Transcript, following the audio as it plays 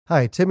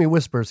Hi, Timmy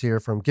Whispers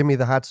here from Gimme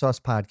the Hot Sauce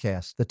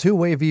podcast. The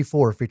two-way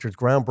V4 features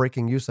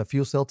groundbreaking use of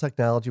fuel cell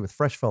technology with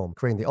fresh foam,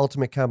 creating the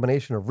ultimate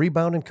combination of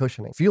rebound and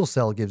cushioning. Fuel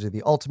cell gives you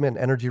the ultimate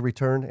energy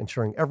return,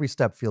 ensuring every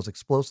step feels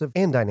explosive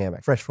and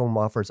dynamic. Fresh foam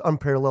offers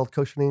unparalleled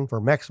cushioning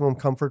for maximum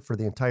comfort for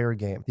the entire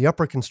game. The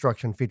upper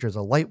construction features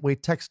a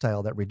lightweight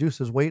textile that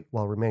reduces weight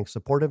while remaining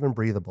supportive and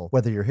breathable.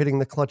 Whether you're hitting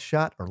the clutch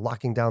shot or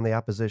locking down the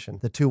opposition,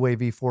 the two-way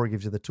V4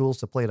 gives you the tools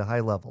to play at a high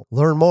level.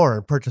 Learn more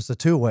and purchase a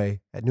two-way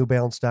at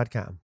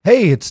newbalance.com.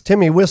 Hey, it's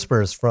Timmy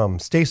Whispers from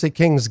Stacey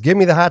King's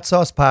Gimme the Hot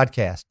Sauce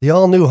podcast. The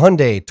all-new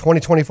Hyundai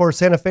 2024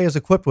 Santa Fe is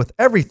equipped with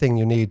everything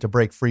you need to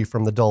break free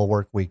from the dull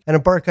work week and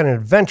embark on an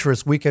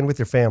adventurous weekend with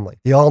your family.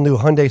 The all-new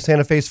Hyundai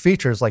Santa Fe's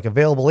features like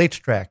available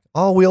H-Track,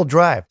 all-wheel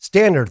drive,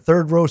 standard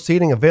third-row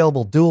seating,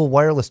 available dual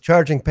wireless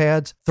charging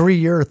pads,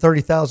 3-year or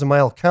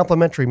 30,000-mile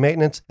complimentary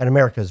maintenance, and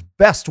America's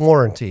best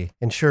warranty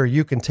ensure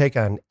you can take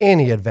on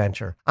any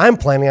adventure. I'm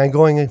planning on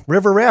going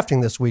river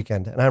rafting this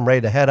weekend, and I'm ready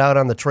to head out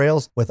on the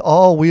trails with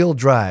all-wheel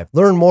drive.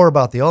 Learn more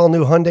about the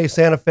all-new Hyundai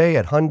Santa Fe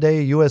at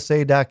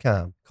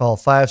HyundaiUSA.com. Call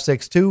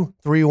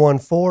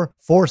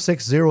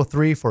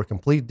 562-314-4603 for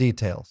complete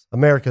details.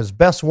 America's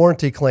best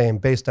warranty claim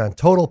based on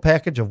total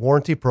package of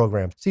warranty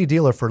programs. See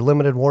dealer for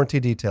limited warranty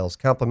details.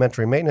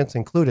 Complimentary maintenance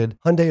included.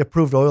 Hyundai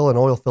approved oil and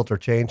oil filter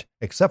change,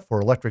 except for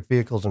electric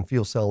vehicles and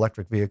fuel cell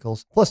electric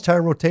vehicles. Plus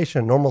tire rotation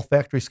and normal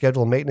factory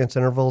scheduled maintenance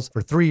intervals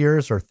for 3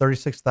 years or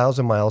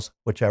 36,000 miles,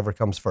 whichever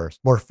comes first.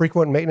 More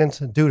frequent maintenance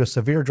due to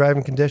severe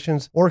driving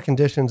conditions or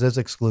conditions is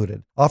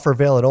excluded. Offer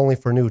valid only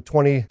for new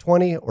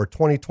 2020 or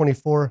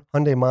 2024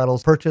 Hyundai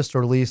models purchased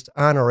or leased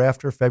on or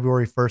after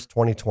February 1st,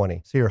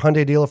 2020. See your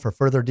Hyundai dealer for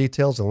further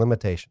details and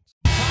limitations.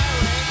 Oh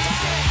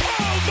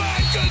my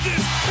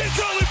goodness!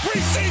 It's only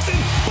preseason,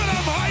 but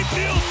I'm hyped.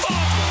 Neil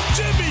Thump,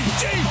 Jimmy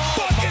G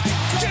buckets,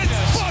 gets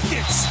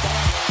buckets.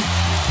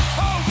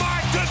 Oh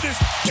my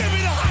goodness! Give me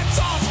the hot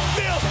sauce,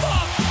 Neil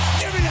Thump.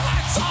 Give me the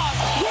hot sauce.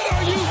 What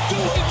are you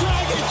doing,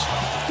 Dragic?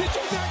 Did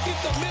you not get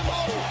the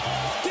memo?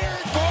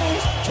 Derrick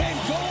Rose can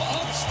go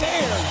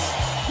upstairs.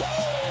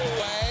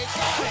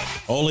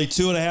 Only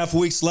 2.5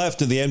 weeks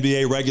left in the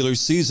NBA regular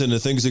season,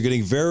 and things are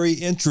getting very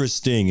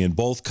interesting in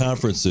both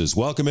conferences.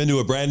 Welcome into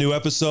a brand new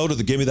episode of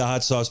the Gimme the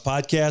Hot Sauce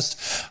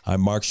podcast.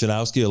 I'm Mark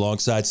Shanowski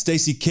alongside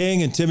Stacey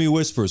King and Timmy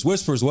Whispers.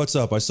 Whispers, what's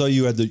up? I saw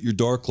you had your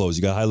door closed.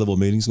 You got high-level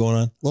meetings going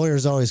on?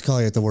 Lawyers always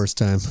call you at the worst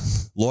time.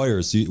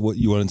 Lawyers, you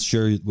want to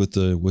share with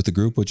the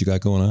group what you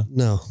got going on?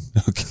 No.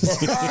 Okay.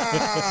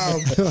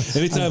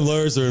 Anytime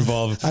lawyers are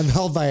involved. I'm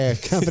held by a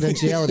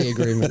confidentiality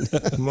agreement.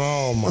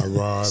 Oh, my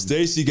God.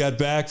 Stacey got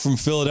back from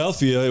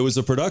Philadelphia. It was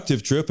a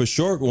productive trip, a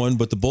short one,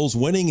 but the Bulls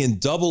winning in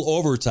double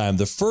overtime.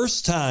 The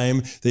first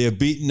time they have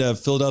beaten a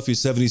Philadelphia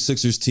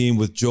 76ers team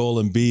with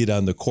Joel Embiid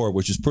on the court,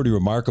 which is pretty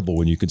remarkable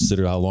when you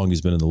consider how long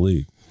he's been in the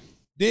league.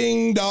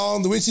 Ding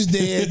dong, the witch is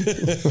dead.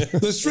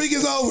 The streak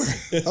is over.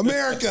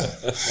 America.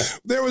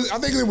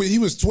 He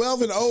was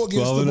 12-0 against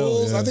the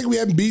Bulls. Yeah. I think we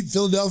haven't beat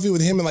Philadelphia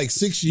with him in like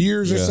 6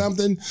 years or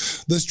something.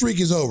 The streak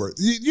is over.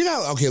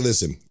 Okay,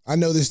 listen. I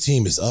know this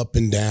team is up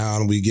and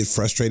down. We get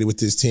frustrated with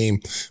this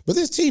team, but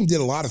this team did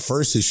a lot of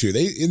firsts this year.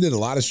 They did a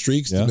lot of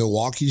streaks. The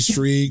Milwaukee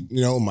streak,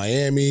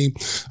 Miami.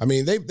 I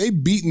mean,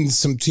 they've beaten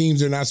some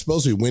teams they're not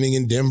supposed to be winning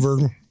in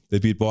Denver. They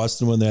beat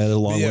Boston when they had a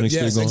long winning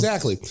streak. Yes,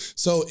 exactly.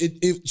 So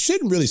it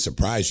shouldn't really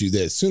surprise you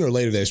that sooner or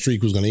later that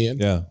streak was going to end.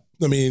 Yeah.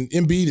 I mean,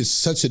 Embiid is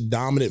such a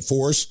dominant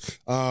force.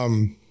 I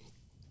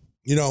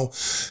don't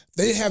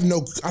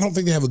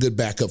think they have a good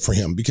backup for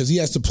him because he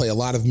has to play a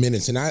lot of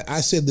minutes. And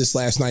I said this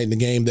last night in the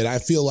game that I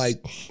feel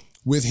like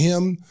with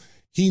him,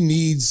 he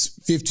needs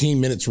 15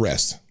 minutes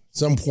rest at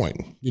some point.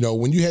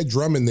 When you had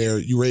Drummond there,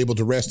 you were able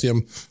to rest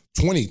him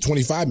 20,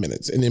 25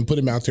 minutes and then put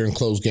him out there and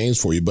close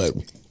games for you. But,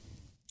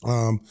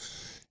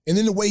 and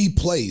then the way he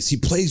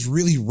plays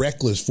really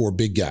reckless for a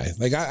big guy.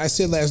 Like I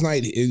said last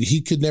night,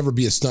 he could never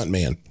be a stunt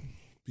man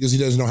because he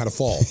doesn't know how to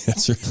fall.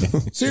 That's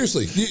right.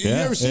 Seriously. You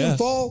ever seen him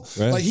fall?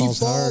 Right. Like he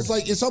falls hard.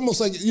 Like it's almost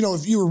like,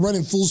 if you were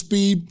running full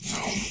speed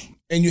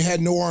and you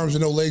had no arms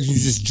and no legs and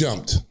you just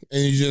jumped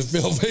and you just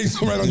fell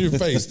face right on your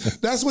face.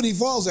 That's when he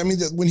falls. I mean,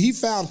 when he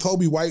fouled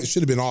Kobe White, it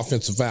should have been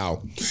offensive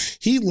foul.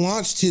 He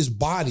launched his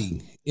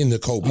body into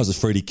Kobe. I was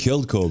afraid he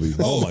killed Kobe.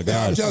 Oh my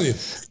God. I'm telling you,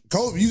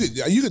 Kobe,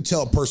 you could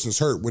tell a person's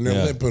hurt when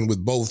they're limping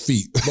with both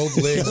feet. Both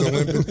legs are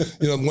limping.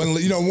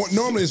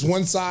 Normally it's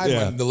one side,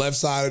 when the left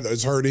side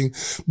is hurting.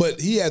 But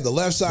he had the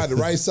left side, the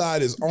right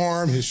side, his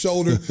arm, his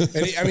shoulder.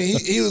 And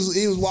he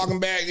was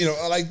walking back,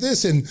 like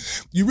this. And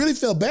you really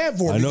felt bad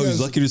for him. I know, he's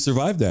lucky to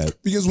survive that.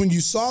 Because when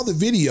you saw the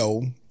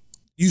video,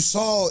 you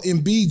saw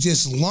Embiid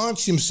just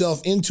launch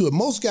himself into it.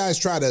 Most guys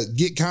try to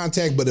get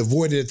contact but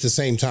avoid it at the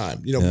same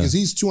time, because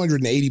he's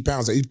 280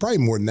 pounds. He's probably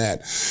more than that,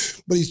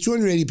 but he's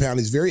 280 pounds.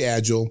 He's very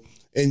agile.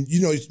 And,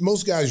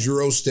 most guys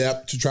Euro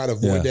step to try to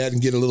avoid that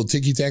and get a little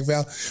ticky-tack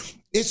foul.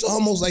 it's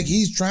almost like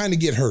he's trying to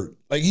get hurt.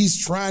 Like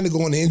he's trying to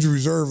go on the injury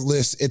reserve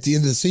list at the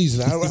end of the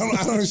season. I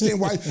don't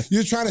understand why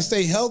you're trying to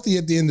stay healthy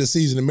at the end of the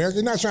season, America.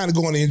 You're not trying to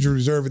go on the injury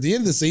reserve at the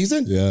end of the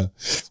season. Yeah.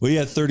 Well, he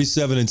had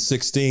 37 and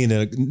 16,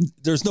 and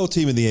there's no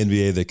team in the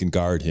NBA that can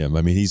guard him.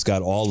 I mean, he's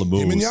got all the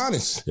moves. Him and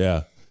Giannis.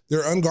 Yeah.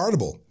 They're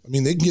unguardable. I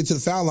mean, they can get to the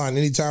foul line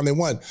anytime they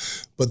want.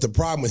 But the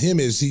problem with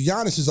him is,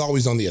 Giannis is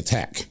always on the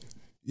attack.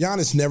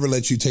 Giannis never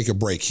lets you take a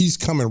break. He's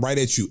coming right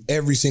at you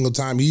every single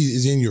time. He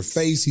is in your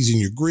face. He's in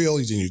your grill.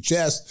 He's in your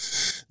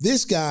chest.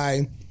 This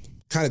guy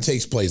kind of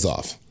takes plays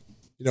off.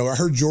 You know, I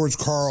heard George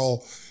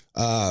Karl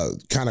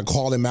kind of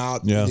called him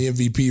out in the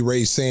MVP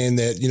race, saying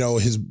that,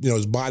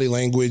 his body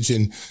language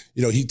and,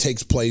 he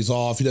takes plays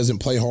off. He doesn't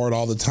play hard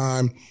all the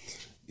time.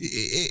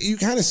 You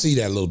kind of see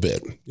that a little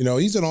bit.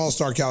 He's an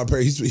all-star caliber.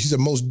 He's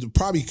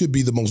probably could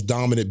be the most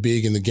dominant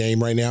big in the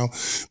game right now.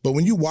 But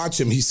when you watch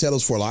him, he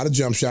settles for a lot of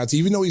jump shots.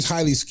 Even though he's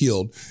highly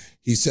skilled,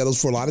 he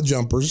settles for a lot of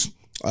jumpers.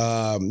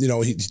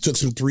 He took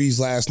some threes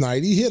last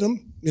night. He hit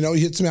them. He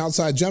hit some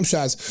outside jump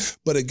shots.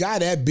 But a guy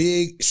that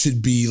big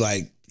should be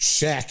like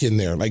Shaq in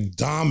there, like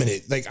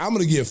dominant. Like, I'm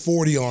going to get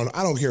 40 on.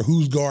 I don't care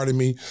who's guarding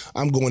me.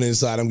 I'm going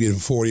inside. I'm getting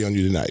 40 on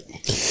you tonight.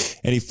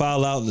 And he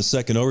fouled out in the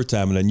second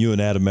overtime, and then you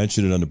and Adam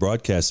mentioned it on the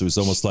broadcast. It was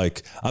almost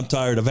like, I'm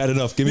tired. I've had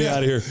enough. Get me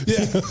out of here.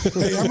 Yeah.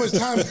 Hey, how much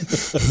time?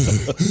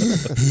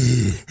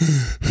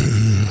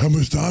 How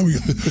much time you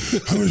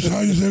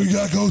say we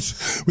got, Coach?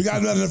 We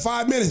got another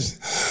 5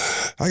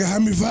 minutes. I got how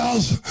many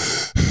fouls?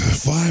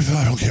 5.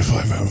 I don't care.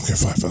 5. I don't care.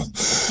 5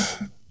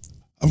 fouls.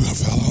 I'm going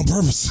to foul on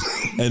purpose.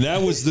 And that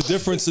was the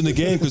difference in the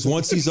game, because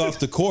once he's off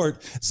the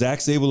court,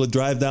 Zach's able to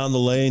drive down the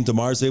lane.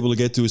 DeMar's able to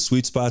get to his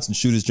sweet spots and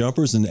shoot his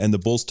jumpers, and the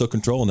Bulls took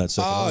control in that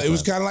second half. It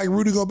was kind of like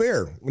Rudy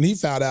Gobert when he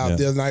fouled out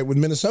the other night with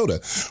Minnesota.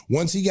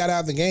 Once he got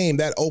out of the game,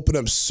 that opened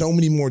up so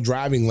many more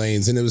driving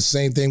lanes, and it was the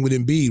same thing with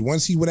Embiid.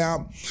 Once he went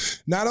out,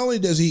 not only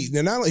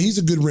he's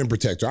a good rim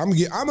protector. I'm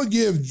gonna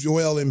give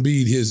Joel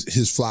Embiid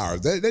his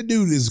flowers. That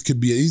dude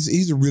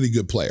he's a really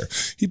good player.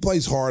 He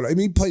plays hard. I mean,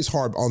 he plays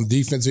hard on the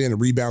defensive end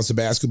and rebounds the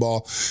basketball.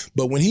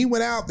 But when he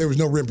went out, there was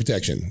no rim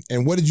protection.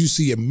 And what did you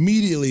see?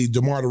 Immediately,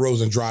 DeMar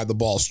DeRozan drive the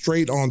ball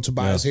straight on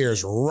Tobias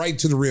Harris, right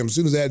to the rim. As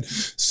soon as that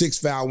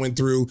 6th foul went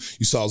through,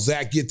 you saw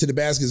Zach get to the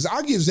basket.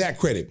 I'll give Zach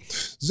credit.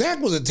 Zach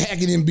was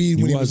attacking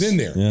Embiid when he was in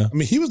there. Yeah. I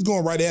mean, he was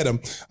going right at him.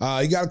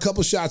 He got a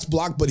couple shots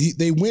blocked, but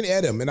they went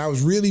at him. And I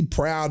was really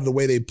proud of the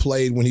way they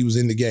played when he was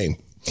in the game.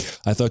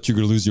 I thought you were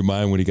going to lose your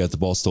mind when he got the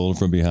ball stolen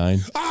from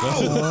behind.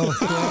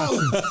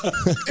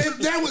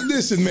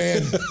 Listen,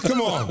 man.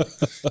 Come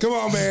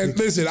on, man.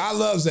 Listen, I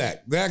love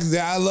Zach.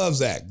 I love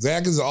Zach.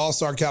 Zach is an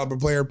all-star caliber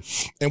player,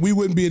 and we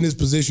wouldn't be in this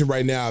position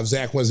right now if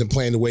Zach wasn't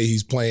playing the way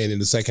he's playing in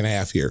the second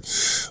half here.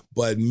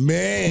 But,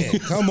 man,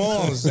 come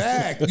on,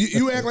 Zach.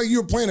 You act like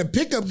you were playing a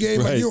pickup game,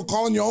 like you were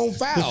calling your own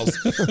fouls.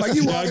 Like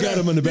you I got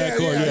him in the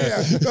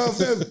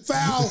backcourt,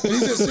 foul, and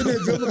he's just sitting there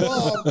dribbling the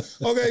ball.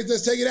 Okay,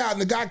 let's take it out.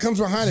 And the guy comes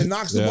behind and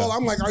knocks the ball.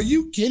 I'm like, are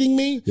you kidding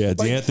me? Yeah,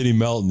 D'Anthony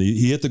Melton.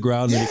 He hit the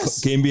ground and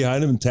he came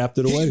behind him and tapped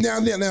it away. Now,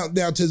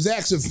 to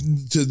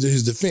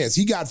his defense,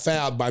 he got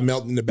fouled by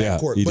Melton in the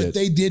backcourt, but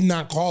they did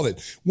not call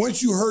it.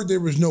 Once you heard there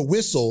was no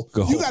whistle,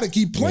 you got to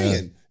keep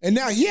playing. Yeah. And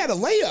now he had a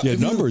layup. He had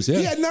numbers.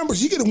 He had numbers.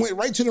 He could have went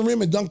right to the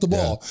rim and dunked the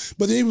ball.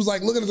 But then he was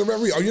like looking at the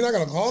referee. Oh, you're not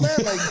going to call that?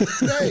 Like,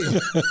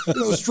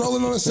 hey,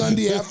 strolling on a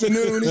Sunday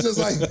afternoon. He's just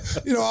like,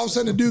 all of a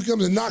sudden the dude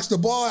comes and knocks the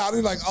ball out. And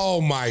he's like,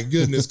 oh my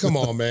goodness, come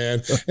on,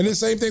 man. And the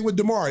same thing with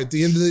DeMar. At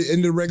the end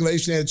of the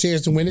regulation, had a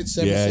chance to win it.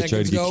 7 seconds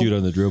tried to get cute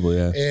on the dribble.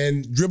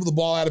 And dribble the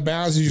ball out of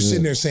bounds. And you're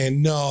sitting there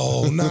saying,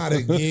 no, not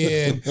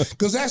again.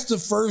 Because that's the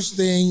first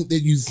thing that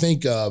you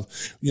think of,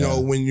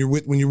 when you're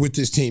with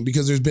this team.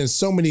 Because there's been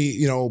so many,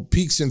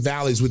 peaks and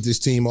valleys with this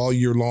team all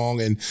year long,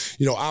 and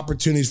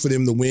opportunities for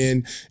them to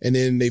win, and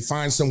then they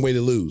find some way to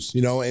lose,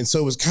 and so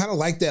it was kind of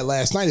like that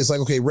last night. It's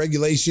like, okay,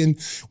 regulation,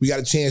 we got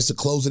a chance to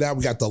close it out.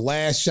 We got the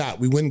last shot,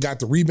 we went and got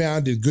the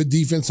rebound, did good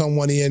defense on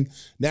one end.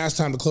 Now it's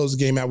time to close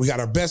the game out. We got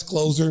our best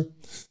closer,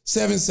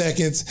 7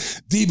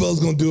 seconds.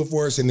 Debo's gonna do it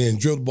for us, and then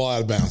drill the ball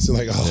out of bounds. And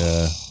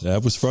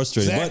That was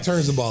frustrating. Zach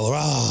turns the ball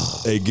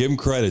around. Hey, give them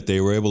credit.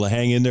 They were able to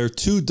hang in there.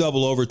 2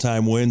 double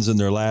overtime wins in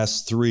their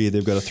last 3.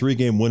 They've got a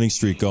 3-game winning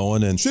streak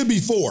going, and should be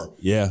 4.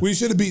 Yeah, we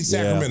should have beat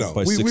Sacramento.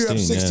 By we 16, were up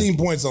 16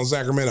 points on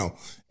Sacramento,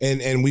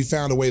 and we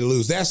found a way to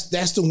lose.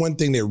 That's the one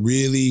thing that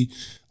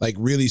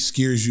really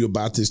scares you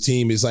about this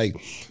team is like,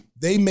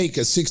 they make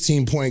a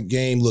 16-point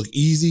game look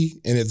easy,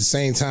 and at the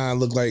same time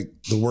look like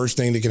the worst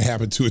thing that can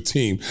happen to a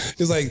team.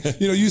 It's like,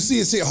 you see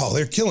it, say, oh,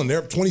 they're killing. They're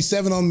up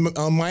 27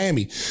 on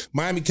Miami.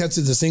 Miami cuts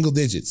it to single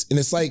digits. And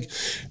it's like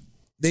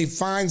they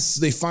find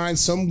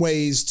some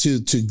ways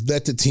to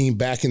let the team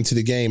back into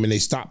the game, and they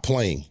stop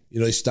playing.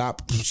 They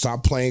stop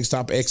playing,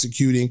 stop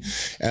executing.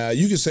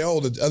 You can say,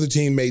 oh, the other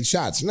team made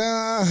shots.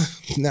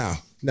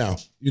 No,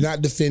 you're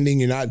not defending.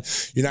 You're not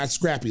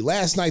scrappy.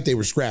 Last night they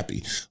were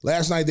scrappy.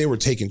 Last night they were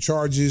taking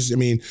charges. I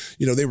mean,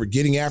 they were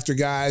getting after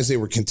guys. They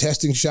were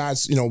contesting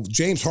shots.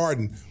 James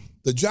Harden,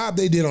 the job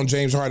they did on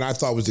James Harden, I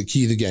thought was the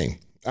key to the game.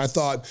 I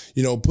thought,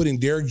 putting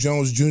Derrick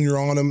Jones Jr.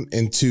 on him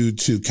and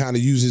to kind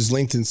of use his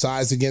length and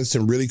size against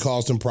him really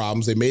caused him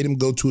problems. They made him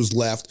go to his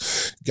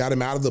left, got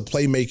him out of the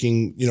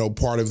playmaking,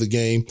 part of the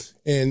game,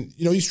 and,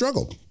 he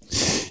struggled.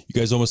 You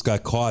guys almost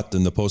got caught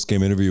in the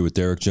post-game interview with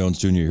Derrick Jones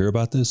Jr. You hear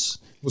about this?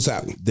 What's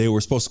happening? They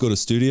were supposed to go to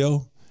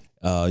studio,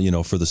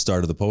 for the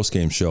start of the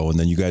post-game show, and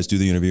then you guys do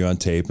the interview on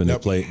tape, and they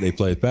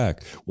play it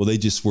back. Well, they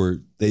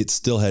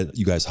still had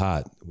you guys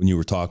hot when you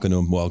were talking to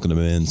them, welcoming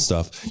them in and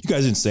stuff. You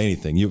guys didn't say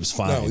anything. It was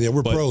fine. No, yeah,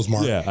 we're pros,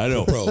 Mark. Yeah, I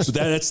know. We're pros. But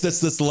that's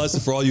the lesson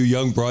for all you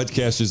young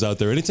broadcasters out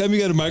there. Anytime you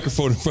got a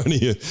microphone in front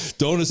of you,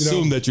 don't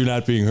assume that you're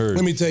not being heard.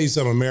 Let me tell you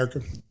something,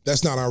 America.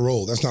 That's not our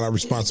role. That's not our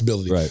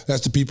responsibility. Right.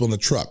 That's the people in the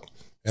truck.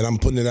 And I'm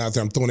putting it out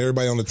there. I'm throwing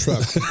everybody on the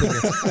truck.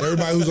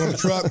 Everybody who's on the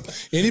truck.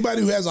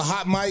 Anybody who has a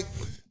hot mic,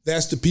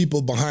 that's the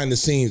people behind the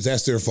scenes.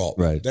 That's their fault.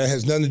 Right. That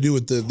has nothing to do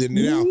with the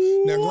now.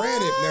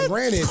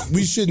 Granted,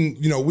 we shouldn't.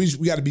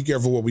 We got to be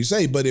careful what we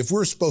say. But if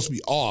we're supposed to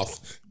be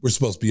off, we're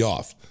supposed to be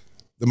off.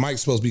 The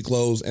mic's supposed to be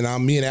closed,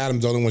 and me and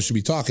Adam's the only one should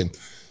be talking.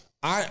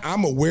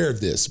 I'm aware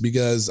of this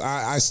because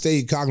I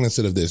stay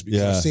cognizant of this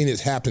because I've seen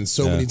it happen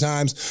so many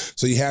times.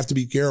 So you have to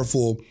be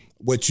careful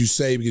what you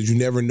say because you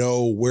never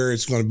know where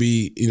it's going to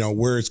be,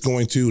 where it's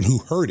going to and who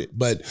heard it.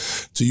 But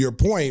to your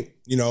point,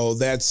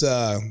 that's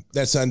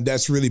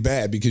really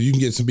bad because you can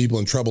get some people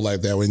in trouble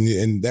like that,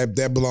 and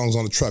that belongs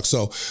on the truck.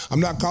 So I'm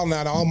not calling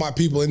out all my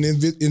people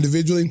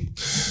individually,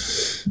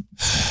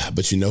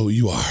 but you know who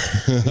you are.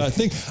 I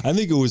think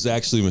it was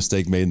actually a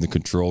mistake made in the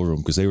control room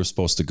because they were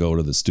supposed to go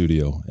to the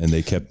studio and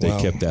they kept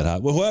that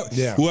hot. Well,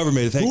 whoever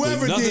made it,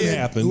 thankfully nothing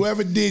happened.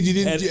 Whoever did, you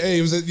didn't.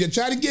 You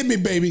try to get me,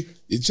 baby.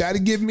 You try to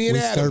get me and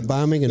Adam. Start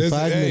bombing in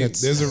 5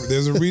 minutes.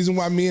 There's a reason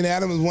why me and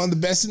Adam is one of the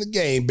best in the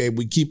game, babe.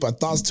 We keep our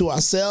thoughts to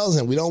ourselves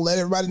and we don't let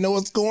everybody know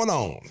what's going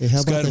on. Hey,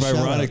 it's kind of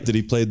ironic that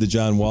he played the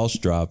John Walsh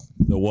drop.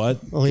 The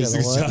what? Oh, yeah,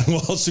 the what? John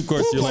Walsh, of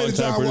course, your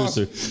longtime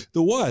producer.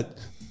 The what?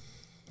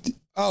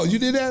 Oh, you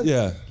did that?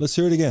 Yeah. Let's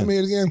hear it again. Let me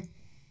hear it again.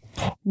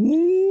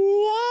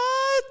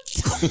 What?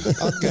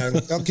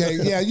 Okay.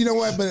 Yeah, you know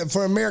what? But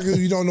for America,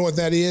 you don't know what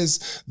that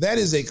is. That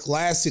is a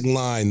classic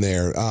line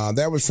there.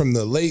 That was from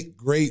the late,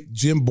 great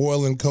Jim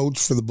Boylan, coach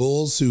for the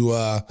Bulls, who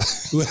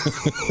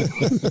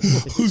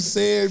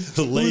said...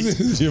 The late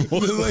Jim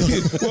Boylan.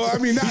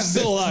 He's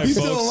still alive, He's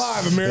folks. still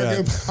alive,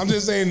 America. Yeah. I'm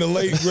just saying the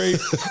late, great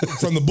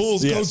from the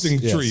Bulls coaching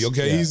tree,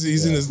 okay? Yeah,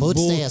 he's in his Bulls...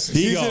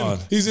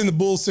 He's in the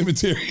Bulls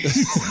cemetery.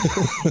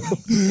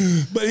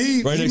 But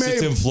next to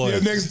Tim Floyd. Yeah,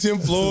 next to Tim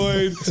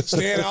Floyd,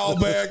 Stan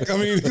Albeck. I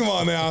mean, come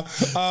on now.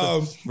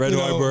 Red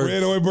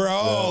Hoiberg.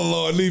 Oh,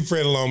 Lord, leave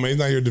Fred alone, man. He's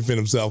not here to defend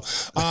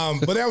himself.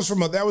 But that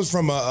was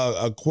from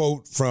a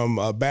quote from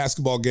a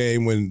basketball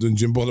game when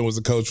Jim Boylan was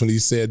the coach when he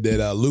said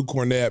that Luke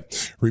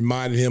Cornett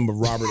reminded him of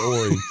Robert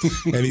Horry.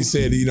 And he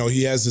said,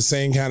 he has the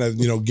same kind of,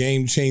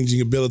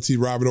 game-changing ability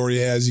Robert Horry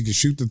has. He can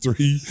shoot the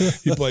three.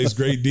 He plays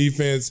great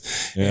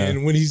defense. Yeah.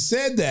 And when he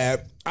said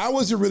that, I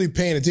wasn't really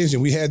paying attention.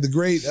 We had the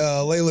great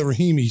Layla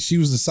Rahimi. She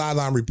was the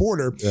sideline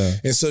reporter. Yeah.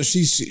 And so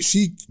she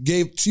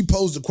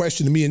posed a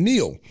question to me and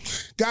Neil.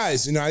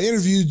 Guys, I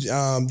interviewed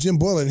Jim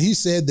Boylan. He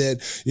said that,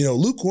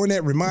 Luke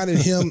Cornett reminded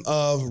him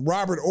of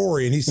Robert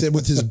Horry. And he said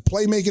with his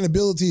playmaking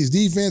ability, his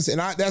defense. And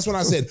that's when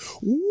I said,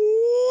 what?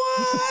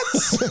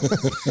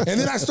 And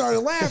then I started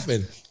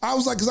laughing. I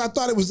was like, because I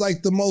thought it was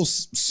like the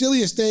most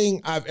silliest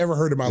thing I've ever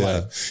heard in my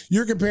life.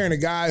 You're comparing a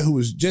guy who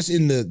was just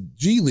in the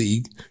G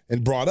League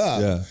and brought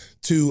up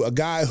to a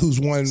guy who's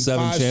won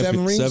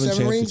seven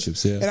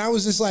rings. Yeah. And I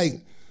was just like,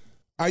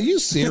 are you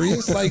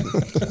serious? Like,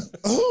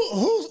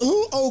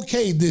 who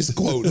okayed this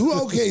quote? Who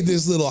okayed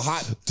this little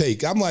hot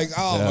take? I'm like,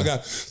 my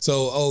God.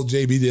 So,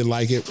 JB didn't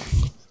like it.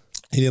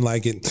 He didn't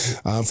like it.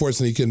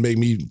 Unfortunately, he couldn't make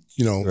me,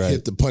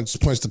 hit the punch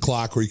the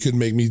clock, or he couldn't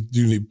make me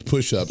do any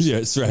push-ups.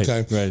 Yes, right.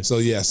 Okay, right. So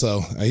he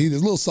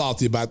was a little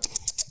salty but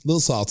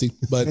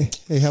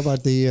hey, how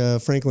about the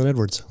Franklin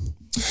Edwards?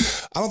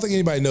 I don't think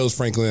anybody knows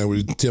Franklin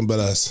Edwards, Tim, but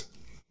us.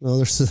 No,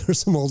 there's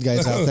some old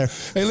guys out there.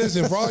 Hey,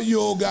 listen, for all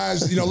you old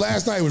guys,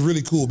 last night was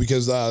really cool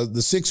because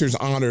the Sixers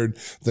honored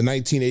the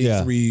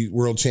 1983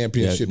 World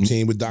Championship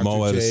team with Dr. Mo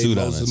J. had a suit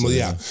Moses, on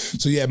it,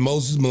 So you had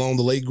Moses Malone,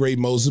 the late great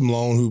Moses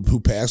Malone, who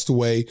passed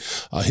away.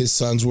 His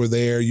sons were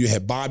there. You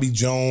had Bobby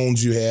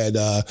Jones. You had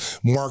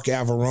Mark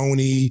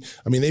Averoni.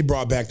 I mean, they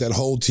brought back that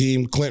whole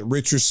team. Clint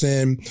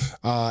Richardson,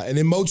 and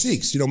then Mo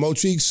Cheeks. Mo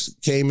Cheeks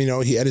came.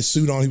 He had his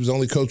suit on. He was the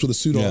only coach with a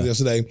suit on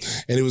yesterday,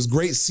 and it was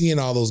great seeing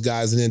all those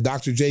guys. And then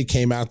Dr. J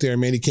came out there,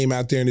 man. He came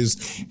out there in his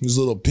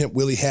little Pimp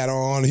Willie hat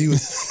on. He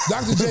was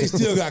Dr. J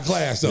still got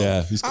class though.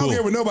 Yeah, he's cool. I don't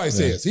care what nobody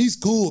says. He's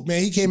cool,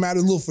 man. He came out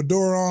with a little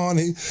fedora on.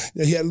 He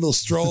had a little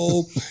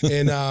stroll,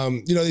 and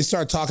they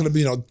started talking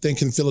to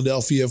thanking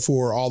Philadelphia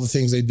for all the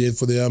things they did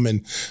for them,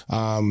 and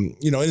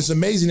it's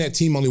amazing that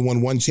team only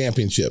won one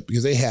championship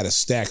because they had a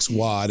stacked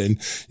squad,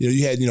 and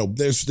you had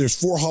there's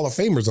 4 Hall of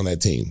Famers on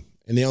that team.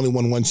 and they only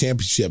won one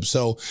championship.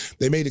 So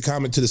they made a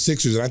comment to the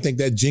Sixers, and I think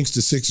that jinxed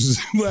the Sixers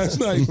last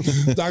night.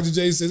 Dr.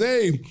 J says,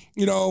 hey,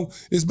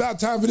 it's about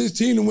time for this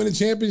team to win a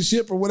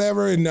championship or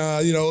whatever, and,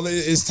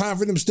 it's time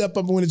for them to step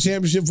up and win a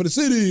championship for the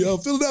city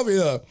of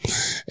Philadelphia.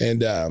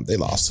 And they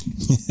lost.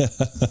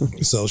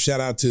 So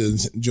shout out to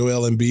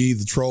Joel Embiid,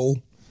 the troll.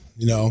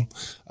 He's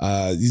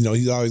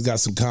always got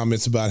some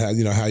comments about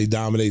how he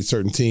dominates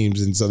certain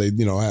teams, and so they,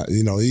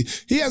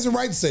 he has a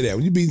right to say that.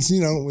 When you beat,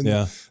 when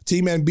a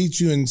team man beats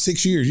you in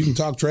 6 years, you can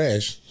talk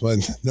trash, but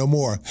no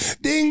more.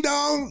 Ding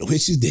dong,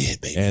 which is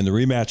dead, baby. And the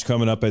rematch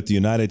coming up at the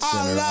United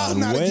Center on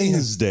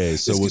Wednesday.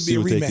 So we'll see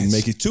what they can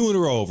make it 2 in a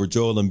row for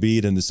Joel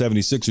Embiid and the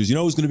 76ers. You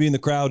know who's going to be in the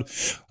crowd?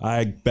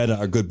 I bet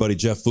our good buddy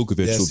Jeff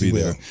Vukovic will be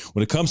there.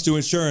 When it comes to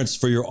insurance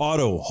for your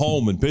auto,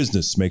 home, and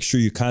business, make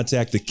sure you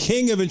contact the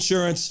king of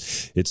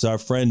insurance. It's our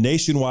friend,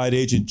 nationwide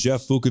agent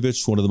Jeff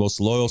Vukovic, one of the most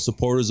loyal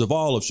supporters of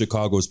all of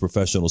Chicago's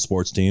professional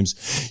sports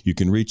teams. You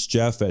can reach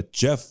Jeff at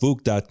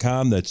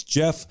jeffvuk.com. That's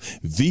jeffvuk.com.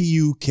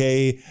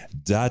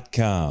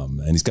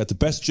 And he's got the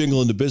best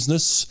jingle in the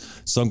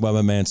business, sung by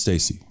my man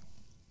Stacy.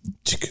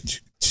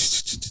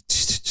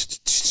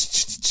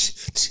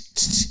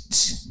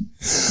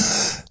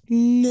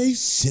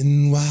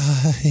 Nationwide.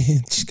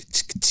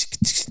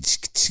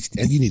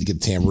 And you need to get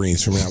the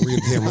tambourines from now. We're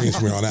getting tambourines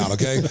from here on out,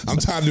 okay? I'm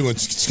tired of doing.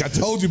 I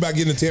told you about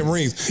getting the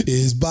tambourines.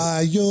 Is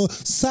by your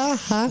side.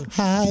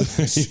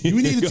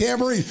 We need a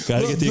tambourine.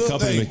 Got to get the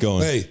accompaniment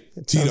going. Hey,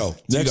 Tito.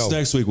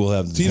 Next week we'll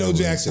have Tito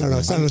Jackson. I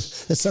don't know. It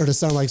started to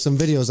sound like some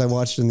videos I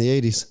watched in the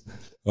 80s.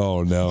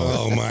 Oh, no.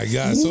 Oh, my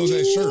God. So is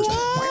that shirt.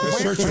 That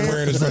shirt you're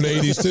wearing is from the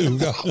 80s, too.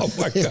 Oh,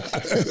 my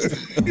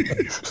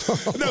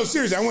God. No,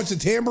 seriously. I want the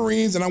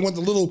tambourines, and I want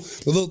the little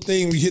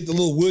thing where you hit the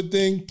little wood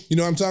thing. You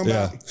know what I'm talking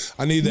about?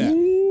 I need that.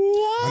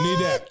 I need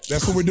that.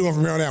 That's what we're doing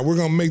from here on out. We're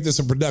going to make this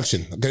a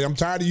production. Okay, I'm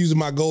tired of using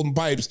my golden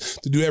pipes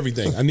to do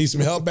everything. I need some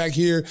help back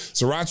here.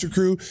 Sriracha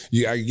crew,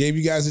 I gave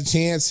you guys a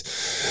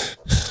chance.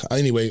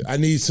 Anyway, I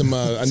need some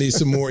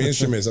more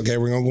instruments. Okay,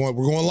 we're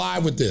going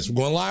live with this.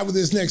 We're going live with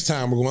this next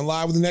time. We're going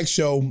live with the next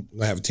show. We're going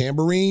to have a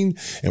tambourine,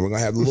 and we're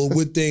going to have the little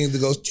wood thing that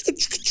goes,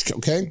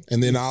 okay?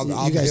 And then I'll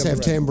You guys have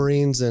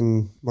tambourines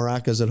and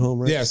maracas at home,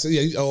 right? Yes.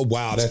 Yeah. Oh,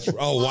 wow.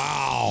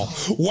 Wow.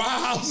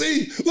 Wow.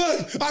 See,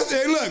 look.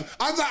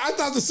 I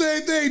thought the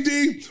same thing,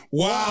 D.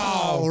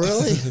 Wow. Oh,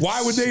 really?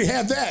 Why would they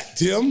have that,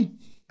 Tim?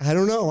 I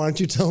don't know. Why don't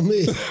you tell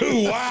me?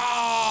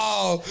 Wow.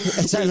 All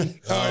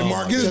right,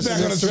 Mark, get us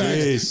back on the track.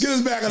 Get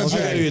us back on the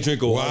track. I'll give you a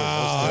drink of water.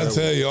 Wow, I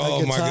tell you,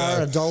 oh my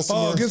God.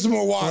 Oh, get some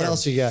more water. What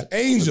else you got?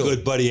 Angel.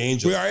 Good buddy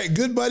Angel. We are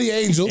good buddy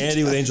Angel.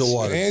 Andy with Angel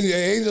Water.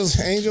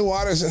 Angel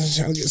Water.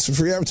 Trying to get some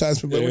free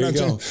advertisement, but we're not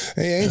trying.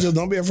 Hey, Angel,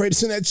 don't be afraid to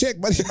send that check,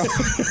 buddy.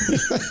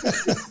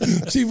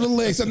 Chief Little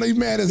Legs, I know you're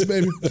mad at us,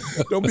 baby.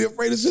 Don't be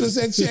afraid to send us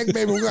that check,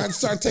 baby. We're going to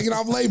start taking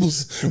off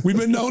labels. We've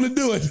been known to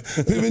do it.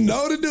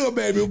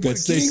 baby. We'll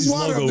put King's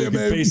Water up there,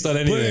 baby. Based on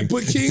anything.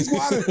 Put King's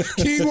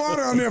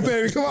Water on there,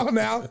 baby. Come on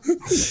now.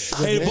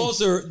 Hey, the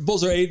Bulls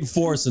are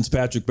 8-4 since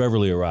Patrick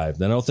Beverley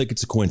arrived. And I don't think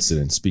it's a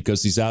coincidence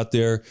because he's out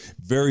there,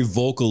 very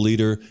vocal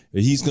leader.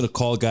 He's going to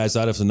call guys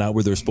out if they're not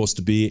where they're supposed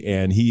to be,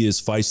 and he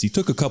is feisty. He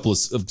took a couple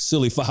of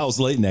silly fouls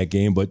late in that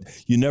game, but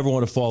you never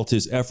want to fault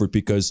his effort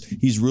because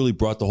he's really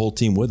brought the whole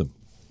team with him.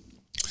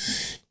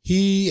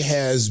 He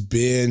has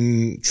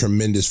been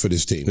tremendous for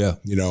this team. Yeah.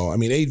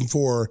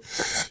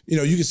 8-4, you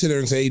can sit there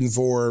and say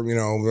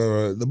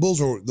 8-4, the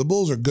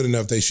Bulls are good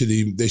enough. They should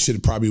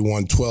have probably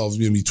won 12,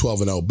 maybe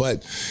 12-0,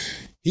 but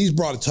he's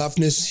brought a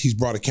toughness. He's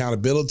brought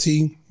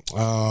accountability.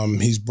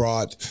 He's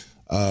brought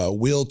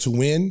will to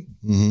win.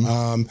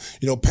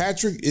 Mm-hmm.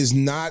 Patrick is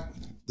not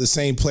the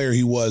same player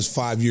he was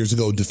 5 years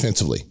ago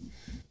defensively,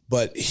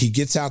 but he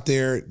gets out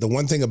there. The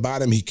one thing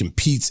about him, he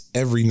competes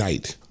every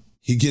night.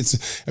 He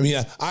gets,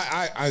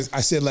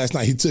 I said last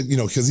night, he took,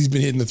 because he's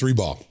been hitting the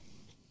 3-ball.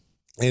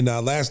 And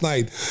last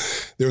night,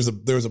 there was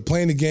a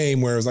play in the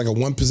game where it was like a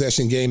one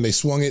possession game. They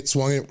swung it.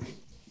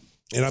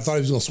 And I thought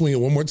he was going to swing it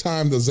one more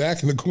time to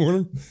Zach in the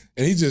corner.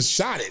 And he just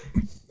shot it.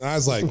 And I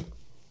was like,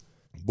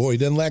 boy, he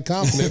doesn't lack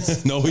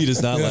confidence. No, he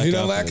does not lack confidence. He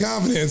doesn't lack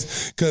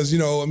confidence because,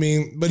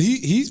 but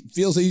he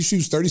feels that he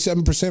shoots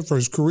 37% for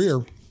his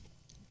career.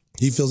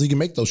 He feels he can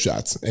make those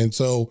shots. And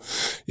so,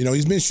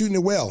 he's been shooting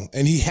it well.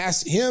 And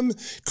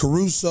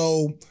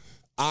Caruso,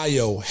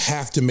 Ayo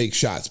have to make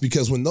shots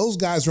because when those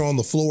guys are on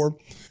the floor,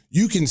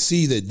 you can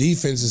see that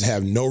defenses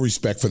have no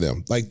respect for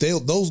them. Like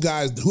those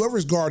guys,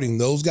 whoever's guarding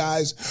those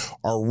guys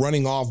are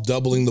running off,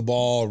 doubling the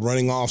ball,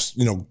 running off,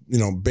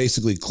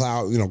 basically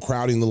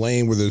crowding the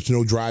lane where there's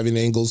no driving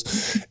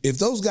angles. If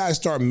those guys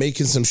start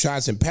making some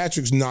shots and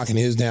Patrick's knocking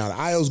his down,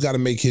 Ayo's got to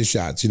make his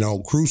shots.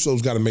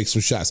 Caruso's got to make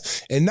some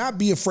shots and not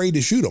be afraid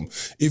to shoot them.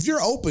 If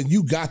you're open,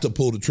 you got to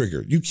pull the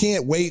trigger. You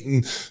can't wait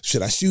and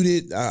should I shoot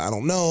it? I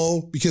don't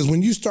know. Because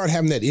when you start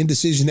having that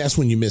indecision, that's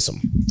when you miss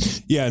them.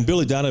 Yeah, and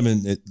Billy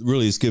Donovan, it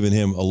really is giving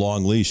him a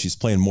long leash. He's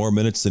playing more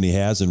minutes than he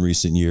has in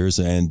recent years,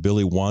 and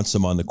Billy wants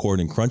him on the court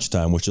in crunch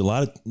time, which a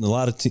lot of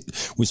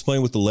when he's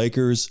playing with the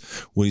Lakers,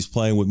 when he's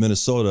playing with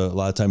Minnesota, a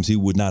lot of times he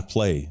would not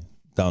play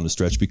down the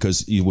stretch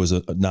because he was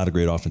not a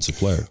great offensive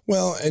player.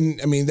 Well, and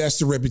I mean, that's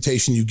the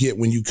reputation you get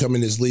when you come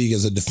in this league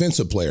as a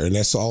defensive player. And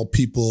that's all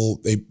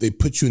people, they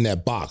put you in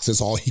that box.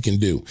 That's all he can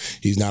do.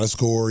 He's not a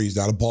scorer. He's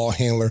not a ball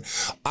handler.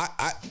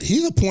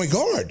 He's a point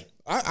guard.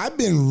 I've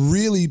been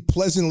really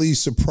pleasantly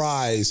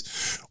surprised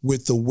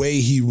with the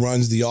way he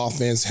runs the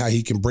offense, how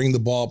he can bring the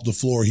ball up the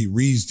floor. He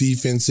reads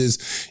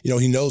defenses.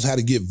 He knows how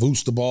to get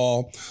Vooch the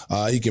ball.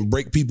 He can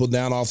break people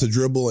down off the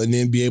dribble and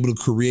then be able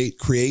to create.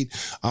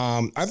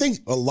 I think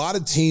a lot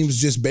of teams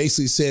just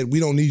basically said, we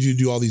don't need you to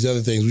do all these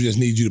other things. We just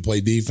need you to play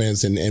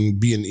defense and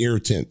be an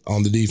irritant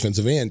on the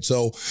defensive end.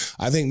 So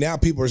I think now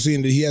people are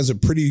seeing that he has a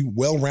pretty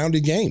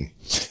well-rounded game.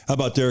 How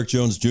about Derek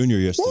Jones Jr.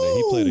 yesterday? Woo!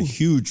 He played a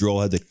huge role,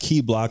 had the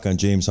key block on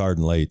James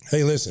Harden late.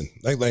 Hey, listen,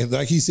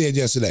 like he said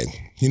yesterday,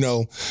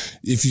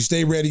 if you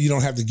stay ready, you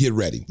don't have to get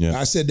ready. Yeah.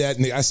 I said that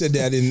in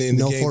the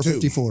no game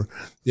 454. Too.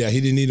 Yeah, he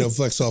didn't need no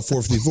flex off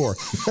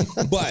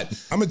 454. But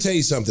I'm going to tell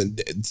you something.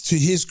 To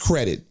his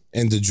credit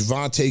and to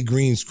Javonte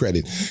Green's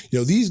credit,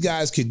 these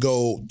guys could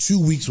go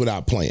 2 weeks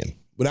without playing,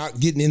 without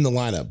getting in the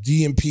lineup,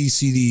 DMP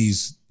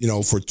CDs,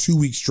 for 2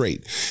 weeks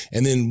straight.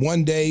 And then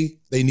one day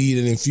they need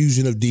an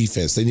infusion of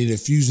defense. They need an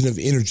infusion of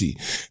energy.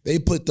 They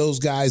put those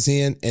guys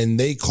in and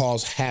they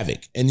cause havoc.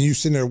 And you're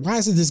sitting there, why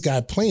isn't this guy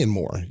playing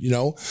more?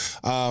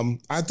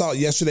 I thought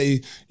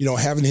yesterday,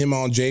 having him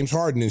on James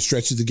Harden and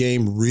stretches the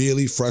game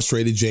really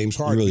frustrated James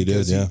Harden. He really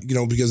did,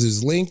 yeah. Because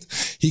his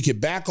length, he could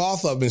back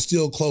off of and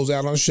still close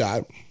out on a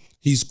shot.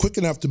 He's quick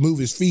enough to move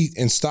his feet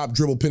and stop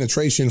dribble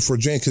penetration for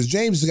James, because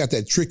James has got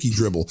that tricky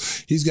dribble.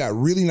 He's got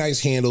really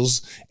nice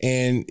handles,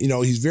 and,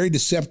 he's very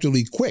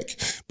deceptively quick.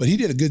 But he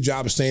did a good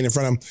job of staying in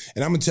front of him.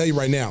 And I'm going to tell you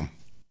right now,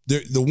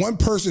 the one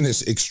person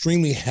that's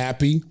extremely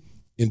happy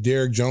in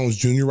Derek Jones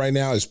Jr. right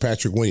now is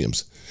Patrick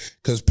Williams,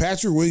 because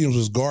Patrick Williams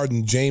was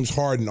guarding James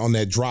Harden on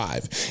that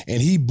drive,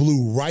 and he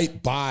blew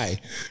right by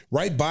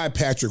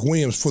Patrick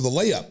Williams for the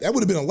layup. That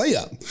would have been a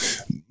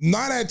layup.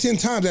 9 out of 10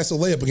 times, that's a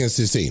layup against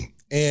this team.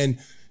 And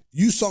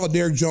you saw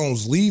Derek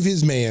Jones leave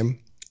his man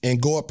and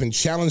go up and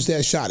challenge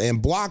that shot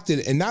and blocked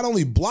it. And not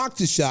only blocked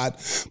the shot,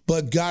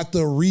 but got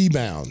the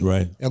rebound.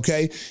 Right.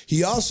 Okay.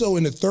 He also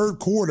in the third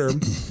quarter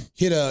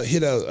hit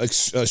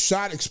a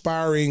shot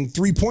expiring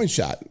 3-point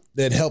shot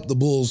that helped the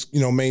Bulls,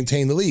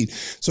 maintain the lead.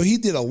 So he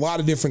did a lot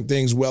of different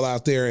things well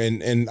out there.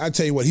 And I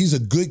tell you what, he's a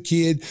good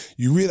kid.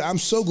 I'm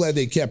so glad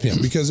they kept him,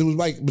 because it was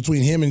like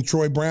between him and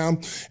Troy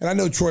Brown. And I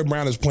know Troy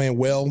Brown is playing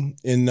well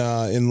in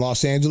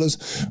Los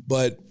Angeles,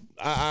 but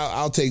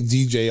I'll take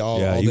DJ all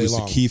day long. Yeah, he was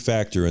a key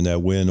factor in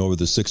that win over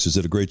the Sixers.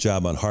 Did a great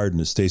job on Harden,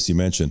 as Stacey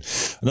mentioned.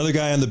 Another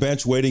guy on the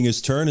bench waiting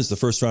his turn is the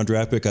first-round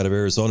draft pick out of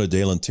Arizona,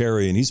 Dalen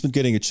Terry, and he's been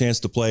getting a chance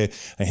to play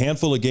a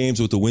handful of games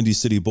with the Windy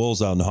City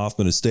Bulls out in the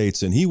Hoffman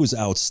Estates, and he was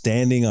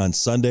outstanding on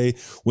Sunday.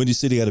 Windy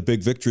City had a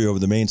big victory over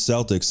the Maine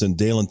Celtics, and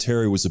Dalen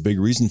Terry was a big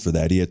reason for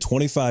that. He had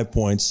 25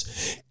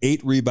 points, 8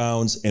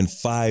 rebounds, and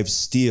 5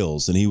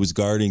 steals, and he was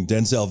guarding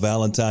Denzel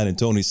Valentine and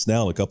Tony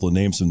Snell, a couple of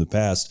names from the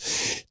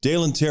past.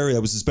 Dalen Terry,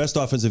 that was his best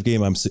offensive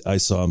game I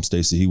saw him,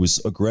 Stacey. He was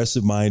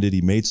aggressive-minded.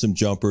 He made some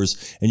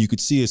jumpers, and you could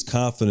see his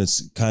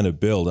confidence kind of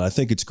build. And I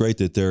think it's great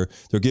that they're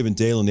giving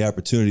Dalen the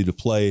opportunity to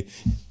play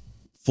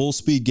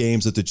full-speed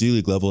games at the G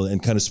League level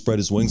and kind of spread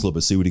his wings a little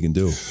bit, see what he can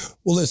do.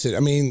 Well, listen, I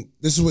mean,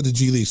 this is what the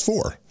G League's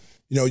for.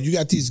 You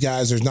got these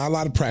guys. There's not a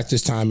lot of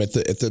practice time at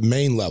the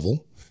main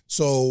level,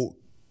 so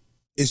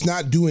it's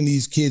not doing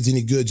these kids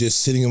any good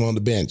just sitting them on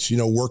the bench,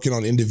 working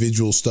on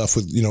individual stuff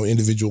with,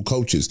 individual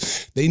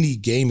coaches. They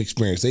need game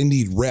experience. They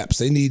need reps.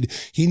 He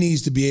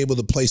needs to be able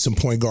to play some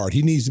point guard.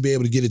 He needs to be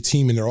able to get a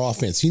team in their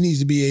offense. He needs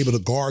to be able to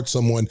guard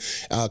someone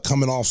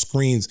coming off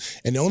screens.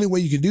 And the only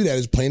way you can do that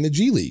is playing the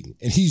G League.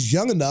 And he's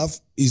young enough.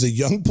 He's a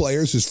young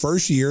player. It's his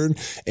first year.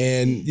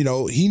 And,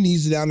 he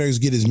needs to down there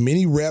get as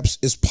many reps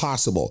as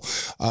possible.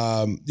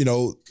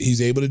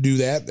 He's able to do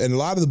that. And a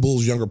lot of the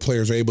Bulls' younger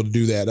players are able to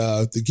do that.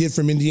 The kid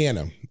from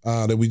Indiana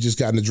that we just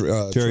got in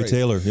the Terry trade.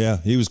 Taylor. Yeah,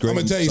 he was great. I'm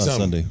going to tell you something.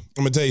 Sunday.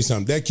 I'm going to tell you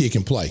something. That kid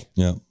can play.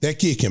 Yeah. That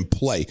kid can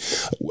play.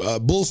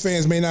 Bulls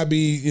fans may not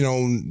be,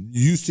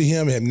 used to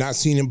him, have not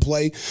seen him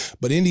play.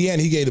 But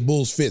Indiana, he gave the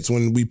Bulls fits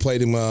when we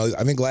played him.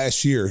 I think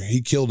last year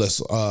he killed us.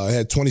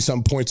 Had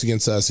 20-something points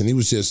against us, and he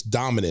was just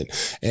dominant.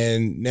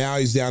 And now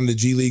he's down in the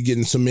G League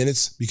getting some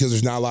minutes because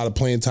there's not a lot of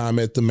playing time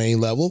at the main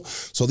level.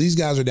 So these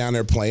guys are down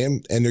there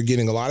playing, and they're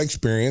getting a lot of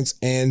experience.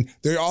 And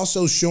they're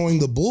also showing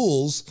the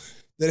Bulls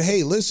that,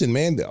 hey, listen,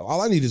 man,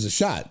 all I need is a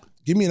shot.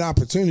 Give me an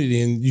opportunity,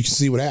 and you can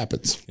see what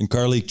happens. And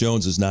Carlik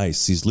Jones is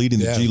nice. He's leading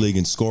the G League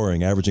in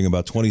scoring, averaging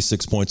about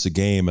 26 points a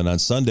game. And on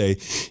Sunday,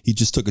 he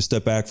just took a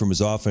step back from his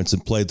offense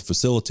and played the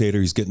facilitator.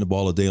 He's getting the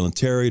ball to Dalen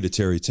Terry, to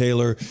Terry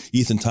Taylor,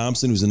 Ethan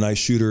Thompson, who's a nice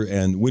shooter,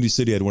 and Windy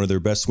City had one of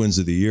their best wins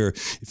of the year.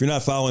 If you're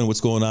not following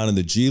what's going on in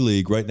the G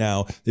League right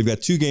now, they've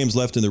got 2 games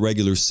left in the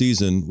regular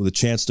season with a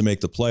chance to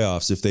make the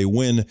playoffs. If they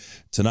win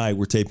tonight,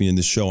 we're taping in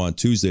this show on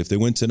Tuesday. If they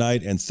win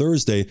tonight and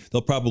Thursday,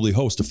 they'll probably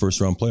host a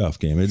first-round playoff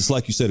game. It's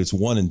like you said, it's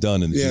one and done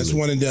in the G League. It's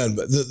one and done.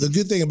 But the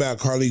good thing about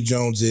Carlik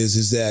Jones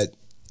is that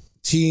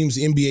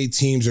NBA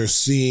teams are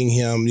seeing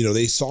him,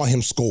 they saw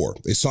him score.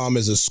 They saw him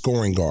as a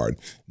scoring guard.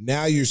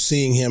 Now you're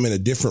seeing him in a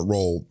different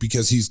role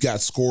because he's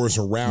got scorers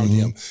around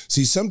him.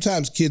 See,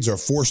 sometimes kids are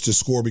forced to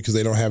score because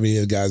they don't have any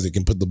of the guys that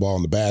can put the ball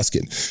in the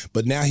basket.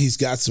 But now he's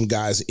got some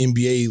guys,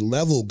 NBA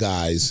level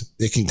guys,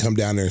 that can come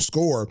down there and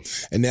score.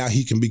 And now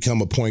he can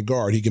become a point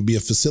guard. He can be a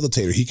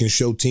facilitator. He can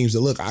show teams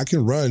that, look, I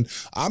can run.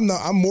 I'm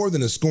more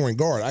than a scoring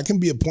guard. I can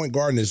be a point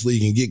guard in this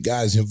league and get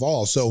guys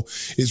involved. So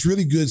it's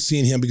really good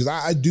seeing him because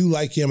I do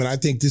like him. And I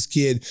think this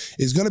kid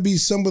is going to be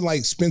someone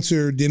like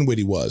Spencer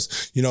Dinwiddie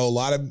was. A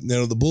lot of,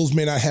 the Bulls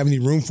may not have any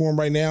room for him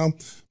right now,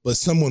 but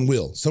someone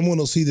will. Someone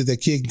will see that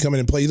kid can come in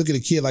and play. You look at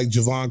a kid like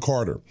Javon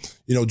Carter.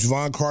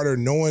 Javon Carter,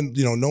 no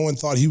one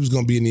thought he was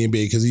going to be in the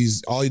NBA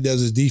because all he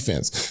does is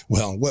defense.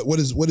 Well, what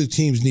do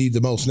teams need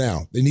the most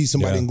now? They need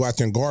somebody who can go out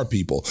there and guard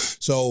people.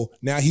 So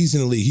now he's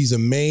in the league. He's a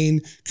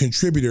main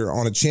contributor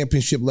on a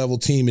championship level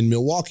team in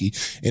Milwaukee.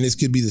 And this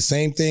could be the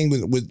same thing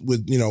with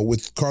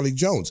Carlik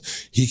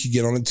Jones. He could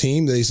get on a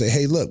team. They say,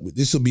 hey, look,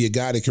 this will be a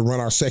guy that can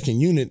run our second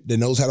unit that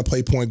knows how to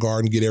play point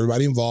guard and get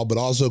everybody involved, but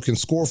also can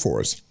score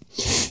for us.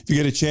 If you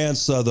get a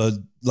chance,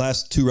 the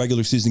last 2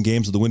 regular season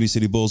games of the Windy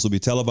City Bulls will be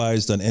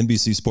televised on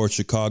NBC Sports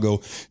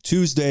Chicago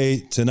Tuesday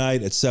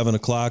tonight at 7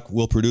 o'clock.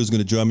 Will Purdue's going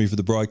to join me for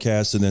the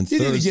broadcast, and then you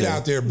Thursday need to get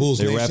out there, Bulls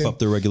they Nation. wrap up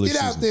their regular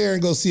season. Get out there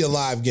and go see a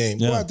live game.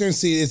 Go out there and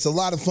see it. It's a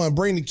lot of fun.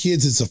 Bring the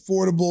kids. It's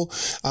affordable.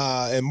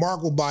 And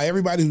Mark will buy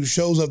everybody who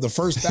shows up. The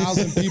first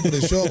 1,000 people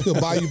that show up, he'll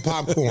buy you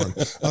popcorn.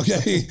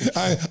 Okay?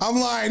 I'm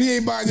lying. He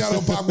ain't buying y'all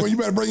no popcorn. You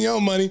better bring your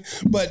own money.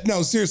 But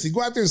no, seriously,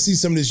 go out there and see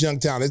some of this young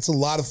talent. It's a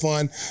lot of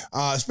fun,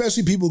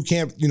 especially people who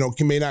can't,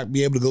 may not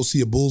be able to go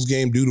see a Bulls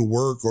game due to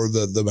work or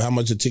the how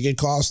much a ticket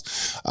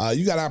costs.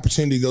 You got an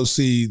opportunity to go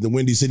see the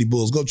Windy City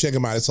Bulls. Go check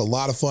them out. It's a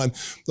lot of fun.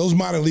 Those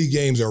minor league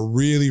games are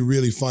really,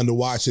 really fun to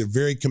watch. They're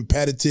very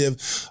competitive.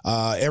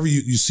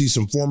 You see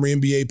some former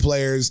NBA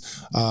players.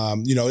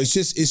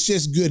 It's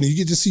just good. And you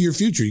get to see your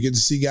future. You get to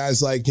see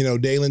guys like,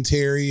 Dalen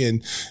Terry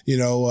and,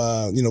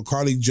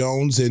 Carlik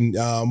Jones and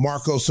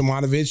Marko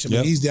Simonovic. I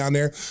mean, he's down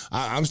there.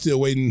 I'm still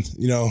waiting.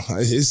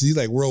 He's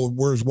like,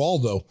 where's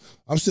Waldo?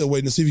 I'm still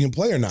waiting to see if he can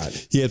play or not.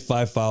 He had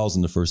 5 fouls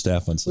in the first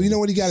half on Sunday. Well, you know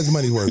what? He got his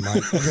money worth,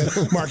 Mike.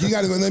 Okay? Mark, you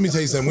got to go. Let me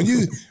tell you something.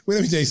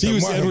 Let me tell you something. He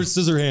was Mark, Edward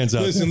Scissorhands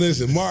out.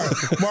 Listen,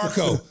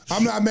 Marco,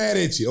 I'm not mad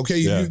at you. Okay,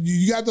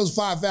 you got those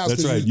 5 fouls.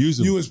 That's right. Use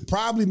them. You was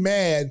probably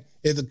mad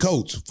at the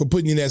coach for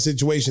putting you in that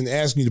situation,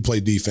 asking you to play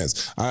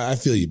defense. I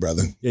feel you,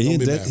 brother. Yeah,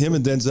 him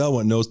and Denzel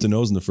went nose to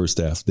nose in the first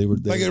half. They were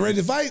ready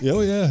to fight.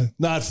 Oh yeah,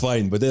 not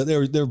fighting, but they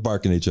were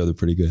barking at each other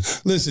pretty good.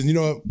 Listen, you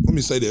know what? Let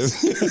me say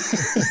this,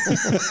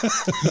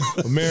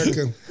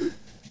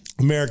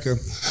 America,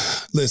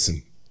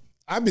 listen.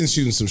 I've been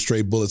shooting some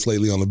straight bullets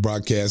lately on the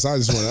broadcast. I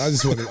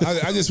just want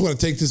to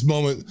take this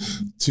moment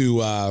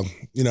to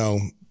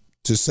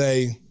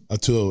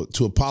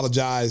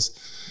apologize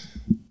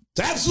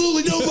to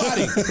absolutely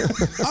nobody.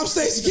 I'm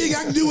Stacey King.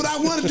 I can do what I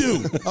want to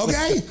do.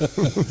 Okay,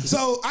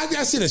 so I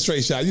said a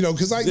straight shot,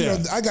 because I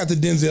got the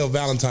Denzel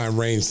Valentine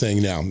range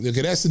thing now.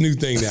 Okay, that's the new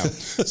thing now.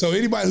 So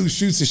anybody who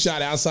shoots a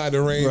shot outside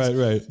the range,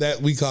 right,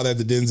 that we call that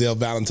the Denzel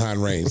Valentine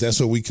range. That's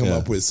what we come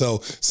up with.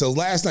 So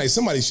last night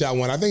somebody shot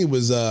one. I think it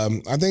was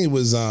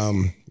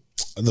the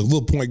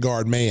little point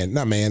guard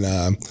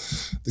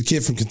the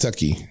kid from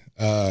Kentucky.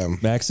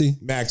 Maxey?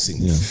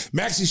 Yeah.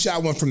 Maxey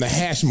shot one from the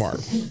hash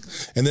mark.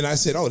 And then I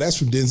said, oh, that's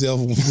from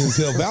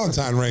Denzel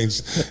Valentine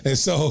range. And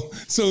so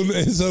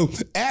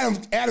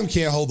Adam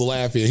can't hold the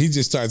laugh in. He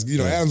just starts,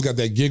 Adam's got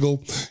that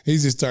giggle. He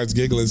just starts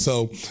giggling.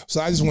 So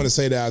I just want to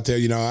say that out there,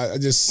 I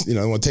just,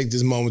 I want to take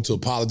this moment to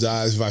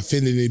apologize if I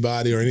offended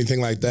anybody or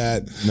anything like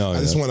that. I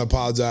just want to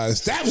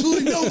apologize to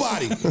absolutely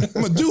nobody. I'm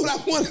going to do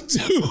what I want to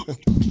do.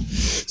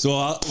 So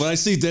when I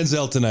see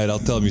Denzel tonight, I'll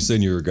tell him you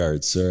send your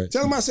regards. All right?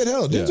 Tell him I said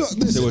hello. Denzel,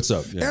 listen, say what's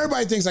up. Yeah.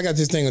 Everybody thinks I got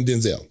this thing on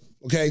Denzel.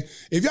 Okay,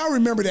 if y'all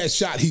remember that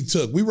shot he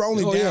took, we were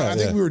only down. I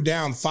think we were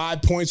down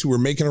 5 points. We were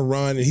making a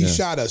run, and he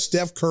shot a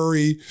Steph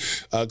Curry,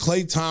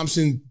 Klay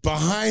Thompson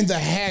behind the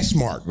hash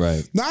mark,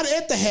 right? Not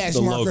at the hash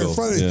mark logo. in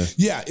front of it.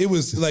 Yeah, it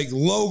was like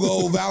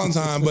logo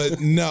Valentine, but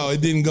no,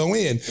 it didn't go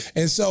in.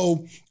 And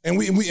so, and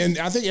we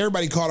I think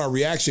everybody caught our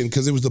reaction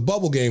because it was the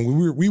bubble game.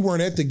 We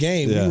weren't at the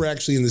game. We were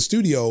actually in the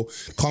studio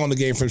calling the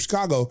game from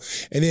Chicago.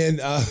 And then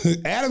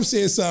Adam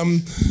said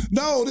something.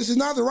 No, this is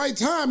not the right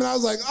time. And I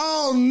was like,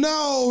 oh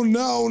no,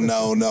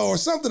 or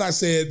something I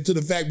said to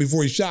the fact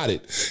before he shot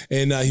it,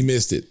 and he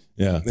missed it.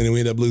 Yeah, and then we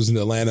ended up losing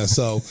to Atlanta.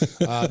 So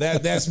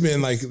that's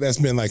been like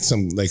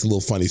some a little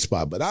funny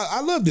spot. But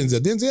I love Denzel.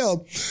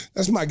 Denzel,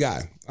 that's my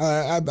guy.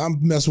 I'm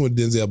messing with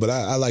Denzel, but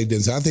I like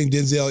Denzel. I think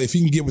Denzel, if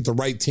he can get with the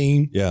right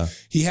team,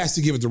 he has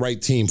to get with the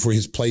right team for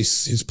his play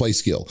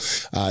skill.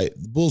 The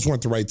Bulls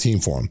weren't the right team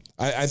for him.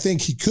 I think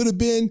he could have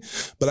been,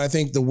 but I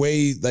think the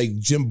way like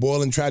Jim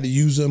Boylan tried to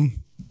use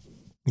him,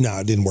 No,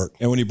 it didn't work.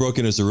 And when he broke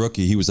in as a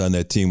rookie, he was on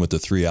that team with the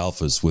three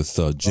alphas with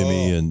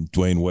Gimme and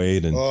Dwayne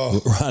Wade and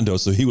Brando,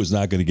 so he was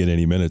not going to get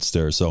any minutes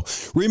there. So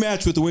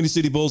rematch with the Windy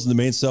City Bulls and the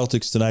Maine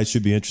Celtics tonight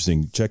should be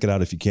interesting. Check it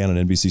out if you can on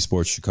NBC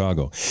Sports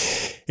Chicago.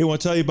 Hey, I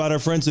want to tell you about our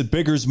friends at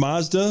Biggers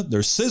Mazda.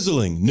 Their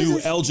sizzling new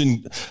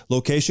Elgin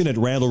location at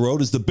Randall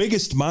Road is the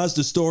biggest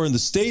Mazda store in the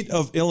state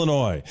of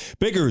Illinois.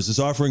 Biggers is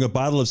offering a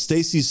bottle of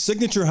Stacy's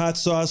signature hot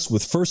sauce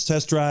with first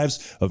test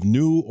drives of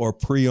new or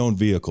pre-owned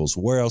vehicles.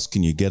 Where else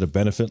can you get a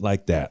benefit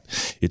like that?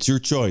 It's your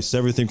choice.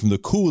 Everything from the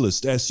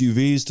coolest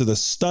SUVs to the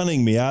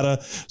stunning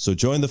Miata. So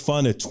join the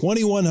fun at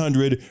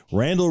 2100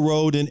 Randall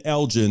Road in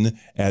Elgin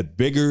at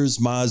Biggers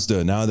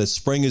Mazda. Now that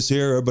spring is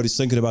here, everybody's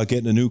thinking about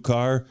getting a new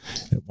car.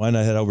 Why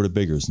not head over to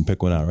Biggers and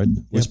pick one out, right?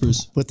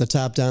 Whispers? Put the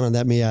top down on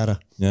that Miata.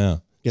 Yeah.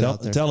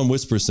 Tell them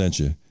Whisper sent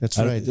you. That's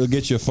right. It'll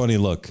get you a funny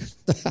look,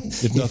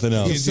 if nothing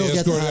else. He's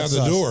escorted out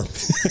the door.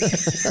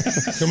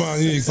 Come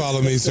on, you need to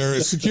follow me,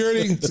 sir.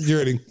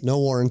 Security. No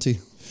warranty.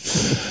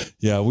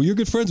 Yeah, well, you're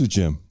good friends with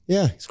Jim.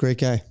 Yeah, he's a great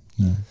guy.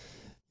 Yeah.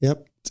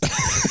 Yep.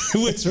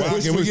 Wow,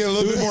 can we get a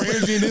little bit more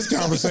energy in this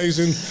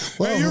conversation?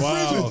 Well,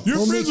 hey,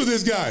 you're friends with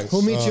this guy.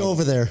 We'll meet you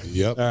over there.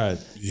 Yep. All right.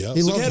 Yep.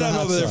 So head on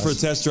over there for a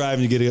test drive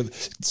and you get a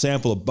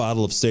sample, a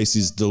bottle of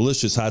Stacy's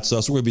delicious hot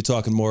sauce. We're going to be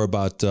talking more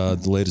about the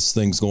latest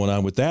things going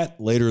on with that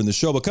later in the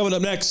show. But coming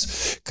up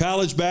next,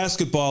 college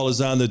basketball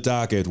is on the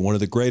docket. One of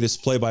the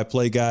greatest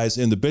play-by-play guys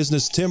in the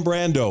business, Tim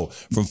Brando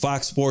from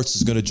Fox Sports,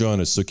 is going to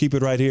join us. So keep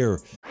it right here.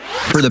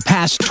 For the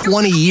past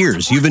 20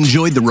 years, you've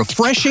enjoyed the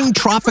refreshing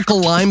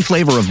tropical lime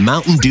flavor of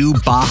Mountain Dew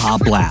Baja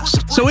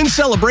Blast. So in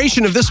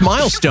celebration of this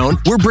milestone,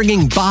 we're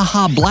bringing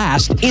Baja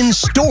Blast in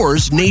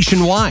stores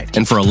nationwide.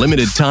 And for a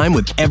limited time,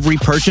 with every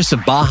purchase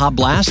of Baja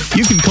Blast,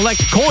 you can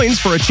collect coins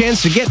for a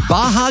chance to get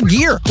Baja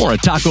gear or a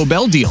Taco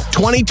Bell deal.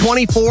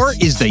 2024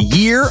 is the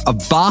year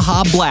of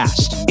Baja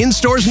Blast. In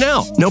stores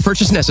now. No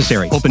purchase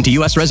necessary. Open to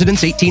U.S.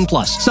 residents 18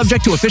 plus.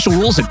 Subject to official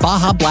rules at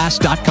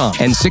BajaBlast.com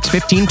and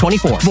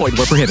 6/15/24. Void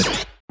where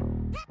prohibited.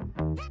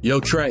 Yo,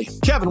 Trey.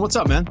 Kevin, what's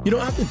up, man? You know,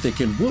 I've been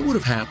thinking, what would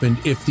have happened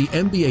if the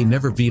NBA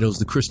never vetoes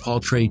the Chris Paul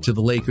trade to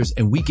the Lakers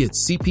and we get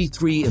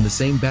CP3 in the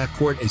same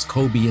backcourt as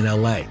Kobe in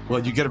LA?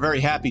 Well, you get a very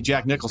happy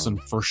Jack Nicholson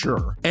for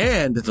sure.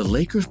 And the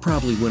Lakers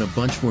probably win a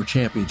bunch more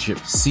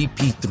championships.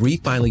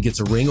 CP3 finally gets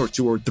a ring or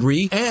two or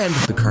three, and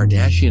the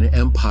Kardashian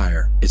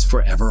empire is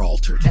forever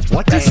altered.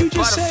 What did you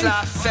just say?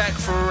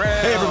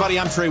 Hey, everybody,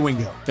 I'm Trey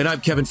Wingo. And I'm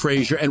Kevin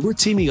Frazier, and we're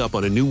teaming up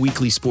on a new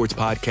weekly sports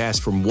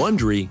podcast from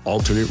Wondery,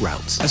 Alternate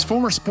Routes. As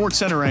former Sports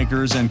Center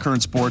anchors and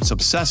current sports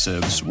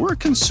obsessives, we're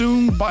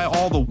consumed by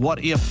all the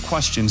what-if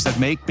questions that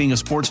make being a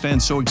sports fan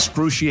so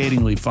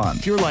excruciatingly fun.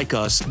 If you're like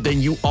us,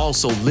 then you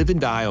also live and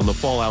die on the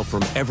fallout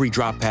from every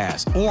drop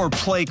pass. Or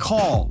play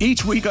call.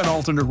 Each week on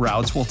Alternate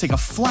Routes, we'll take a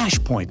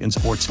flashpoint in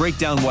sports, break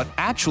down what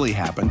actually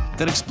happened,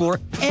 then explore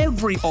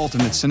every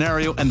alternate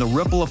scenario and the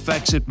ripple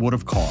effects it would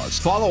have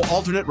caused. Follow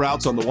Alternate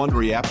Routes on the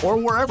Wondery app or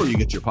wherever you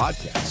get your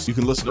podcasts. You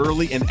can listen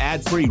early and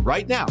ad-free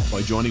right now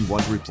by joining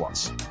Wondery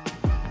Plus.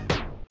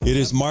 It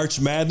is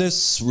March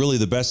Madness, really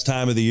the best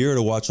time of the year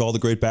to watch all the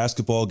great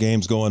basketball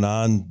games going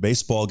on,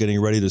 baseball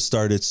getting ready to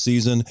start its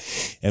season.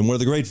 And one of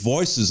the great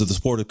voices of the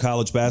sport of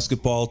college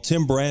basketball,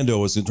 Tim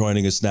Brando, is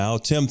joining us now.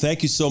 Tim,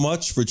 thank you so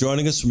much for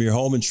joining us from your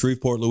home in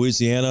Shreveport,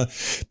 Louisiana.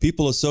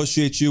 People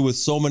associate you with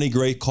so many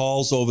great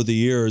calls over the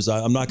years.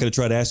 I'm not going to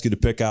try to ask you to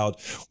pick out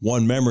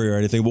one memory or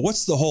anything, but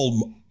what's the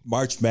whole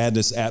March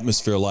Madness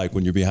atmosphere like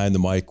when you're behind the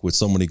mic with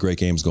so many great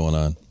games going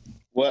on?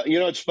 Well, you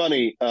know, it's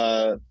funny,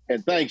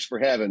 and thanks for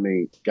having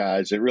me,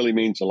 guys. It really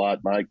means a lot.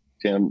 Mike,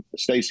 Tim,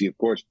 Stacy, of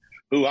course,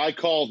 who I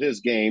called his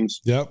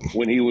games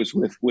when he was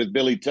with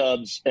Billy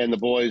Tubbs and the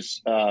boys,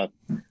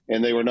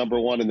 and they were number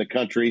one in the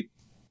country.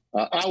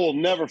 I will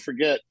never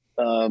forget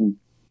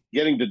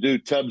getting to do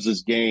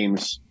Tubbs's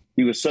games.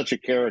 He was such a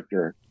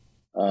character,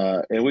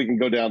 and we can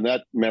go down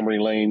that memory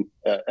lane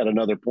at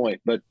another point.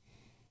 But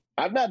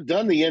I've not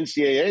done the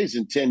NCAAs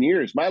in 10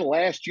 years. My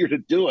last year to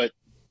do it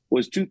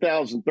was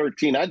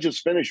 2013. I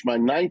just finished my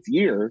 9th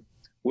year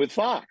with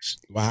Fox.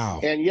 Wow.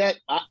 And yet,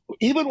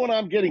 even when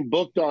I'm getting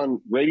booked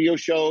on radio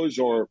shows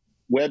or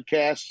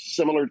webcasts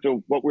similar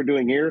to what we're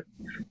doing here,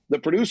 the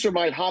producer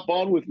might hop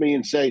on with me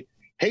and say,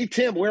 "Hey,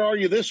 Tim, where are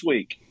you this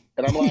week?"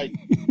 And I'm like,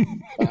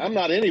 "I'm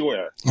not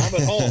anywhere. I'm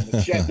at home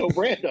at Chateau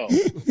Brando."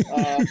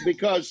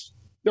 Because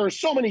there are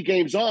so many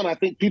games on, I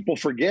think people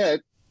forget.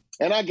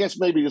 And I guess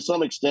maybe to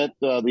some extent,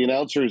 the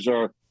announcers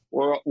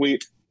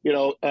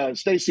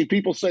Stacy,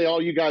 people say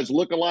all you guys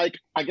look alike.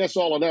 I guess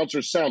all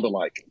announcers sound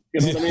alike.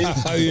 You know what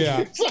I mean?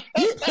 Yeah.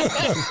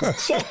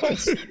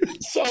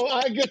 So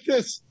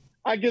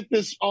I get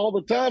this all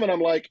the time, and I'm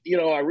like,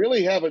 I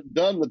really haven't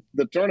done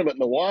the tournament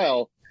in a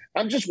while.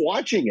 I'm just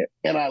watching it,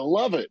 and I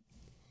love it,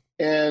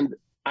 and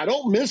I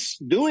don't miss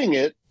doing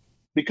it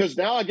because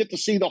now I get to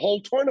see the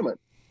whole tournament.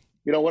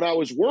 When I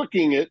was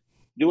working it,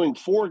 doing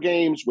 4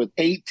 games with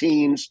 8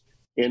 teams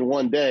in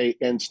one day,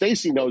 and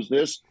Stacy knows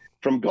this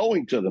from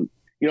going to them.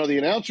 The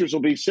announcers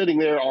will be sitting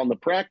there on the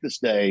practice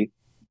day,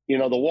 the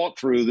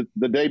walkthrough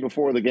the day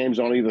before the game's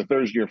on either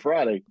Thursday or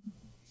Friday.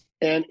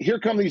 And here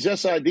come these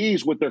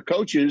SIDs with their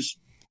coaches,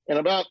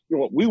 and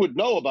we would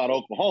know about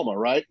Oklahoma,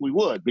 right? We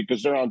would,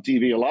 because they're on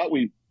TV a lot.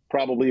 We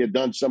probably had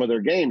done some of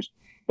their games.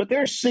 But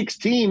there's 6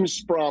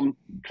 teams from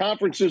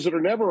conferences that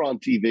are never on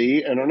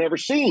TV and are never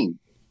seen.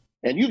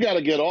 And you got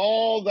to get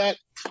all that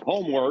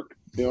homework.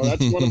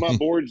 That's one of my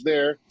boards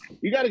there.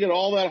 You got to get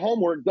all that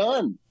homework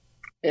done.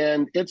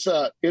 And it's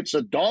a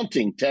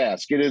daunting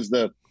task. It is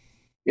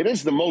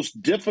the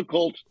most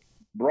difficult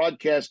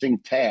broadcasting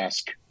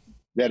task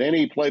that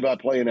any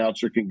play-by-play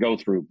announcer can go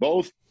through,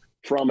 both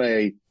from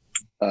a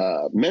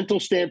mental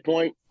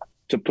standpoint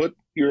to put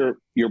your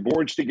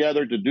boards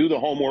together, to do the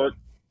homework,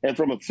 and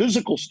from a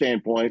physical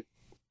standpoint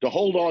to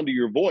hold on to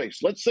your voice.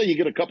 Let's say you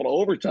get a couple of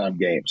overtime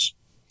games,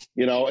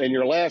 and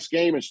your last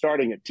game is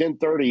starting at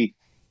 10:30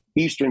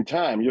 Eastern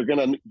time. You're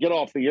going to get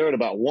off the air at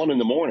about 1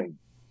 a.m.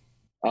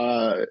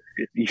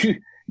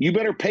 You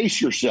better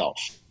pace yourself,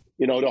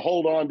 to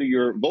hold on to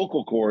your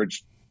vocal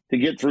cords to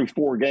get through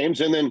 4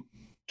 games, and then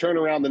turn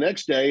around the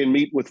next day and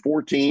meet with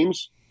 4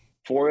 teams,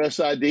 4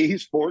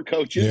 SIDs, 4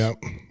 coaches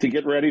to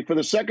get ready for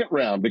the second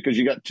round, because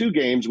you got 2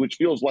 games, which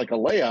feels like a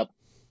layup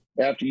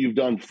after you've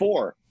done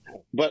 4.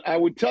 But I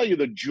would tell you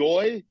the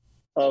joy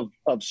of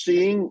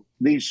seeing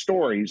these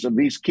stories of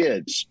these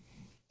kids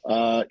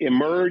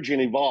emerge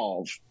and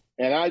evolve.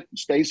 And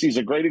Stacy's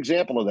a great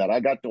example of that. I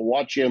got to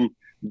watch him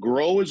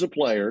grow as a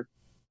player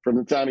from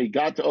the time he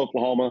got to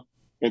Oklahoma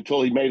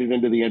until he made it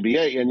into the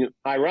NBA. And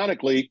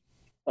ironically,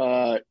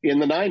 in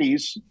the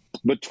 90s,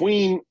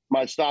 between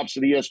my stops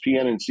at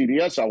ESPN and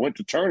CBS, I went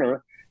to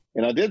Turner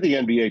and I did the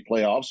NBA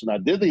playoffs and I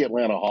did the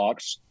Atlanta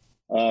Hawks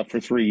for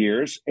 3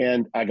 years.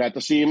 And I got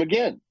to see him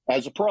again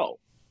as a pro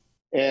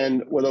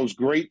and with those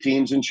great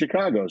teams in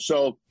Chicago.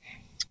 So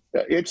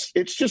it's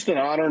just an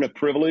honor and a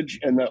privilege.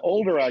 And the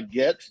older I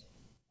get,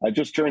 I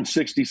just turned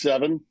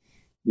 67.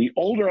 The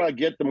older I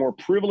get, the more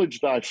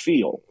privileged I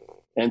feel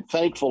and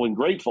thankful and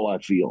grateful I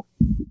feel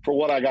for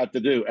what I got to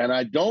do. And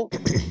I don't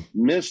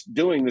miss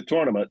doing the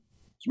tournament.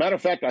 As a matter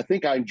of fact, I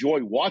think I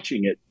enjoy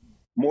watching it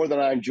more than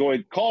I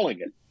enjoyed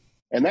calling it.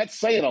 And that's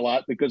saying a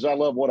lot because I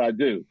love what I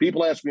do.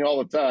 People ask me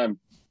all the time,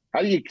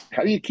 how do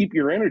you keep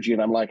your energy?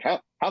 And I'm like,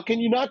 how can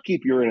you not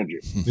keep your energy?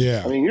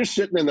 Yeah. I mean, you're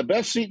sitting in the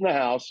best seat in the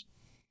house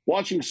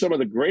watching some of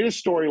the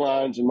greatest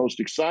storylines and most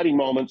exciting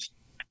moments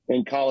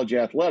in college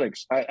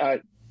athletics.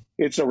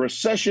 It's a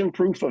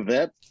recession-proof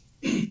event.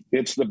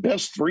 It's the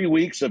best 3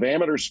 weeks of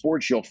amateur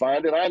sports you'll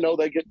find. And I know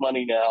they get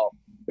money now.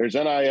 There's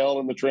NIL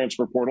in the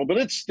transfer portal, but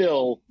it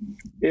still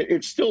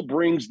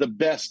brings the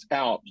best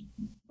out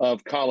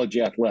of college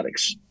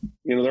athletics.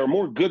 There are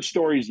more good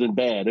stories than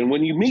bad. And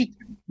when you meet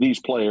these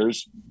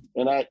players,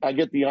 and I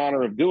get the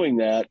honor of doing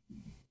that,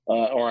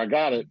 or I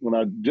got it when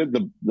I did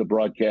the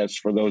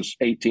broadcast for those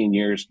 18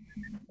 years,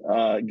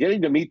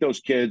 getting to meet those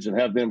kids and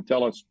have them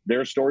tell us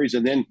their stories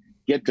and then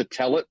get to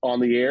tell it on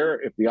the air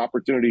if the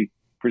opportunity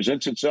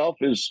presents itself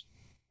is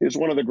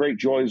one of the great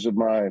joys of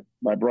my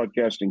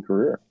broadcasting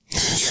career.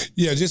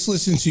 Yeah, just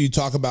listening to you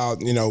talk about,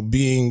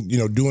 being,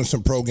 doing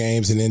some pro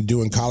games and then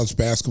doing college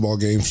basketball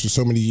games for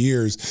so many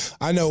years.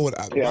 I know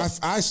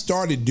I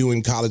started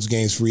doing college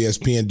games for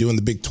ESPN, doing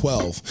the Big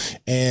 12.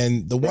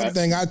 And the one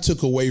thing I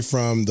took away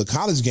from the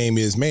college game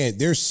is, man,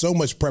 there's so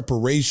much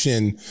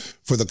preparation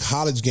for the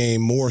college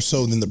game more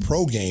so than the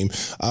pro game.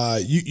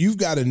 You've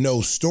got to know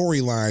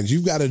storylines.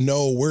 You've got to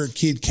know where a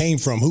kid came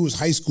from, who his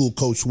high school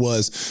coach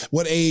was,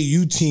 what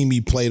AAU team he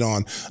played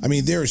on. I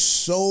mean, there's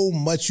so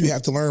much you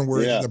have to learn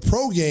where in the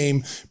pro game,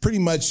 pretty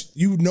much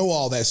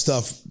all that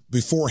stuff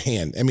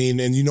beforehand. I mean,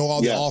 and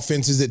all the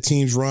offenses that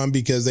teams run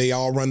because they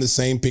all run the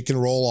same pick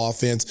and roll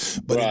offense.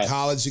 But in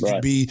college, it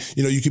could be,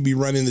 you could be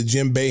running the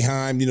Jim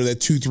Boeheim, that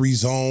 2-3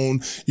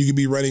 zone. You could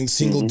be running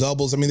single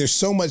doubles. I mean, there's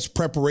so much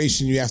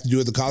preparation you have to do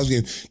at the college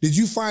game. Did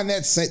you find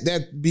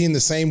that being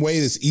the same way?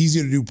 It's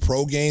easier to do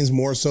pro games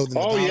more so than the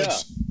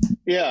college?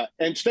 Yeah.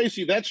 And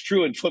Stacey, that's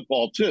true in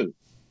football too.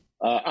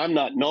 I'm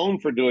not known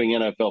for doing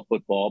NFL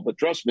football, but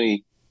trust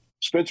me,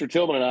 Spencer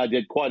Tillman and I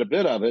did quite a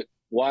bit of it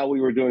while we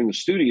were doing the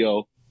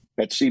studio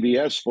at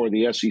CBS for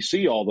the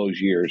SEC all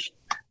those years.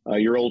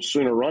 Your old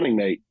Sooner running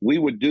mate. We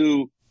would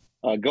go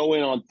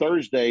in on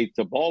Thursday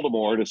to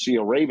Baltimore to see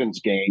a Ravens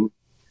game,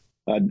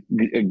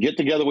 get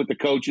together with the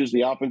coaches,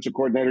 the offensive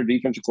coordinator,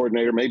 defensive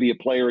coordinator, maybe a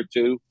player or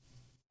two,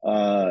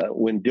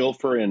 when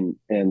Dilfer and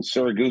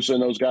Siragusa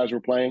and those guys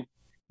were playing.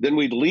 Then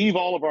we'd leave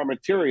all of our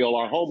material,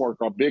 our homework,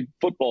 our big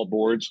football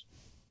boards,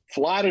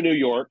 fly to New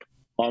York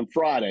on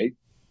Friday,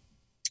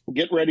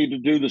 get ready to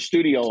do the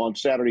studio on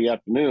Saturday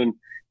afternoon.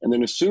 And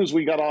then as soon as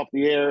we got off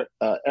the air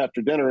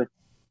after dinner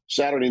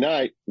Saturday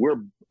night, we're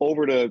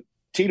over to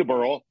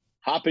Teterboro,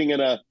 hopping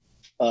in a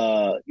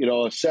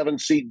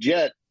 7-seat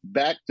jet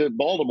back to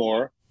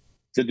Baltimore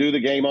to do the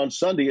game on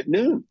Sunday at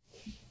noon.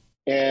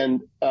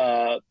 And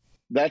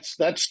that's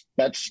a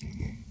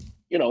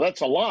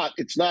lot.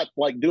 It's not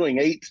like doing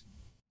 8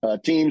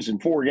 teams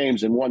and 4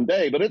 games in one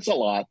day, but it's a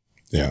lot.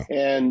 Yeah.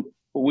 And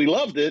we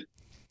loved it.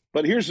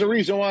 But here's the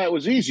reason why it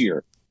was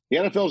easier. The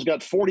NFL's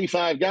got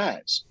 45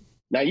 guys.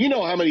 Now, you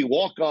know how many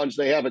walk-ons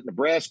they have at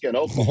Nebraska and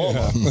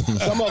Oklahoma.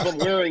 Some of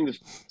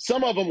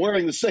them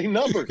wearing the same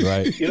numbers.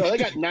 Right. You know, they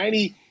got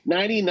 90,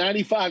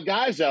 95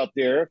 guys out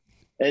there,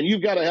 and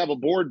you've got to have a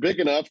board big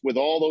enough with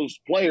all those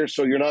players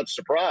so you're not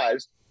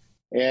surprised.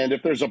 And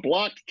if there's a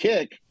blocked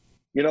kick,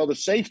 you know, the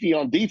safety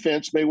on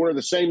defense may wear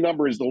the same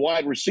number as the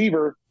wide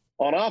receiver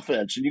on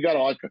offense. And you got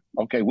to like,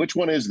 okay, which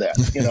one is that?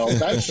 You know,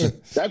 that's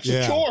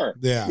a chore,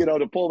 you know,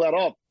 to pull that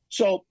off.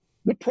 So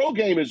the pro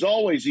game is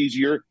always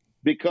easier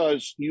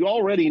because you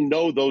already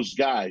know those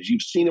guys.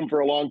 You've seen them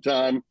for a long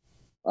time,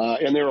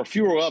 and there are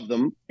fewer of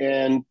them.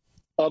 And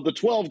of the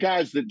 12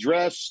 guys that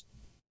dress,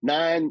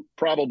 9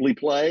 probably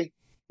play,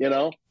 you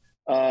know.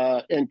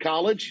 In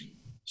college,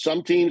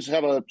 some teams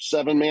have a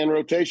 7-man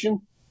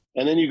rotation.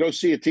 And then you go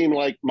see a team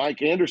like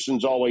Mike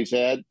Anderson's always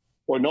had,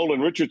 or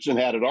Nolan Richardson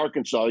had at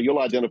Arkansas. You'll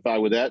identify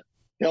with that.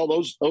 Hell,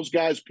 those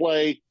guys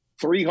play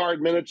 3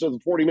 hard minutes of the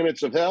 40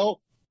 minutes of hell.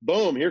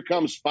 Boom, here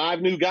comes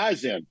 5 new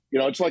guys in. You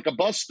know, it's like a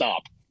bus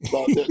stop.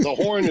 The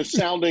horn is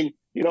sounding,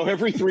 you know,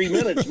 every 3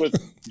 minutes. With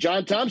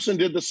John Thompson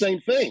did the same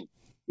thing.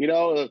 You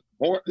know,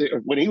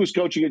 when he was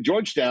coaching at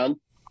Georgetown,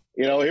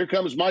 you know, here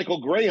comes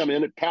Michael Graham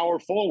in at power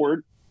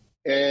forward,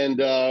 and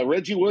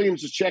Reggie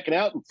Williams is checking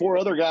out, and 4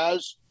 other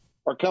guys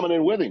are coming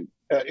in with him.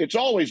 It's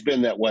always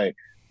been that way.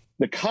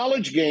 The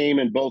college game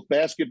in both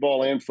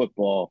basketball and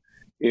football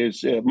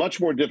is much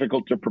more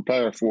difficult to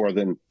prepare for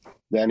than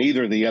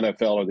either the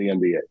NFL or the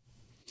NBA.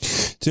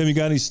 Tim, you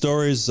got any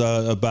stories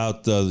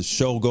about the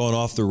show going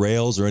off the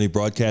rails, or any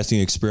broadcasting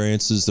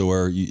experiences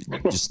where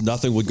just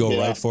nothing would go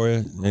right for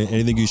you?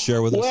 Anything you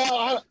share with us?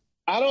 Well,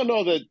 I don't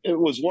know that it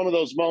was one of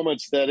those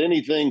moments that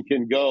anything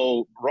can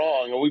go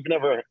wrong.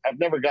 I've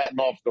never gotten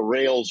off the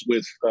rails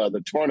with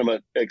the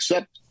tournament,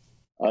 except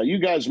you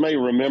guys may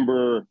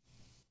remember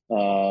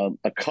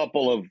a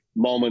couple of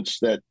moments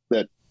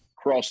that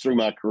crossed through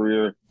my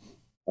career,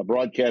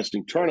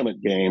 broadcasting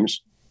tournament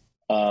games.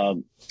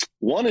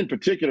 One in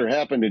particular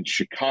happened in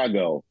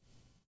Chicago,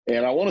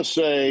 and I want to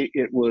say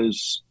it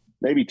was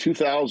maybe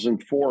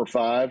 2004 or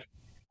 5.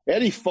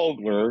 Eddie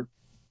Fogler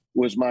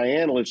was my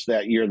analyst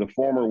that year, the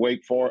former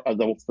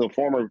the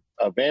former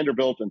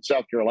Vanderbilt and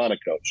South Carolina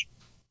coach,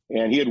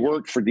 and he had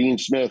worked for Dean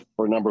Smith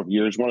for a number of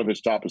years, one of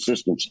his top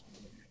assistants,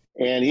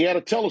 and he had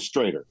a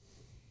telestrator,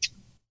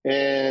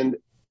 and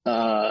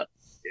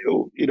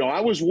you know,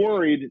 I was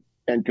worried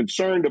and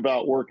concerned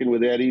about working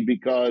with Eddie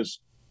because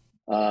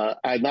I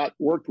had not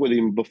worked with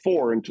him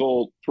before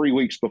until 3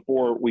 weeks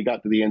before we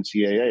got to the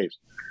NCAAs.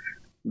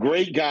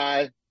 Great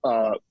guy.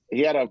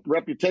 He had a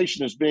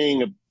reputation as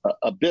being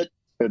a bit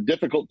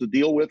difficult to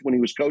deal with when he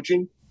was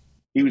coaching.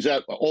 He was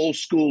that old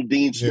school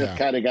Dean Smith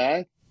kind of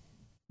guy.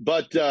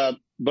 But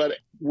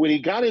when he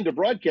got into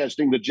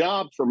broadcasting, the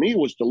job for me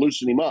was to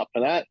loosen him up.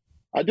 And I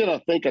did, I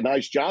think, a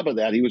nice job of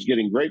that. He was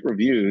getting great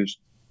reviews.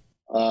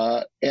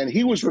 And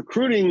he was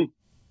recruiting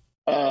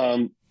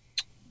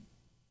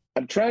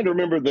I'm trying to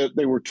remember that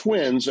they were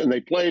twins, and they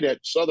played at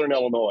Southern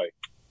Illinois.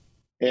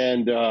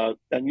 And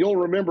you'll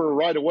remember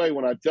right away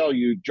when I tell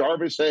you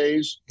Jarvis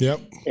Hayes.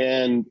 Yep.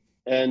 And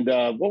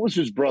what was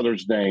his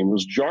brother's name? It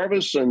was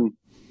Jarvis, and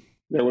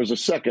there was a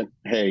second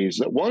Hayes.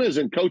 One is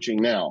in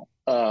coaching now.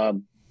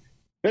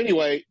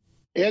 Anyway,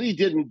 Eddie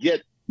didn't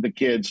get the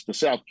kids to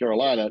South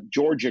Carolina.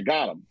 Georgia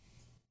got them.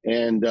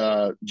 And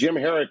Jim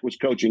Herrick was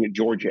coaching at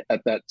Georgia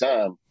at that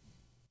time.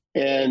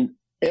 And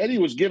Eddie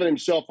was giving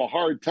himself a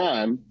hard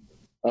time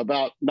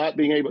about not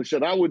being able. He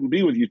said, "I wouldn't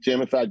be with you,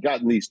 Tim, if I'd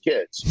gotten these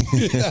kids."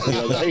 You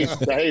know,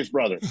 the Hayes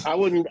brothers. I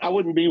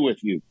wouldn't be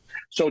with you.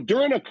 So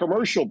during a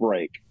commercial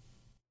break,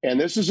 and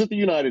this is at the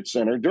United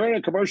Center, during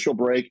a commercial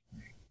break,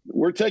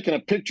 we're taking a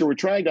picture. We're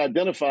trying to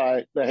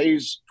identify the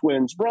Hayes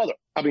twins' father.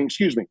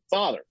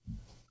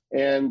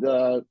 And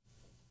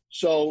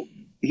so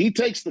he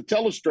takes the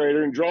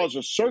telestrator and draws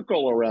a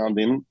circle around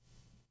him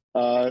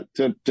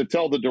to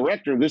tell the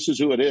director, this is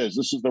who it is.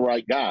 This is the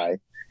right guy.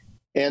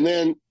 And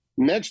then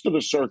next to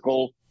the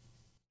circle,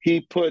 he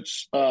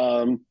puts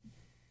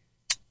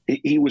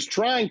he was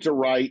trying to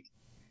write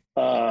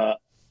that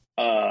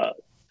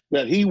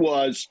he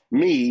was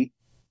me,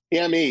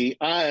 M-E,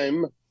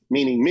 I'm,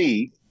 meaning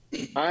me.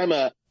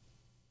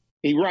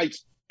 He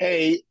writes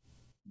A-H-O-L-E,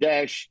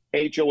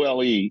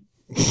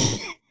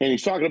 and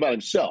he's talking about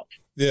himself.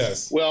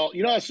 Yes. Well,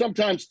 you know,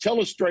 sometimes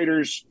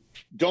telestrators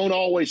don't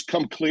always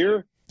come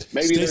clear.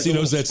 Maybe Stacey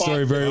knows that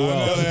story very well.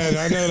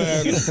 I know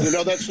that. You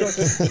know that story.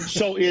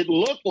 So it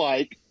looked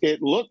like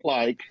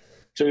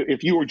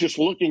if you were just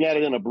looking at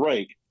it in a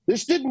break.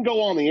 This didn't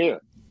go on the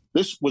air.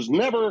 This was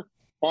never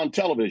on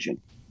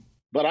television.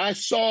 But I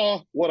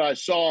saw what I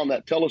saw on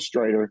that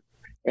telestrator,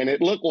 and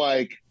it looked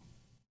like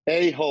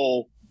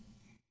a-hole.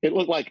 It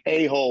looked like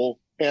a-hole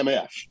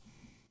MF.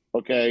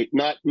 Okay,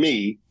 not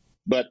me,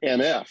 but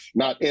MF.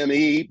 Not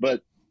M-E,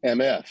 but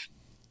MF.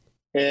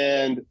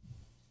 And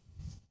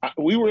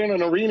we were in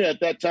an arena at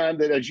that time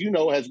that, as you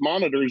know, has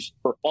monitors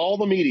for all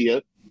the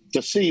media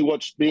to see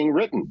what's being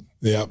written.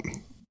 Yep.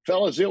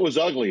 Fellas, it was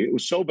ugly. It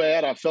was so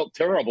bad. I felt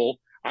terrible.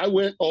 I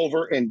went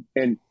over and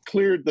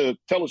cleared the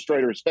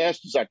telestrator as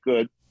fast as I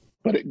could,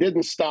 but it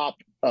didn't stop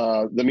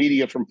the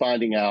media from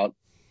finding out.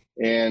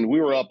 And we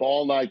were up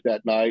all night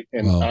that night.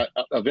 And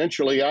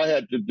eventually I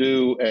had to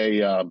do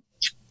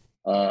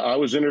I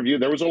was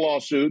interviewed. There was a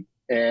lawsuit,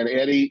 and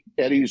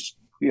Eddie's,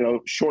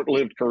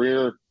 short-lived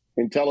career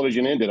in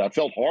television ended. I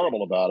felt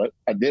horrible about it.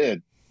 I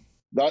did.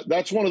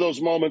 That's one of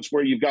those moments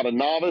where you've got a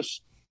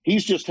novice.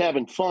 He's just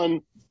having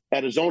fun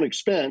at his own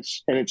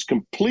expense, and it's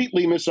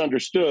completely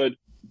misunderstood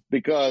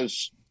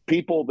because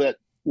people that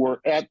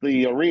were at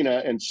the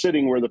arena and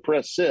sitting where the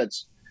press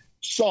sits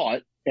saw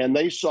it, and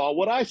they saw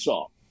what I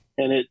saw.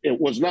 And it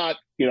was not,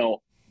 it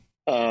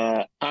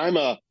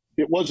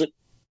wasn't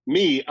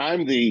me.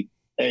 I'm the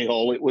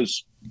a-hole. It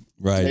was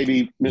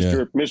maybe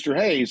Mr.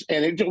 Hayes.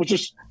 And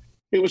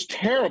it was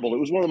terrible. It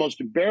was one of the most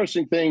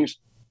embarrassing things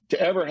to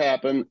ever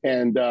happen.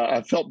 And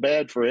I felt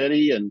bad for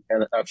Eddie, and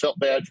I felt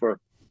bad for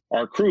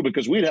our crew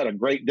because we'd had a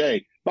great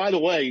day. By the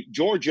way,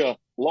 Georgia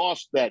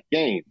lost that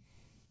game.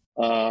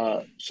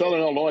 Southern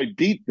Illinois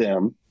beat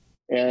them,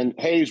 and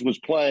Hayes was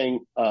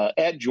playing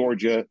at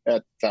Georgia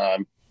at the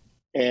time.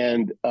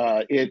 And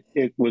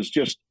it was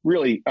just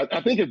really,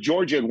 I think if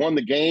Georgia had won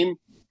the game,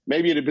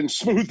 maybe it had been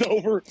smoothed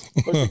over,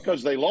 but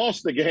because they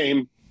lost the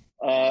game,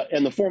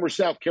 and the former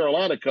South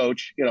Carolina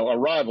coach, a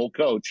rival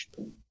coach,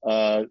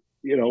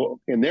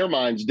 in their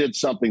minds did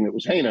something that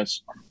was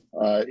heinous,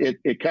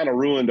 it kind of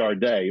ruined our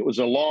day. It was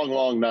a long,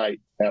 long night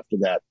after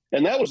that.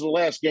 And that was the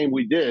last game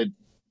we did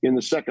in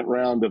the second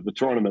round of the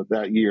tournament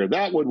that year.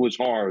 That one was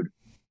hard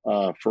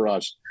for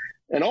us.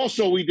 And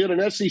also we did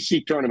an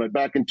SEC tournament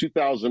back in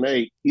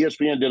 2008.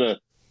 ESPN did a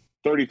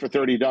 30 for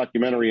 30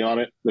 documentary on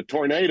it. The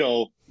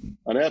tornado,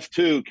 an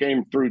F2,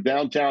 came through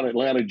downtown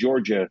Atlanta,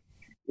 Georgia,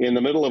 in the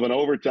middle of an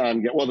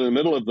overtime game. Well, in the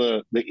middle of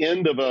the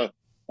end of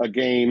a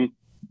game,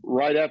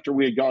 right after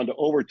we had gone to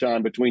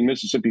overtime between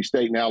Mississippi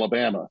State and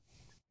Alabama.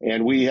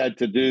 And we had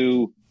to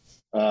do,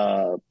 we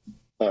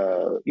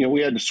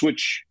had to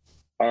switch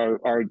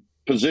our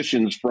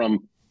positions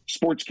from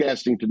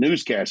sportscasting to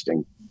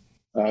newscasting.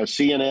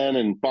 CNN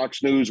and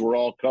Fox News were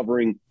all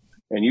covering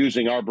and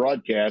using our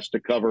broadcast to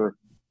cover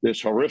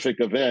this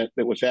horrific event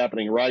that was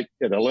happening right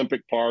at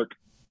Olympic Park,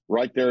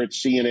 right there at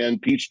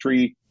CNN,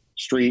 Peachtree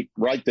Street,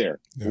 right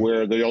there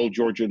where the old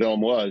Georgia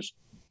Dome was.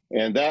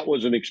 And that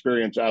was an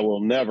experience I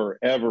will never,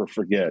 ever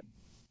forget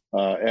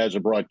as a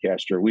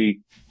broadcaster. We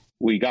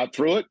got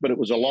through it, but it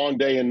was a long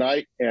day and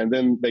night. And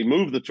then they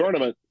moved the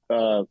tournament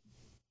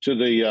to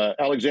the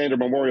Alexander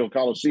Memorial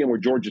Coliseum where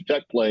Georgia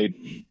Tech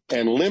played,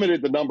 and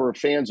limited the number of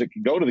fans that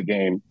could go to the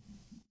game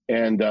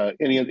and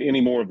any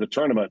more of the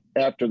tournament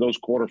after those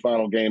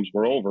quarterfinal games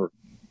were over.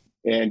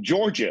 And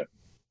Georgia,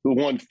 who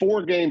won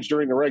 4 games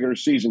during the regular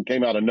season,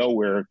 came out of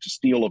nowhere to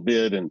steal a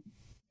bid and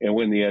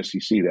win the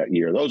SEC that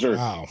year. Those are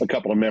a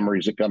couple of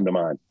memories that come to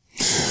mind.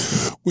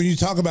 When you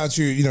talk about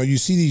you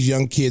see these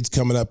young kids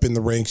coming up in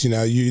the ranks,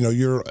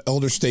 you're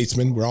elder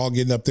statesmen. We're all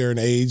getting up there in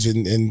age,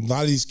 and a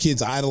lot of these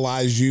kids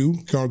idolize you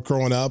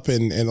growing up,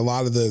 and a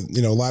lot of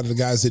the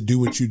guys that do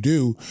what you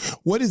do.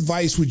 What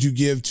advice would you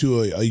give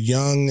to a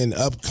young and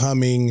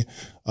upcoming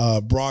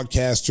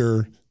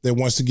broadcaster that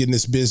wants to get in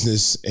this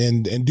business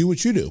and do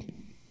what you do?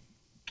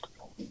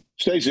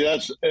 Stacey,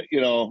 that's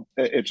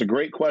it's a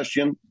great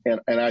question,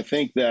 and I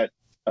think that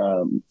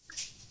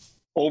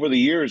over the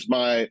years,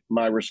 my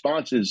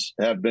responses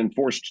have been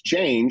forced to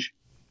change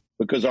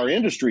because our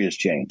industry has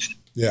changed.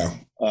 Yeah.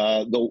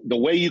 The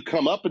way you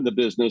come up in the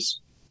business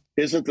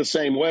isn't the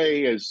same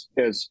way as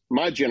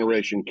my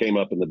generation came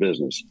up in the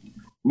business.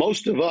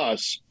 Most of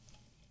us,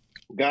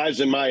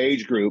 guys in my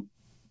age group,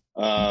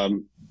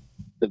 the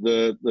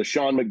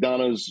Sean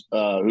McDonough's,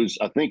 who's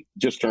I think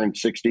just turned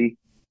 60.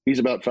 He's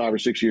about 5 or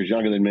 6 years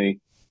younger than me.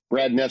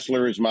 Brad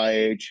Nessler is my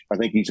age. I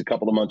think he's a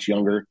couple of months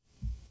younger.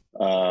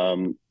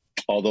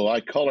 Although I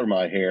color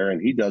my hair and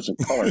he doesn't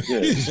color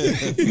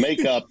his.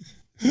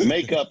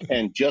 makeup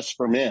and just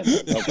for men.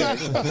 Okay,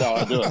 that's how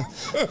I do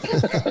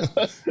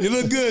it. You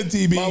look good,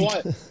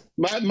 TB.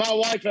 My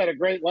wife had a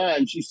great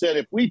line. She said,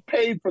 if we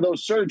paid for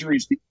those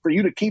surgeries for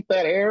you to keep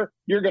that hair,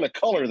 you're going to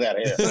color that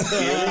hair.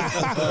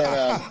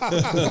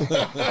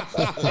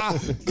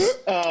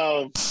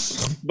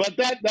 But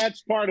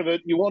that's part of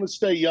it. You want to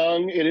stay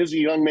young. It is a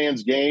young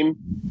man's game.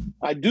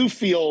 I do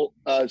feel,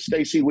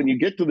 Stacey, when you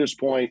get to this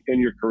point in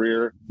your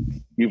career,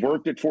 you've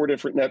worked at 4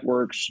 different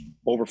networks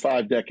over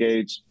 5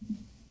 decades.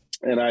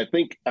 And I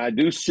think I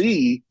do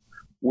see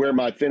where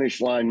my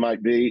finish line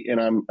might be.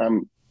 And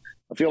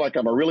I feel like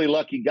I'm a really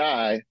lucky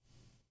guy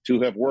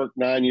to have worked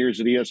 9 years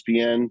at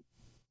ESPN,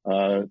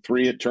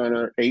 3 at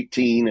Turner,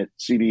 18 at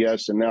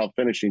CBS, and now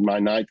finishing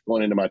my 9th,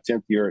 going into my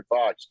 10th year at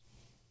Fox.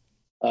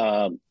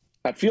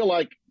 I feel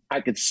like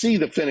I could see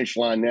the finish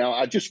line now.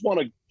 I just want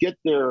to get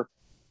there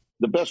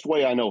the best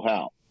way I know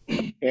how.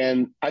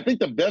 And I think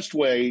the best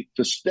way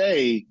to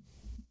stay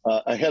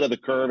ahead of the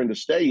curve and to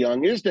stay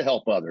young is to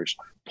help others,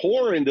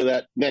 pour into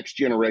that next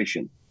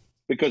generation.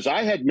 Because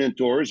I had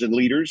mentors and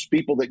leaders,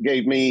 people that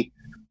gave me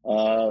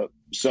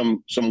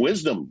some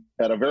wisdom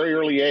at a very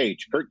early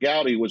age. Kurt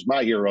Gowdy was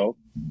my hero,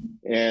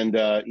 and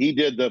he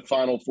did the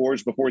Final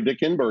Fours before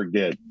Dick Enberg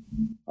did.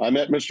 I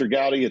met Mr.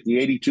 Gowdy at the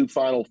 82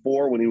 Final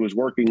Four when he was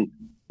working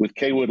with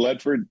Kaywood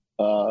Ledford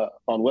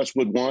on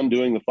Westwood One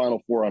doing the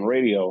Final Four on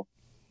radio.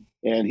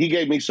 And he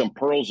gave me some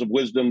pearls of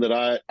wisdom that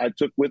I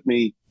took with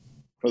me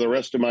for the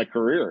rest of my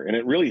career. And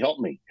it really helped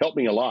me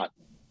a lot.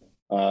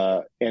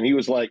 And he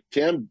was like,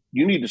 Tim,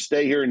 you need to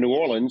stay here in New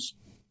Orleans.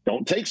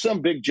 Don't take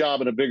some big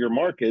job in a bigger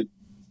market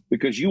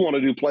because you want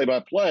to do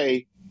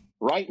play-by-play.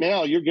 Right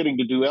now, you're getting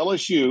to do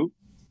LSU.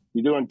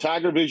 You're doing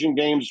Tiger Vision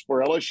games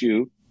for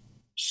LSU.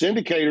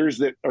 Syndicators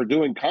that are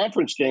doing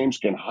conference games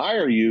can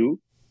hire you,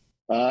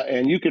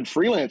 and you can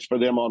freelance for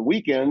them on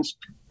weekends.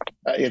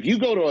 If you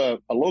go to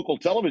a local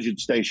television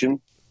station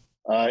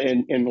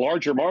in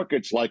larger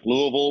markets like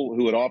Louisville,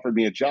 who had offered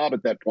me a job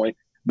at that point,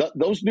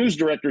 those news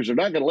directors are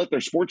not going to let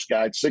their sports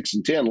guys 6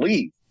 and 10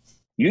 leave.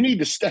 You need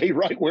to stay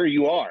right where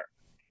you are.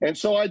 And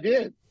so I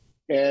did.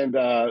 And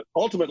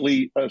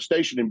ultimately, a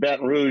station in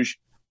Baton Rouge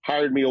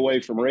hired me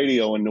away from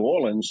radio in New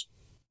Orleans.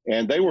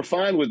 And they were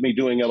fine with me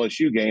doing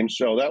LSU games,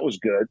 so that was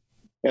good.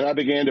 And I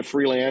began to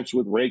freelance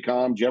with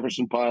Raycom,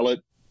 Jefferson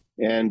Pilot,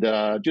 and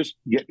just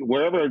get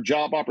wherever a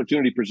job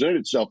opportunity presented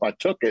itself, I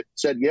took it,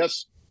 said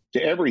yes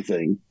to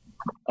everything.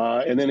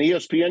 And then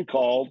ESPN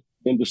called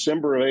in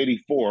December of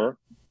 '84,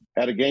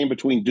 had a game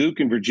between Duke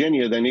and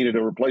Virginia they needed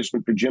a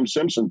replacement for Jim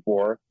Simpson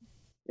for,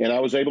 and I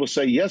was able to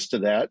say yes to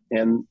that,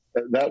 and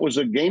that was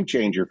a game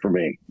changer for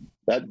me.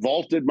 That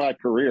vaulted my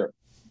career.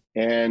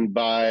 And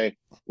by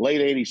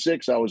late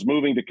 '86, I was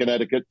moving to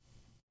Connecticut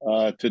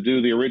to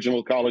do the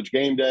original College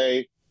Game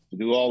Day, to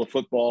do all the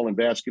football and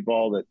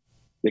basketball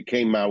that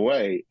came my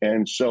way.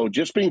 And so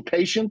just being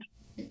patient,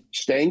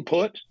 staying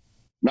put,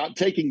 not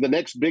taking the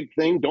next big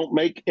thing. Don't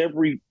make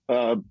every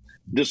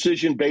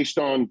decision based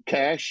on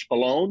cash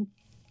alone.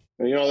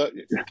 You know,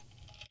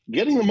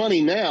 getting the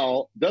money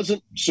now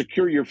doesn't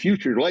secure your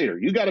future later.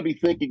 You got to be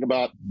thinking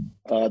about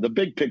the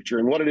big picture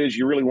and what it is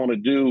you really want to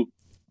do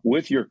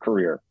with your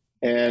career.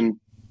 And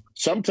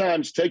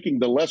sometimes taking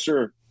the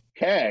lesser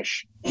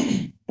cash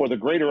for the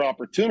greater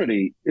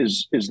opportunity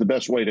is the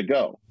best way to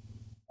go.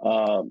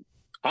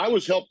 I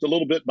was helped a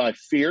little bit by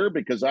fear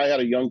because I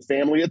had a young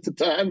family at the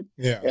time,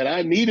 and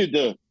I needed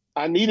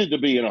to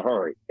be in a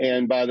hurry.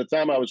 And by the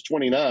time I was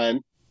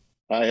 29,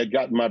 I had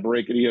gotten my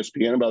break at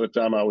ESPN. By the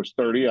time I was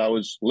 30, I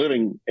was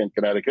living in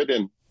Connecticut,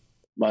 and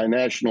my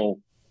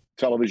national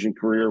television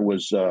career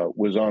was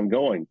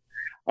ongoing.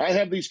 I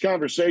have these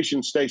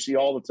conversations, Stacey,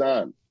 all the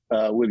time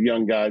with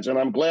young guys, and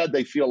I'm glad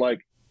they feel like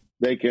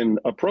they can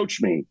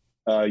approach me.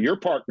 Your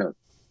partner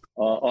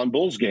on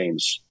Bulls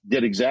games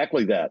did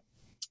exactly that.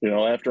 You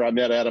know, after I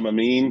met Adam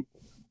Amin,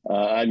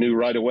 I knew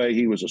right away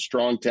he was a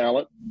strong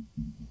talent.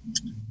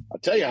 I'll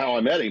tell you how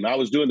I met him. I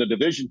was doing the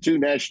Division II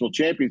National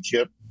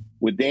Championship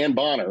with Dan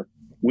Bonner,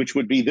 which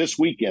would be this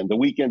weekend, the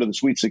weekend of the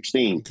Sweet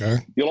 16. Okay.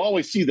 You'll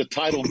always see the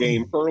title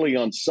game early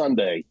on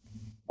Sunday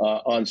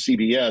on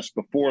CBS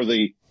before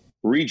the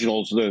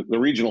regionals. The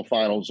regional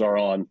finals are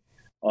on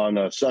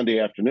Sunday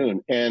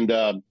afternoon.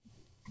 And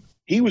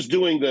he was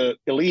doing the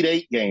Elite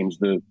Eight games,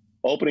 the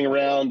opening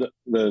round,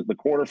 the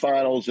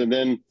quarterfinals, and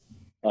then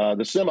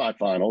the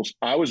semifinals.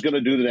 I was going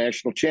to do the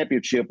national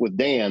championship with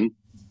Dan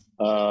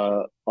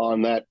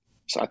on that,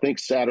 I think,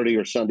 Saturday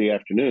or Sunday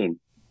afternoon.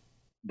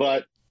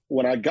 But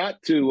when I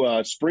got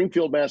to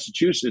Springfield,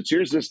 Massachusetts,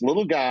 here's this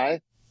little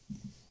guy,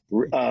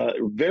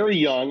 very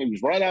young, and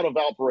he's right out of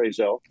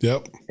Valparaiso.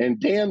 Yep. And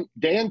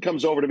Dan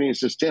comes over to me and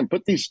says, Tim,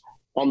 put these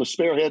on the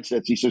spare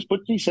headsets. He says,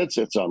 put these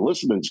headsets on.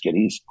 Listen to this kid.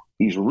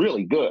 He's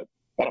really good.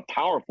 Got a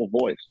powerful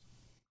voice.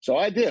 So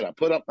I did. I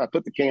put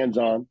the cans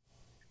on.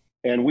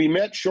 And we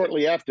met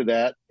shortly after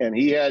that, and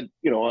he had,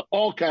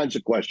 all kinds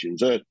of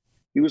questions.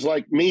 He was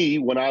like me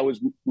when I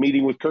was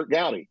meeting with Kurt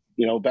Gowdy,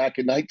 back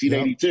in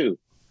 1982. Yep.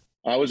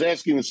 I was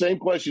asking the same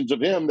questions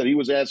of him that he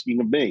was asking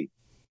of me.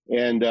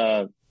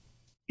 And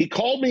he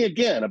called me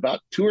again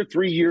about 2 or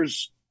 3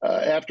 years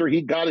after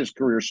he got his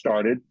career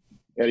started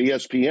at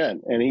ESPN.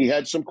 And he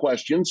had some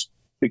questions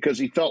because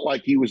he felt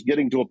like he was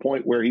getting to a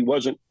point where he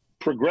wasn't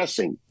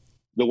progressing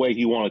the way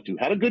he wanted to.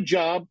 Had a good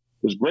job,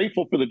 was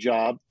grateful for the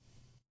job.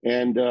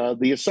 And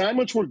the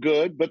assignments were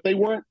good, but they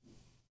weren't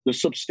the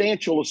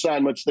substantial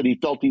assignments that he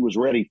felt he was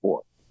ready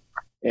for.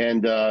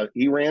 And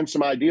he ran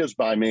some ideas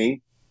by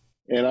me.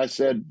 And I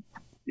said,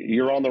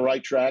 you're on the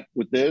right track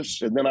with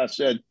this. And then I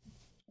said,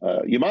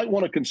 you might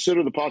want to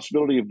consider the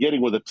possibility of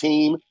getting with a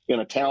team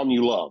in a town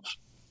you love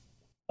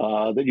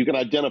that you can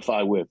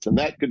identify with. And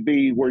that could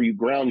be where you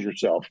ground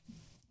yourself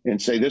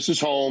and say, this is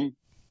home.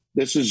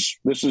 This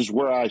is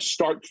where I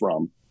start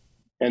from.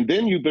 And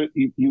then you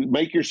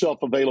make yourself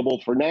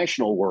available for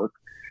national work,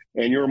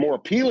 and you're more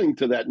appealing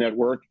to that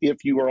network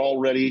if you are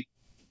already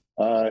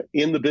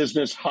in the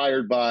business,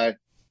 hired by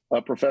a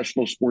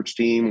professional sports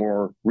team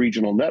or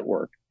regional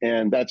network.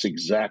 And that's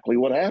exactly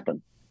what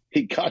happened.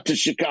 He got to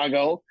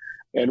Chicago,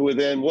 and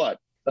within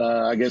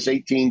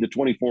 18 to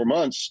 24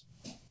 months,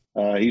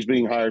 he's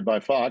being hired by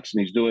Fox,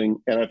 and he's doing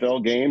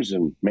NFL games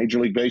and Major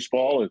League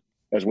Baseball,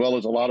 as well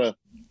as a lot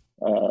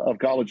of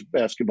college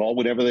basketball,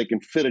 whenever they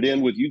can fit it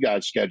in with you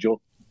guys' schedule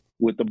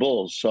with the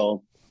Bulls.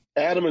 So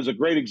Adam is a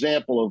great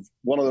example of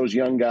one of those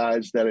young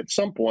guys that at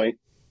some point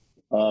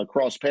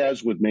crossed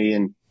paths with me.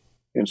 And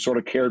and sort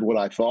of cared what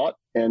I thought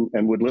and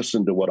would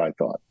listen to what I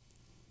thought.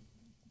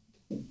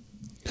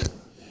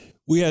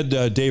 We had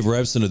Dave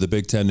Revson of the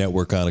Big Ten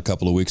Network on a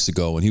couple of weeks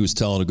ago, and he was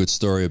telling a good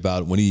story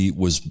about when he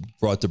was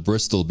brought to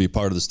Bristol to be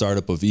part of the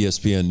startup of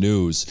ESPN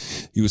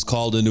News. He was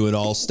called into an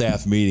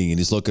all-staff meeting, and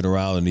he's looking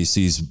around, and he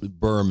sees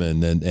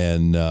Berman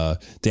and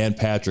Dan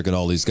Patrick and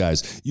all these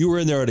guys. You were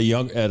in there at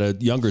a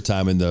younger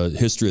time in the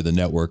history of the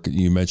network.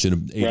 You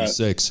mentioned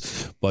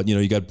 '86, right. But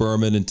you got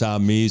Berman and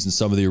Tom Mees and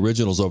some of the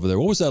originals over there.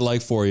 What was that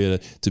like for you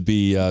to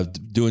be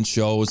doing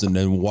shows and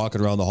then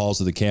walking around the halls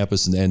of the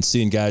campus and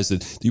seeing guys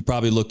that you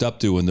probably looked up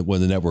to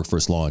when the network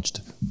first launched?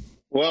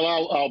 Well,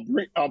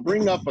 I'll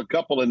bring up a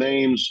couple of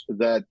names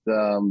that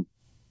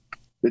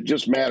that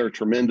just matter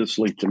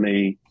tremendously to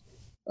me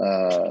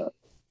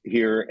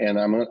here, and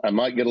I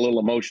might get a little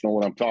emotional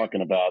when I'm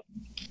talking about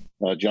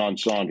John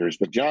Saunders.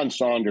 But John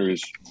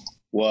Saunders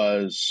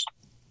was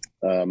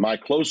my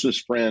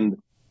closest friend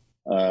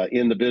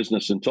in the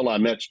business until I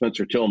met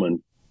Spencer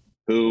Tillman,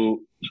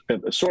 who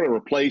sort of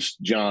replaced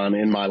John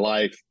in my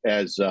life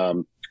as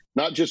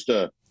not just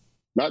a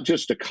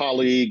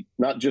colleague,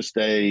 not just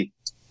a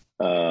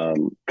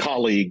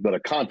colleague, but a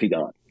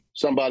confidant,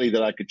 somebody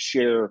that I could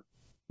share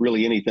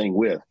really anything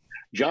with.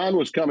 John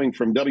was coming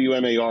from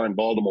WMAR in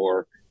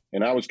Baltimore,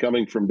 and I was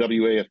coming from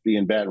WAFB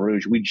in Baton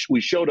Rouge.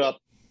 We showed up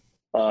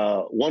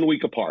 1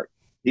 week apart.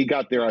 He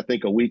got there, I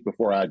think, a week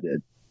before I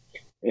did.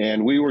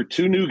 And we were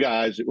two new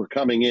guys that were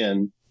coming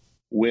in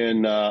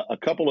when a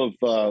couple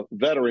of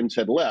veterans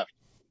had left.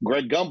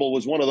 Greg Gumbel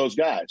was one of those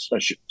guys.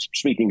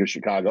 Speaking of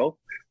Chicago,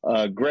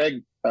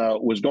 Greg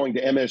was going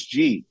to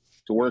MSG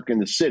to work in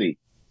the city,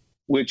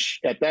 which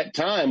at that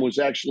time was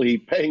actually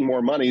paying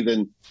more money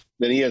than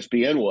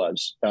ESPN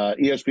was.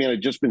 ESPN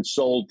had just been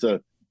sold to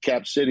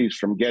Cap Cities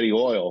from Getty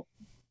Oil.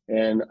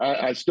 And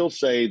I still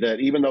say that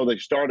even though they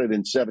started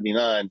in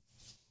 '79,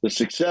 the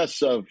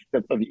success of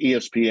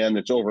ESPN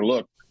that's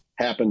overlooked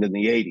happened in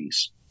the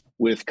 '80s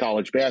with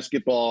college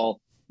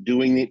basketball.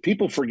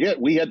 People forget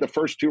we had the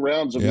first two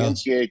rounds of the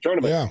NCAA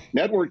tournament. Yeah.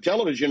 Network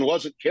television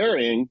wasn't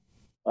carrying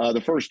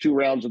the first two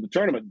rounds of the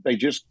tournament. They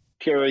just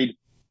carried,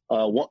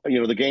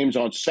 the games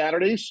on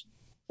Saturdays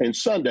and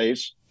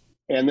Sundays,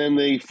 and then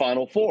the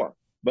Final Four.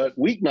 But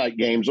weeknight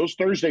games, those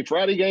Thursday,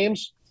 Friday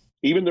games,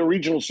 even the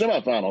regional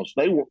semifinals,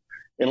 they were,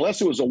 unless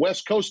it was a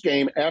West Coast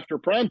game after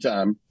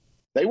primetime,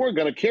 they weren't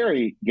going to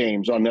carry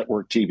games on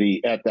network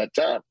TV at that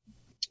time.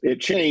 It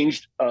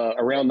changed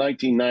around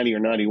 1990 or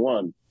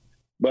 91.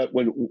 But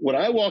when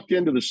I walked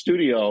into the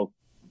studio,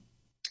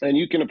 and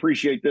you can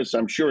appreciate this,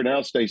 I'm sure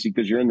now, Stacey,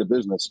 because you're in the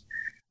business.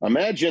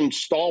 Imagine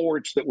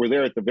stalwarts that were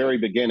there at the very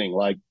beginning,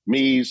 like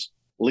Mees,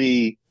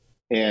 Lee,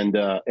 and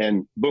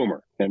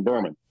Boomer and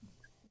Berman.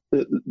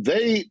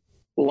 They,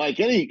 like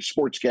any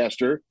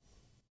sportscaster,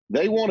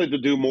 they wanted to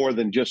do more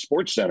than just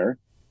SportsCenter.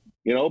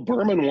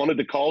 Berman wanted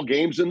to call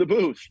games in the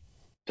booth.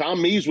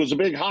 Tom Mees was a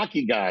big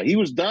hockey guy. He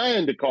was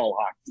dying to call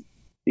hockey.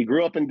 He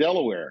grew up in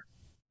Delaware.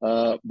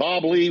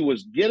 Bob Lee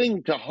was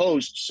getting to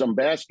host some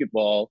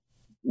basketball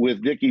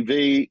with Dickie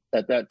V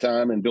at that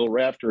time and Bill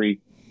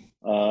Raftery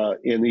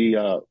in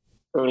the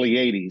early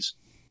 80s.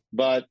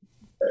 But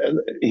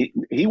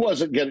he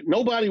wasn't getting –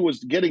 nobody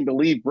was getting to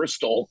leave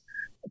Bristol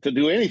to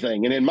do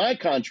anything. And in my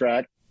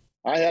contract,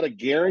 I had a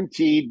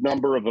guaranteed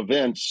number of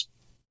events,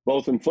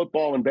 both in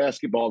football and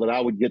basketball, that I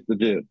would get to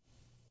do,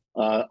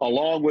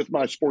 along with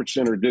my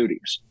SportsCenter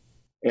duties.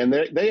 And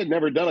they had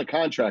never done a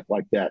contract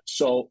like that.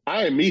 So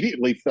I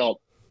immediately felt,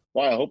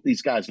 well, I hope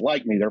these guys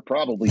like me. They're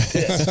probably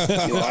pissed.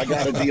 I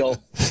got a deal.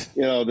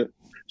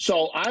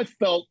 So I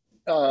felt,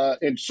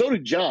 and so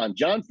did John.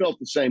 John felt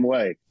the same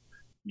way.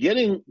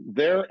 Getting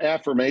their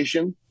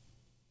affirmation,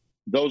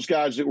 those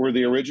guys that were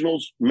the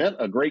originals, meant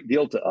a great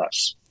deal to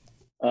us.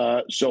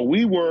 So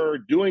we were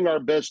doing our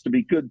best to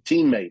be good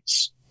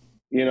teammates.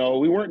 We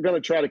weren't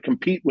going to try to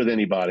compete with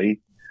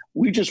anybody.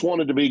 We just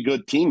wanted to be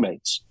good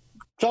teammates.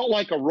 Felt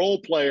like a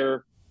role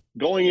player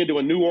going into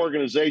a new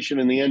organization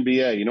in the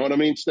NBA. You know what I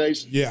mean,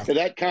 Stace? Yeah.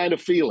 That kind of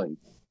feeling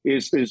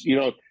is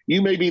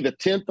you may be the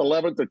 10th,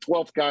 11th, or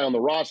 12th guy on the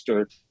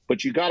roster,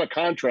 but you got a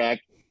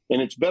contract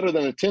and it's better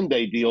than a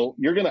 10-day deal.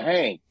 You're going to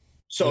hang.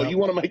 So you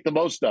want to make the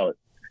most of it.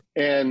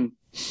 And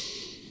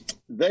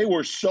they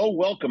were so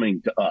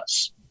welcoming to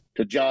us,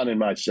 to John and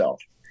myself.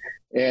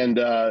 And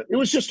it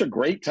was just a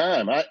great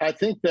time. I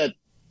think that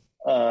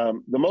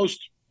the most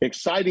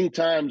exciting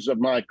times of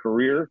my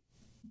career,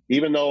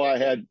 even though I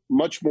had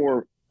much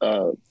more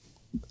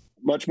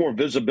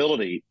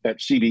visibility at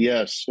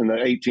CBS in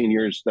the 18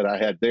 years that I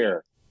had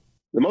there,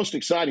 the most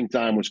exciting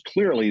time was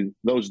clearly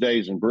those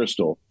days in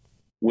Bristol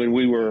when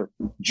we were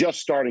just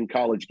starting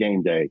College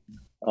Game Day.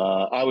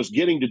 I was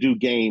getting to do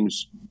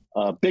games,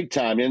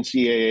 big-time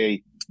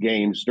NCAA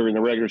games during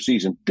the regular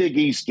season, Big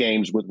East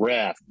games with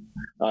Raph,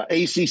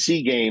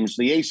 ACC games,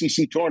 the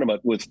ACC tournament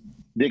with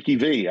Dickie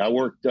V. I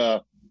worked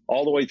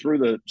all the way through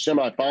the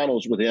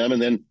semifinals with him,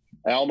 and then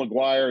Al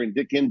McGuire and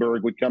Dick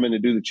Enberg would come in to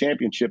do the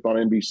championship on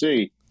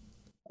NBC.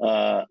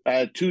 I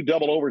had two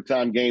double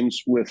overtime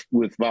games with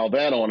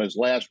Valvano on his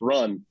last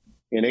run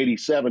in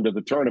 '87 to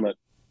the tournament.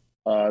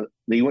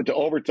 He went to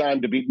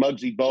overtime to beat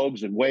Muggsy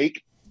Bogues and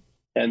Wake.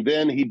 And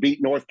then he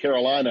beat North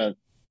Carolina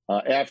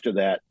after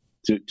that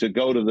to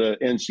go to the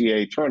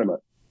NCAA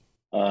tournament.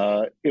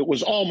 It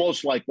was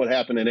almost like what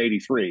happened in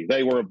 '83.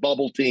 They were a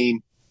bubble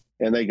team,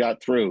 and they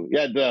got through.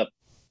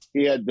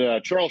 He had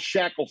Charles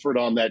Shackelford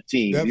on that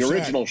team, the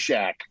original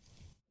Shaq.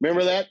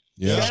 Remember that?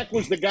 Yeah. Shaq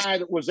was the guy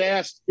that was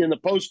asked in the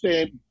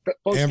post-game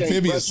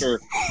presser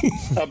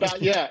about,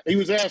 he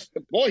was asked,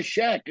 boy,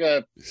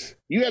 Shaq,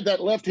 you had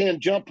that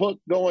left-hand jump hook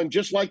going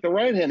just like the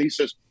right hand. He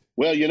says,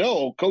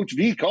 well, Coach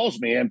V calls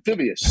me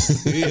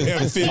amphibious.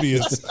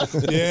 Amphibious.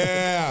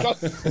 Yeah.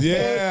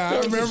 I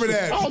remember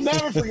that.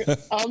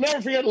 I'll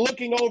never forget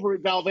looking over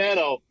at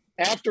Valvano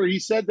after he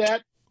said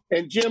that,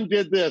 and Jim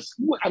did this.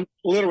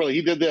 Literally,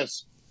 he did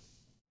this.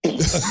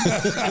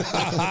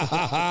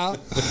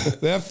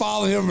 That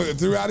followed him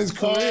throughout his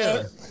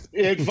career.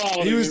 It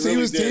followed he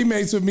was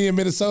teammates with me in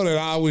Minnesota, and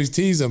I always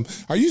tease him.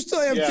 Are you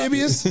still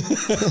amphibious?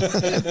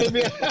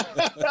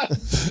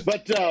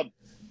 But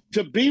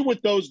to be with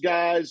those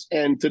guys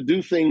and to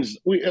do things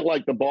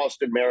like the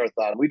Boston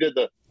Marathon. We did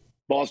the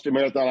Boston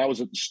Marathon. I was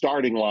at the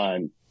starting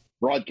line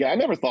broadcast. I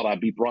never thought I'd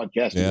be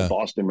broadcasting the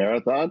Boston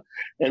Marathon.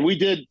 And we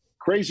did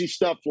crazy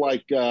stuff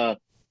like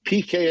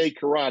PKA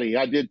karate.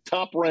 I did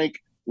top rank,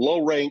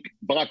 low rank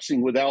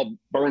boxing with Al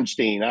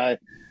Bernstein. I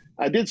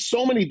did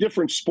so many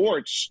different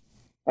sports.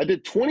 I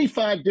did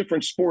 25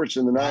 different sports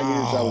in the 9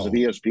 years I was at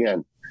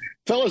ESPN.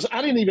 Fellas,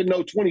 I didn't even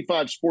know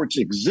 25 sports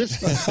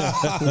existed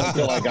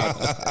until I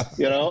got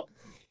there,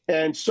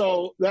 And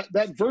so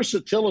that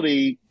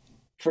versatility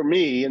for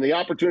me and the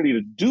opportunity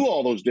to do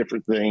all those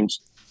different things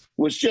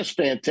was just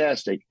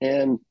fantastic.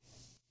 And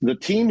the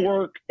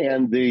teamwork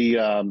and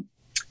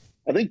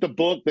I think the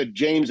book that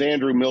James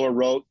Andrew Miller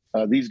wrote,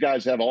 these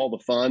guys have all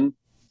the fun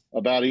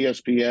about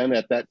ESPN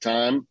at that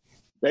time.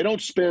 They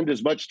don't spend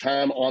as much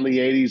time on the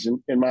 80s,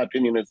 in my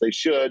opinion, as they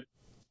should.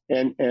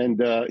 And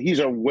he's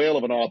a whale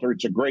of an author.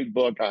 It's a great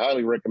book. I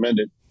highly recommend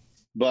it.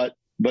 But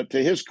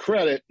to his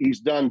credit, he's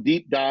done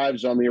deep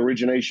dives on the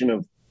origination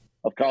of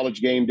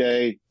College Game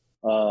Day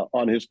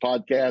on his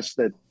podcast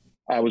that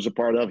I was a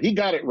part of. He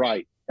got it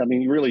right. I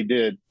mean, he really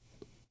did.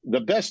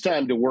 The best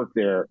time to work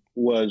there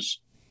was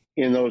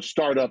in those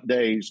startup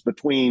days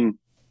between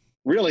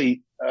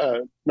really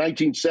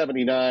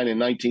 1979 and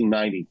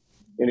 1990.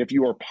 And if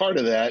you were part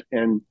of that,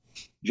 and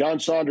John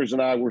Saunders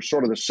and I were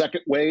sort of the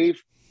second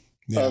wave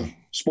of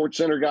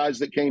SportsCenter guys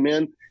that came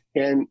in,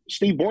 and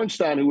Steve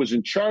Bornstein, who was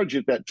in charge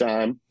at that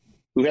time,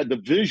 who had the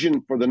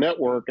vision for the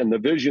network and the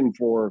vision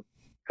for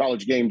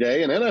College Game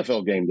Day and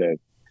NFL Game Day,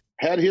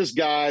 had his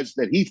guys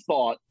that he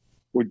thought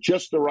were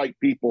just the right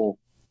people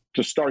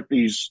to start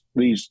these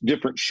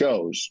different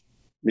shows,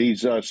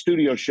 these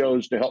studio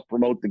shows to help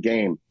promote the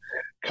game.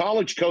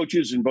 College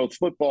coaches in both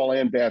football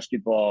and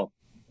basketball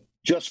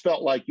just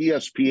felt like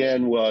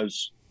ESPN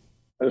was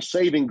a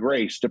saving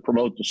grace to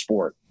promote the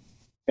sport.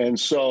 And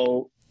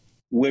so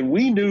when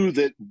we knew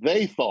that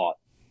they thought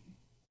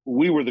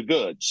we were the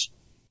goods,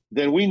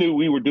 then we knew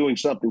we were doing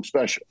something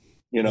special,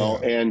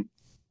 and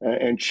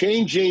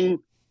changing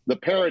the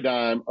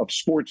paradigm of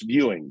sports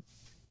viewing.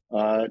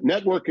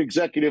 Network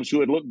executives who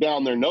had looked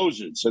down their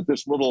noses at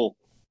this little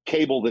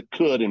cable that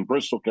could in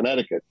Bristol,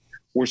 Connecticut,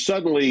 were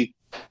suddenly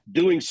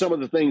doing some of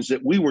the things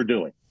that we were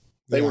doing.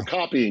 They were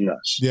copying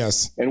us.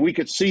 Yes. And we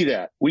could see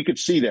that.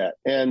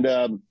 And,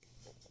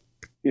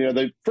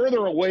 the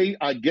further away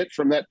I get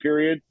from that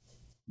period,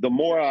 the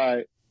more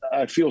I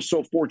feel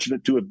so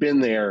fortunate to have been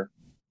there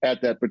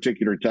at that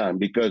particular time,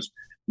 because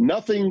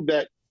nothing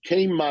that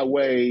came my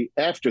way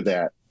after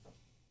that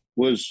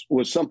was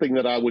something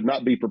that I would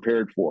not be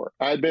prepared for.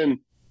 I'd been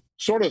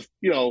sort of,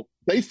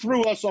 they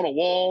threw us on a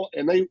wall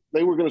and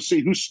they were going to see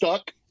who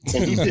stuck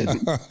and who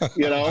didn't,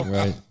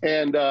 Right.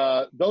 And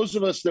those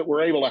of us that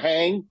were able to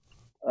hang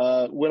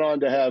went on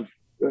to have,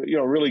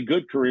 really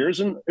good careers.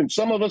 And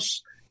some of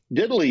us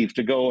did leave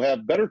to go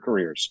have better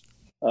careers.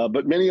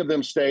 But many of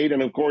them stayed.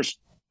 And of course,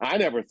 I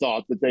never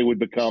thought that they would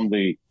become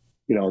the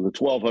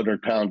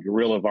 1,200-pound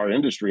gorilla of our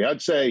industry.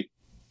 I'd say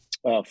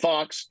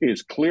Fox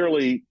is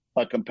clearly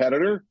a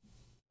competitor,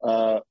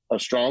 a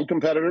strong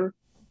competitor.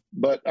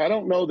 But I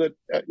don't know that,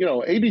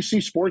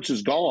 ABC Sports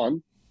is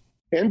gone.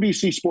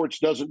 NBC Sports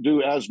doesn't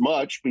do as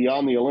much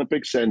beyond the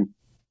Olympics and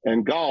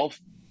golf.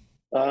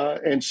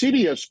 And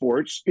CBS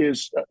Sports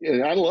is,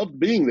 and I loved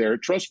being there.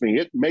 Trust me,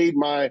 it made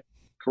my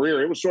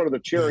career. It was sort of the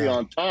cherry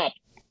on top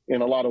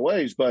in a lot of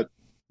ways, but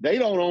they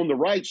don't own the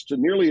rights to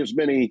nearly as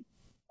many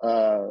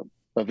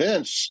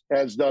events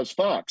as does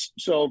Fox.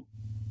 So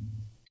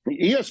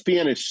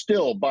ESPN is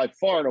still by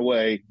far and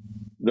away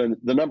the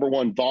number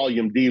one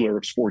volume dealer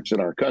of sports in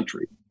our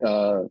country.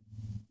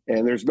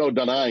 And there's no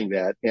denying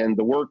that. And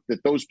the work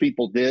that those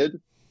people did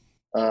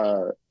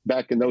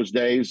back in those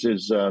days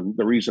is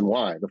the reason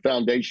why the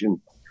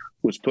foundation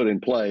was put in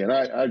play. And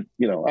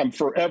I'm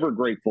forever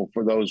grateful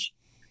for those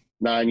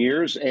 9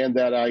 years, and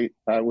that I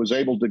was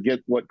able to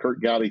get what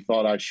Kurt Gowdy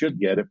thought I should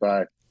get if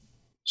I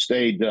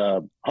stayed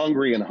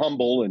hungry and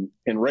humble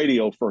in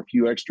radio for a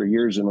few extra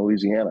years in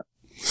Louisiana.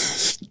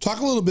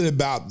 Talk a little bit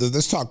about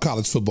let's talk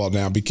college football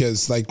now,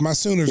 because like my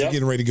Sooners are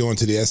getting ready to go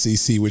into the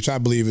SEC, which I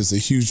believe is a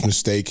huge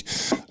mistake.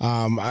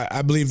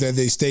 I believe that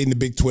they stayed in the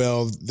Big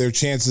 12. Their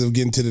chances of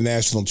getting to the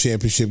national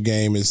championship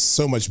game is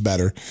so much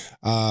better.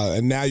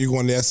 And now you're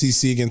going to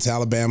SEC against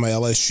Alabama,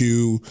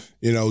 LSU,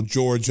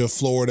 Georgia,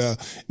 Florida.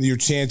 Your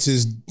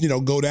chances,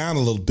 go down a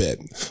little bit.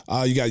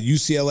 You got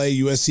UCLA,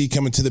 USC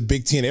coming to the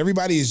Big Ten.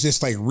 Everybody is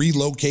just like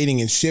relocating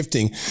and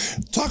shifting.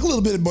 Talk a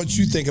little bit about what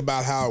you think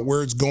about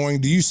where it's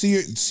going. Do you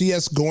see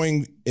us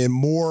going in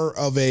more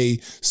of a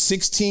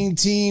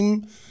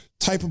 16-team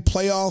type of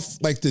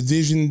playoff, like the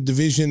Division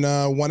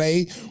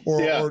 1A,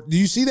 or do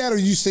you see that, or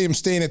do you see them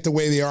staying at the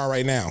way they are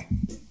right now?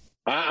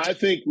 I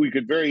think we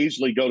could very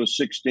easily go to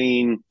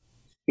 16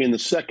 in the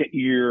second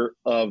year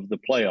of the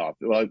playoff.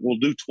 We'll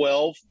do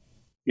 12,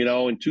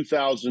 in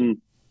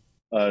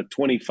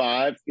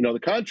 2025. The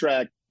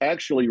contract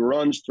actually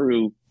runs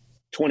through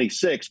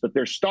 26, but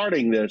they're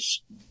starting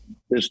this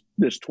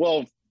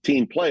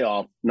 12-team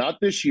playoff, not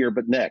this year,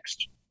 but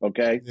next.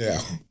 Okay.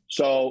 Yeah.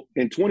 So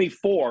in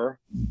 24,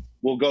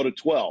 we'll go to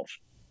 12.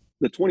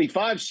 The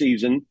 25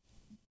 season,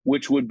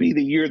 which would be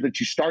the year that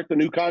you start the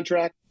new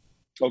contract.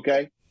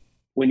 Okay.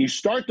 When you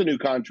start the new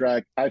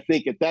contract, I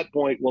think at that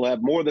point we'll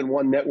have more than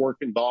one network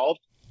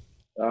involved.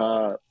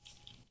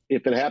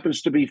 If it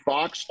happens to be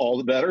Fox, all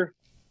the better.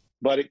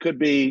 But it could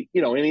be,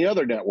 any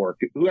other network,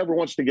 whoever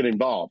wants to get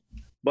involved.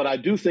 But I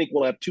do think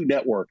we'll have two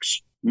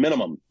networks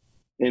minimum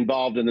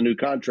involved in the new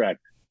contract.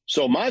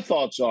 So my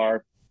thoughts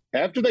are,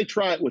 after they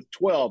try it with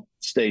 12,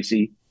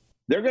 Stacey,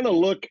 they're going to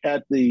look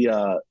at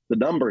the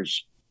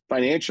numbers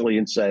financially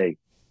and say,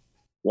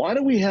 why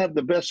do we have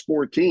the best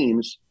four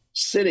teams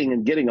sitting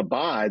and getting a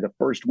bye the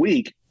first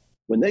week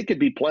when they could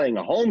be playing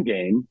a home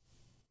game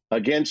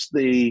against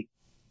the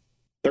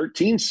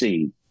 13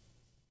 seed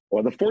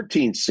or the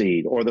 14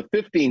 seed or the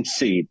 15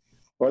 seed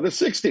or the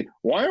 16?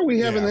 Why are we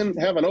having them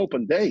have an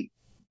open date?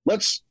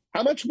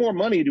 How much more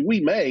money do we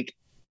make?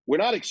 We're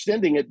not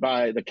extending it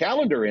by the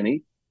calendar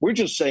any. We're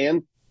just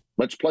saying,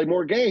 let's play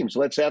more games.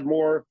 Let's have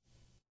more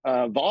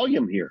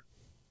volume here.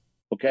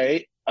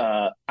 Okay.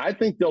 I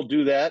think they'll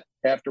do that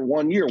after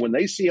 1 year. When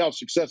they see how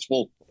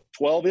successful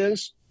 12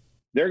 is,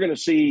 they're going to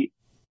see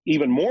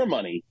even more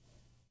money.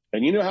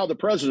 And you know how the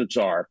presidents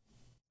are.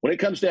 When it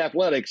comes to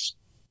athletics,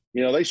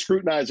 they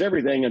scrutinize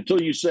everything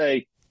until you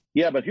say,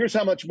 yeah, but here's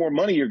how much more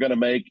money you're going to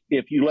make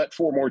if you let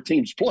four more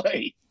teams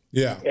play.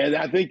 Yeah. And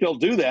I think they'll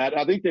do that.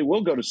 I think they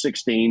will go to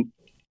 16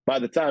 by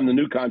the time the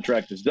new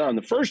contract is done.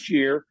 The first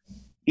year,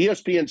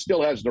 ESPN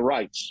still has the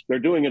rights. They're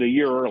doing it a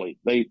year early.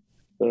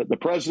 The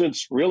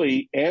presidents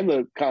really and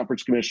the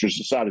conference commissioners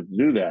decided to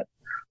do that.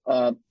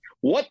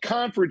 What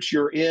conference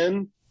you're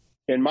in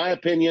my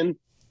opinion,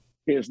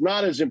 is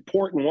not as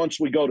important once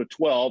we go to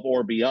 12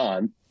 or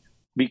beyond,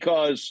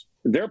 because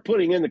they're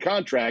putting in the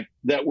contract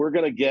that we're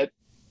going to get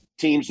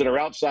teams that are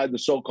outside the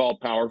so-called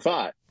Power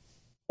Five.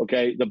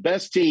 Okay, the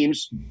best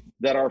teams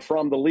that are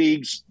from the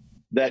leagues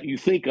that you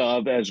think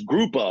of as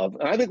group of,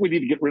 and I think we need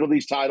to get rid of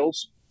these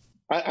titles.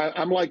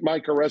 I'm like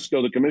Mike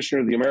Oresco, the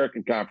commissioner of the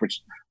American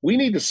Conference. We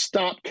need to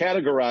stop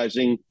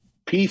categorizing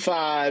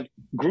P5,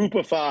 group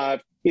of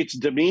five. It's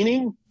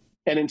demeaning.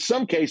 And in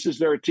some cases,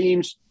 there are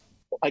teams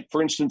like,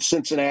 for instance,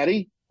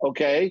 Cincinnati, a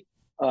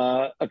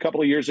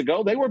couple of years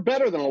ago, they were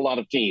better than a lot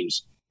of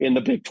teams in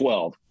the Big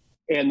 12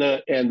 and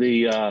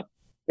the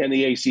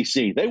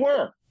ACC. They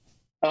were.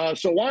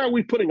 So why are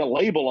we putting a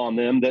label on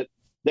them that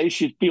they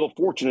should feel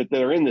fortunate that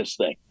they're in this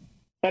thing?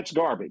 That's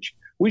garbage.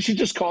 We should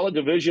just call it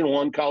Division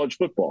I college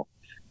football.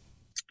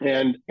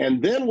 And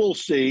then we'll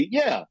see,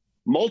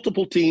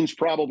 multiple teams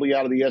probably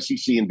out of the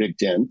SEC and Big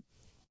Ten,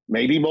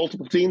 maybe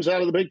multiple teams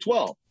out of the Big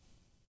 12.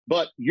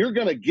 But you're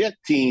going to get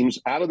teams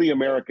out of the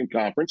American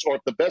Conference, or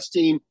if the best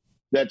team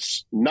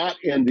that's not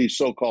in the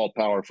so-called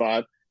Power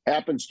Five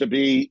happens to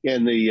be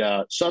in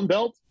the Sun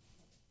Belt,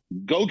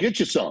 go get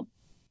you some.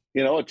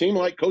 A team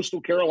like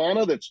Coastal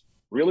Carolina that's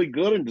really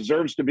good and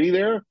deserves to be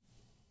there,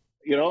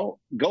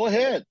 go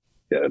ahead.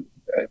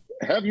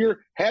 Have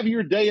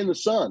your day in the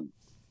sun.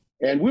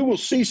 And we will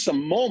see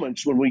some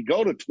moments when we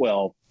go to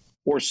 12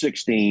 or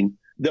 16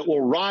 that will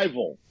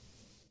rival,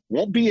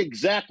 won't be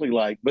exactly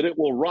like, but it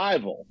will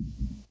rival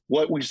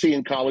what we see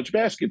in college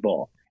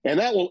basketball. And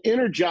that will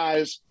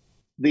energize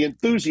the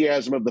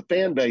enthusiasm of the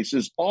fan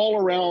bases all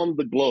around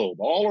the globe,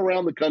 all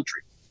around the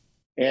country.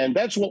 And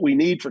that's what we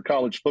need for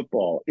college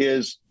football,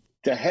 is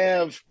to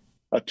have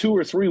a 2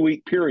 or 3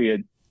 week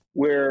period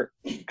where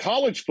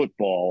college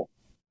football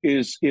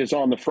is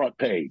on the front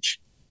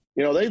page.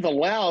 They've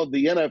allowed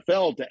the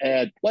NFL to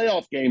add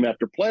playoff game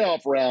after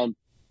playoff round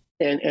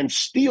and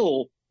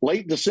steal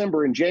late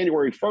December and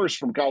January 1st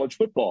from college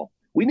football.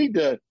 We need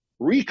to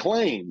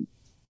reclaim,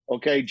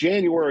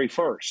 January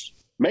 1st.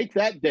 Make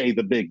that day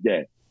the big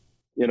day.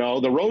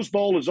 The Rose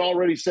Bowl has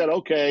already said,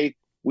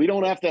 we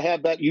don't have to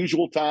have that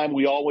usual time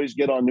we always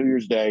get on New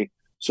Year's Day.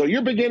 So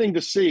you're beginning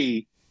to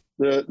see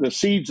the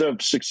seeds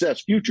of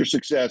success, future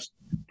success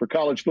for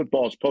college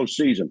football's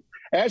postseason.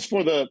 As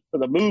for the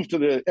move to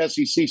the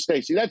SEC,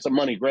 Stacey, that's a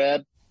money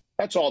grab.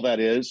 That's all that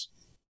is.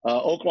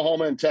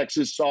 Oklahoma and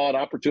Texas saw an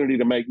opportunity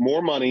to make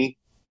more money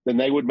than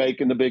they would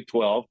make in the Big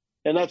 12,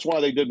 and that's why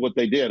they did what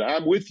they did.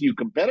 I'm with you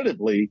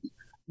competitively.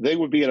 They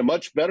would be in a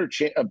much better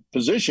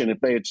position if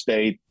they had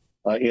stayed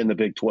in the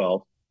Big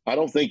 12. I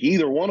don't think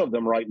either one of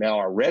them right now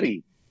are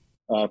ready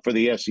for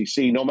the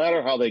SEC, no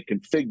matter how they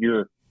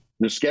configure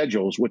the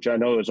schedules, which I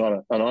know is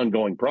on an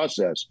ongoing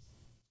process.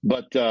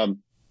 But,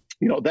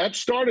 that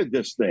started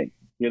this thing,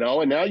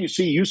 and now you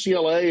see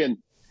UCLA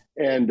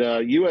and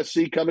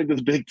USC coming to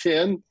the Big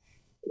Ten.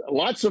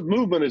 Lots of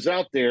movement is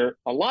out there.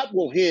 A lot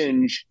will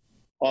hinge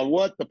on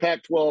what the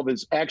Pac-12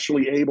 is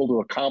actually able to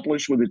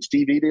accomplish with its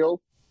TV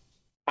deal.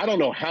 I don't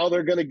know how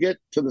they're going to get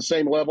to the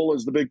same level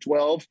as the Big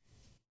 12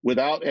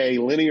 without a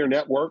linear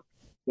network,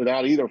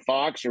 without either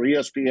Fox or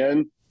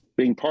ESPN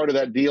being part of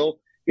that deal.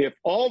 If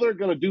all they're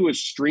going to do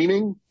is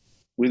streaming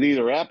with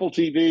either Apple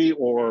TV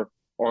or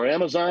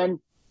Amazon,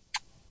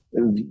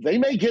 they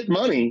may get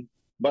money,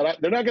 but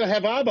they're not going to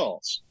have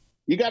eyeballs.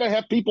 You got to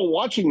have people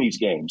watching these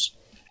games.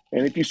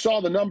 And if you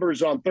saw the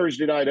numbers on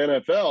Thursday Night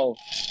NFL,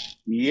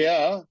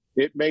 yeah,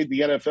 it made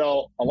the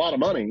NFL a lot of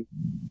money,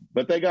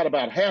 but they got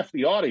about half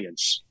the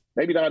audience,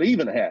 maybe not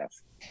even half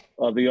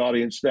of the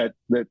audience that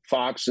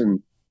Fox and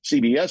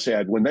CBS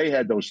had when they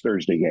had those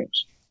Thursday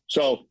games.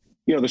 So,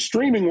 the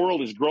streaming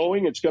world is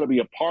growing. It's going to be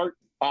a part,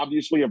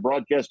 obviously, of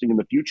broadcasting in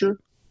the future.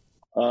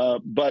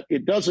 But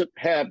it doesn't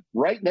have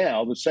right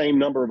now the same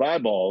number of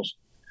eyeballs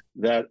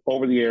that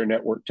over-the-air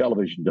network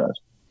television does.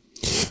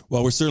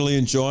 Well, we're certainly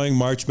enjoying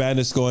March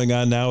Madness going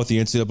on now with the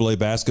NCAA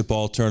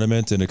basketball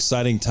tournament and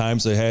exciting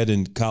times ahead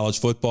in college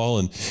football.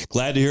 And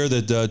glad to hear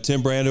that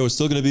Tim Brando is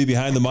still going to be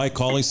behind the mic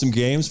calling some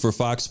games for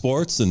Fox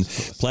Sports and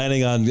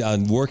planning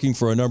on working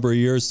for a number of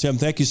years. Tim,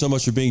 thank you so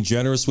much for being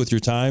generous with your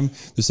time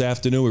this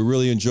afternoon. We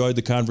really enjoyed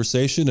the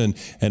conversation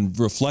and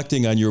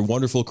reflecting on your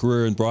wonderful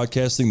career in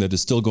broadcasting that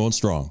is still going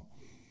strong.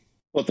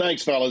 Well,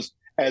 thanks, fellas.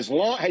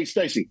 Hey,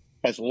 Stacey,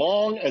 as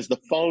long as the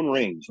phone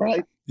rings,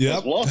 right?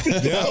 Yep.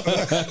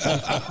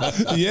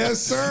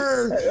 Yes,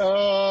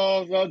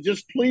 sir.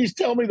 Just please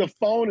tell me the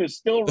phone is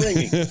still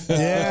ringing.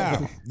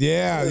 Yeah.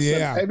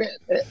 Hey, man,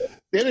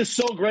 it is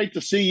so great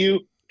to see you.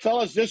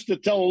 Fellas, just to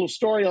tell a little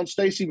story on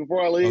Stacey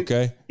before I leave.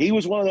 Okay. He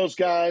was one of those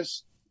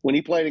guys, when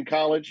he played in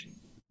college,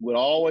 would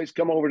always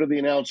come over to the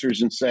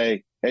announcers and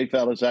say, "Hey,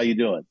 fellas, how you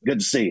doing? Good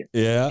to see you."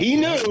 Yeah. He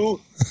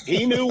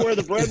knew where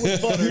the bread was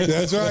buttered.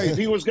 That's right. If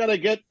he was going to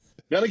get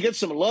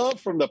some love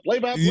from the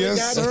play-by-play guy.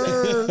 Yes,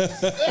 sir.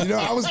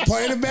 I was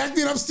playing it back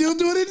then. I'm still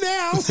doing it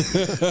now.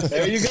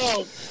 There you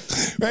go.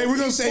 Hey, we're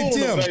going to say,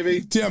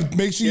 Tim,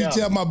 make sure you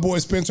tell my boy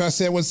Spencer I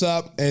said what's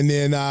up, and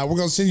then we're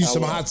going to send you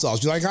some hot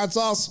sauce. You like hot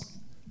sauce?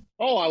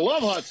 Oh, I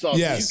love hot sauce.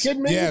 Yes. Are you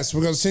kidding me? Yes,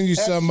 we're going to send you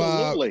some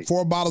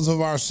 4 bottles of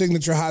our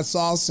signature hot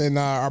sauce, and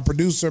our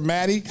producer,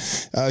 Maddie,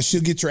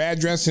 she'll get your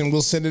address, and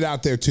we'll send it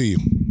out there to you.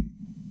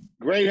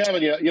 Great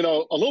having you.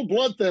 A little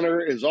blood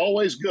thinner is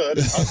always good.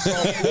 A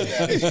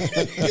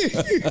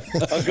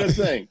good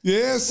thing.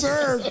 Yes,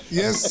 sir.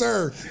 Yes,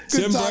 sir.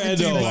 Good Tim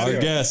Brando, our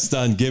guest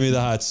on Gimme the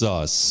Hot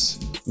Sauce.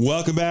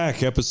 Welcome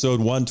back. Episode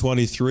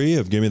 123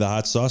 of Gimme the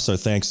Hot Sauce. Our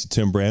thanks to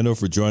Tim Brando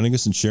for joining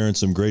us and sharing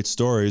some great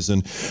stories.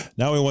 And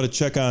now we want to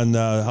check on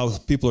how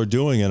people are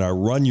doing in our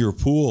Run Your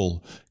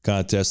Pool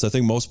contest. I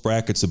think most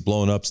brackets have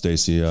blown up,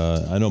 Stacey.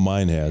 I know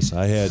mine has.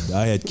 I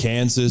had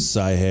Kansas.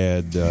 I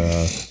had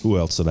who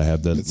else did I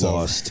have that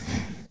lost?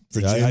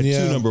 Virginia. I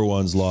had 2 number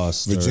ones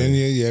lost.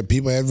 Virginia,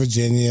 people had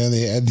Virginia.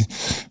 They had.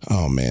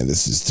 Oh man,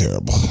 this is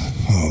terrible.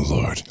 Oh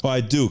Lord. Oh,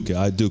 I Duke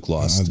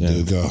lost.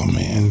 Duke. Oh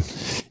man.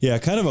 Yeah,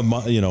 kind of a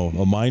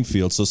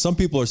minefield. So some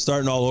people are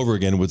starting all over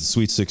again with the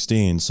Sweet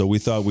 16. So we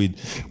thought we'd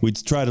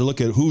try to look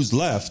at who's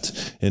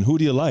left and who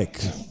do you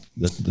like.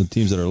 The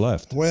teams that are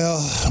left.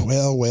 Well.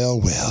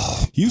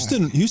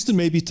 Houston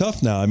may be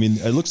tough now. I mean,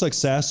 it looks like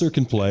Sasser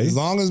can play. As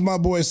long as my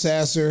boy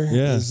Sasser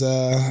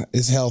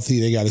is healthy,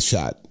 they got a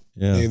shot.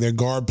 Yeah. Their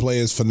guard play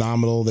is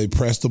phenomenal. They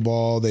press the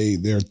ball.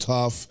 They're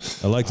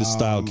tough. I like the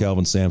style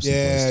Calvin Sampson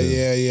plays too.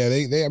 Yeah.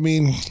 They I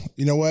mean,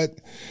 you know what?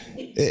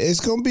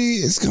 It's gonna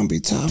be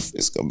tough.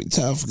 It's gonna be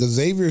tough because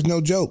Xavier is no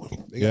joke.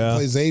 They gotta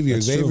play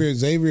Xavier.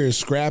 Xavier is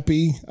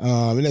scrappy.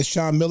 And that's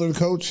Sean Miller, the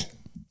coach.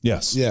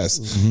 Yes.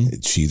 Mm-hmm.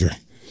 Cheater.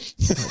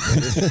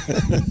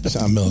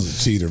 Sean Miller's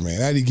a cheater,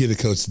 man. How do you get a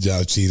coach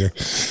job, cheater?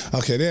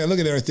 Okay, there. Look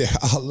at it right there.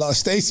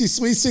 Stacey,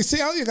 Sweet 16.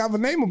 Oh, you got a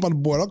name up on the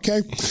board.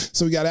 Okay,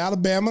 so we got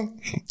Alabama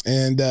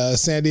and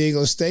San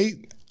Diego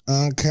State.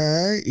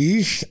 Okay,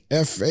 East,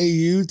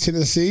 FAU,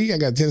 Tennessee. I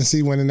got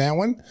Tennessee winning that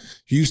one.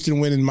 Houston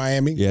winning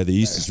Miami. Yeah, the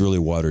East is really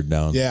watered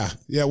down. Yeah.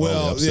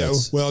 Well,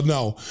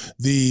 no,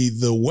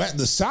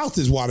 the South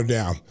is watered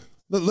down.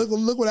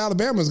 Look what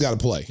Alabama's got to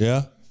play.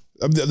 Yeah.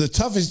 The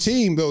toughest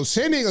team, though,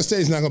 San Diego State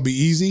is not going to be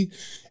easy,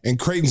 and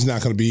Creighton's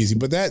not going to be easy.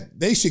 But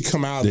they should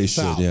come out of the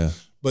South. Yeah.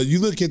 But you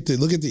look at the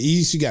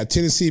East. You got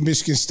Tennessee,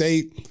 Michigan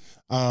State,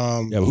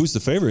 But who's the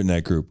favorite in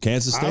that group?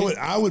 Kansas State?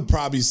 I would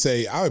probably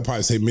say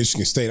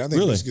Michigan State. I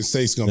think Michigan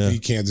State's going to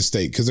beat Kansas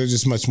State because they're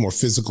just much more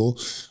physical.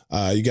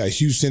 You got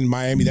Houston,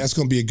 Miami. That's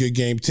going to be a good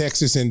game.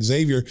 Texas and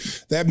Xavier.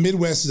 That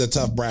Midwest is a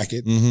tough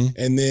bracket.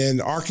 And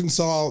then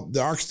Arkansas,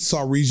 the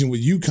Arkansas region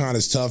with UConn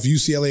is tough.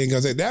 UCLA and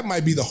Gonzaga. That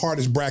might be the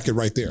hardest bracket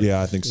right there.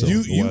 Yeah, I think so.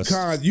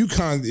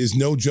 UConn is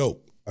no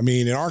joke. I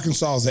mean, in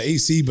Arkansas is the 8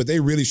 seed, but they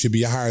really should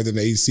be higher than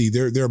the 8 seed.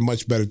 They're a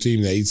much better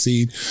team than the 8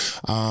 seed.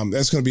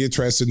 That's going to be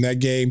interesting in that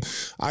game.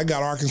 I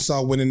got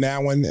Arkansas winning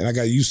that one, and I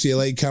got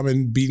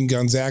UCLA beating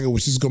Gonzaga,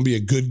 which is going to be a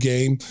good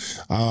game.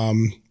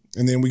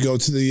 And then we go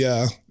to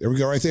there we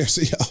go right there.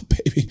 See,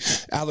 baby,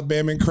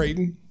 Alabama and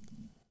Creighton.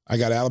 I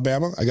got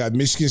Alabama. I got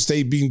Michigan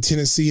State beating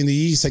Tennessee in the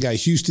East. I got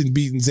Houston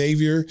beating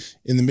Xavier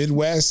in the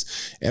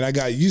Midwest. And I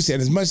got UCLA.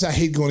 And as much as I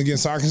hate going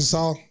against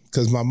Arkansas,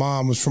 because my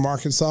mom was from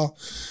Arkansas,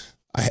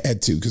 I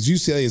had to, because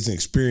UCLA is an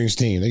experienced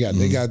team. They got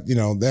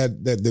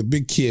the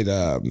big kid,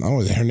 I don't know,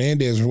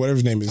 Hernandez or whatever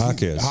his name is.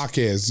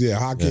 Jaquez.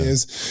 Yeah.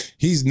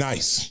 He's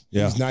nice.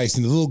 Yeah. He's nice.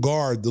 And the little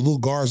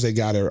guards they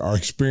got are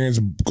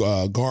experienced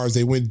guards.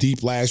 They went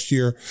deep last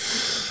year.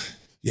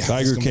 Yeah,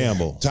 Tiger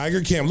Campbell,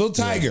 little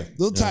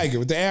Tiger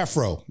with the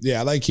afro.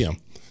 Yeah, I like him.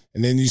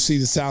 And then you see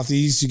the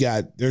Southeast.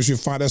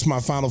 That's my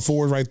Final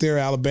Four right there: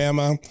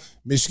 Alabama,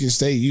 Michigan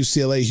State,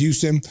 UCLA,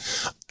 Houston.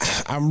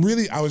 I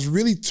was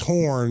really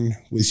torn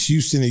with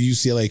Houston and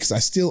UCLA because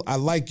I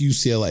like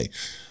UCLA,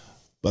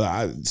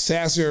 but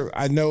Sasser.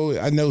 I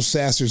know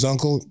Sasser's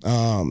uncle.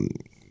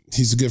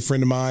 He's a good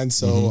friend of mine,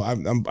 so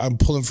I'm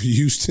pulling for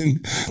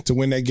Houston to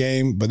win that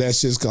game. But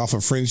that's just off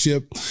of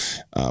friendship.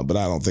 But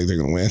I don't think they're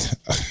going to win.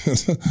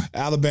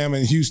 Alabama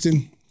and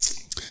Houston.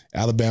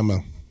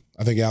 Alabama.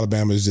 I think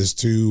Alabama is just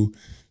too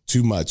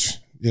much.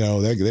 You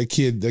know, that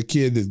kid, what's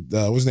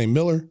his name,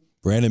 Miller?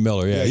 Brandon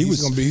Miller, yeah. He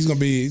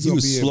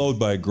was slowed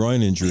by a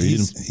groin injury. He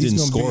didn't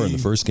score in the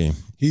first game.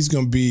 He's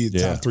going to be a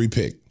top 3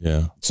 pick.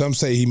 Yeah. Some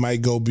say he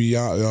might go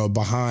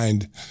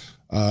behind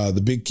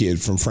the big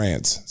kid from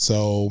France.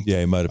 So yeah,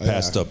 he might have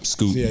passed up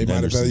Scoot. Yeah, he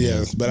might have.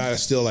 Yeah, but I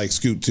still like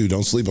Scoot too.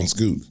 Don't sleep on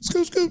Scoot.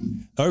 Scoot.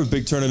 Our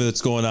big tournament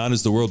that's going on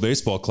is the World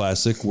Baseball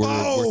Classic. We're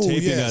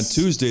taping on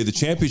Tuesday. The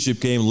championship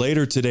game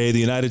later today. The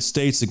United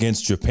States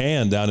against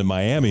Japan down in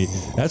Miami.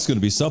 That's going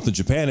to be something.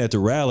 Japan had to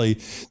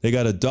rally. They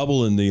got a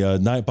double in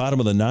the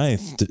bottom of the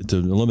ninth to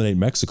eliminate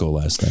Mexico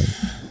last night.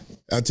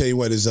 I'll tell you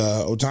what, is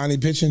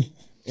Ohtani pitching?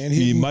 And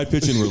he might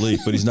pitch in relief,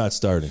 but he's not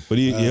starting. But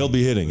he'll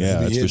be hitting. Yeah,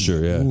 that's for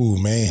sure. Yeah. Ooh,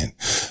 man.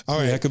 All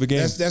right. Heck of a game.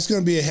 That's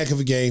going to be a heck of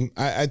a game.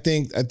 I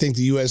think the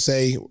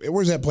USA.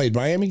 Where's that played?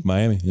 Miami.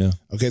 Yeah.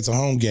 Okay, it's a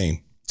home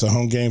game. It's a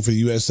home game for the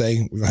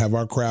USA. We're gonna have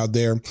our crowd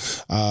there.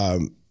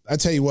 I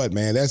tell you what,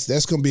 man, that's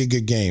going to be a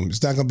good game.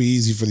 It's not going to be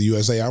easy for the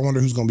USA. I wonder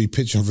who's going to be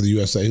pitching for the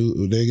USA.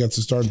 Who they got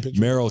to start pitching?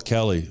 Merrill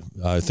Kelly.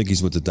 I think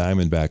he's with the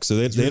Diamondbacks. So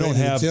they don't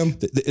have. Tim?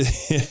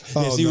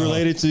 Is he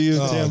related to you,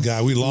 Tim? Oh,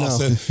 God, we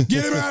lost it.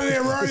 Get him out of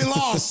there. We already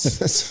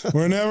lost.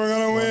 We're never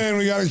going to win.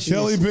 We got a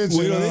Kelly pitching.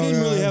 Well, they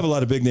didn't really have a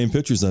lot of big name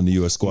pitchers on the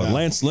U.S. squad. No.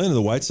 Lance Lynn of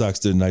the White Sox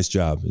did a nice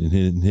job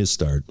in his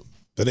start.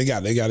 But they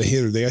got a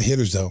hitter. They got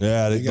hitters though.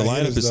 Yeah, the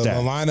lineup is stacked.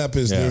 The lineup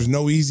is there's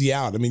no easy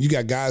out. I mean, you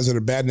got guys that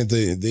are batting at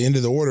the end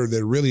of the order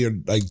that really are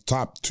like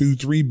top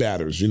 2-3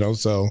 batters. You know,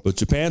 so. But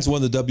Japan's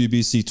won the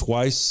WBC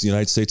twice. The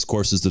United States, of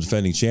course, is the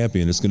defending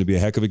champion. It's going to be a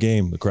heck of a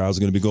game. The crowd's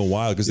going to be going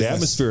wild because the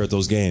atmosphere at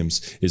those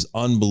games is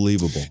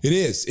unbelievable. It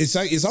is.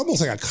 It's almost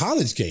like a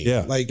college game.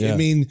 Yeah. I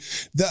mean,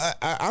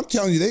 I'm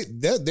telling you,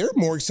 they're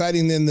more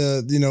exciting than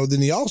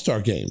the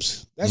All-Star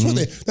games. That's what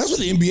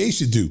the NBA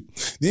should do.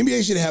 The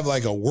NBA should have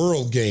like a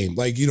world game,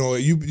 like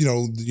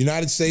the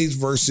United States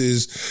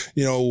versus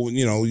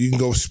you can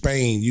go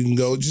Spain, you can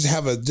go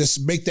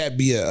just make that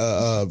be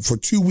a for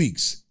 2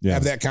 weeks. Yeah.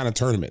 Have that kind of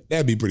tournament.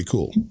 That'd be pretty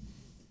cool.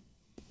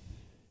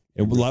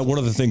 And one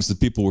of the things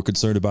that people were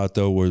concerned about,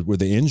 though, were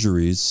the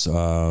injuries.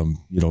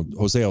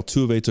 Jose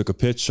Altuve took a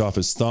pitch off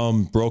his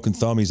broken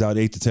thumb. He's out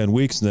 8 to 10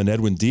 weeks. And then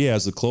Edwin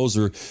Diaz, the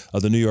closer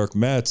of the New York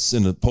Mets,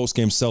 in the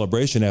post-game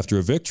celebration after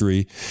a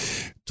victory,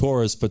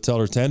 tore his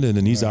patellar tendon,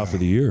 and he's out for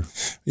the year.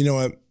 You know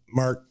what,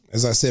 Mark?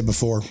 As I said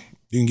before,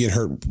 you can get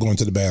hurt going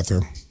to the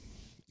bathroom.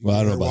 Well,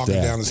 I don't know about that.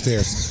 Walking down the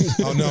stairs.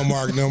 Oh, no,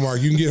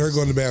 Mark. You can get hurt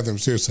going to the bathroom,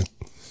 seriously.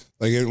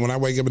 Like when I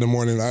wake up in the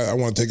morning, I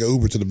want to take an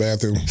Uber to the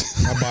bathroom.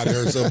 My body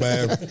hurts so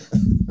bad.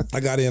 I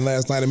got in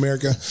last night,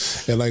 America,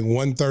 at like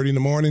 1:30 in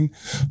the morning.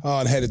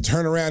 I had to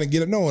turn around and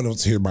get up. No one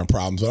wants to hear my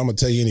problems, but I'm going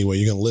to tell you anyway.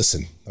 You're going to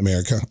listen,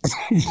 America.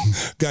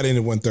 Got in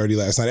at 1:30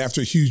 last night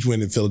after a huge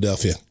win in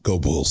Philadelphia. Go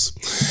Bulls.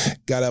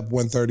 Got up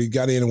 1:30,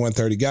 got in at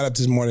 1:30, got up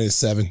this morning at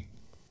 7,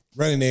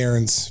 running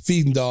errands,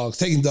 feeding dogs,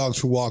 taking dogs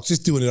for walks,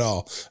 just doing it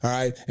all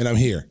right? And I'm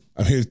here.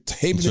 I'm here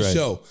taping the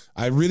show.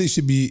 I really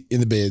should be in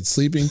the bed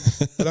sleeping,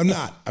 but I'm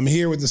not. I'm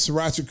here with the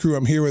Sriracha crew.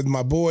 I'm here with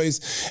my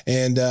boys,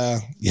 and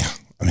I'm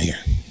here.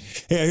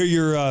 Hey, I hear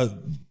your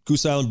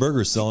Goose Island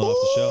Burgers selling off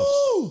the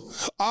shelves.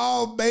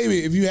 Oh,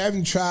 baby. If you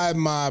haven't tried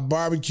my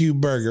barbecue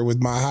burger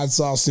with my hot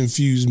sauce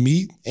infused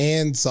meat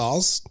and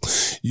sauce,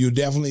 you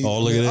definitely.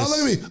 Oh, look at this. Oh, look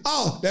at me.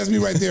 Oh, that's me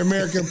right there,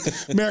 America.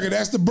 America,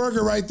 that's the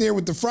burger right there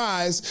with the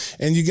fries.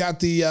 And you got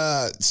the,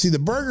 the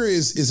burger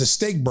is a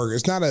steak burger.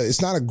 It's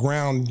not a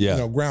ground,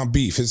 ground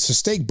beef. It's a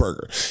steak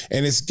burger.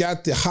 And it's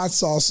got the hot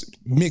sauce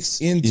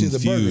mixed into the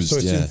burger. So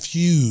it's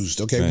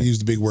infused. Okay, we use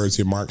the big words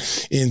here, Mark.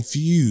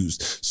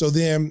 Infused. So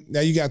then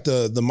now you got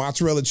the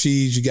mozzarella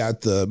cheese, you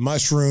got the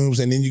mushrooms,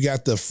 and then you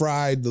got the little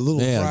fried.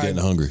 I'm getting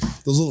hungry.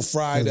 Those little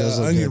fried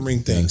onion ring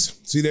things.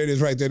 See, there it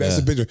is right there. That's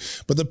the picture.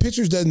 But the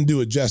pictures doesn't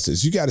do it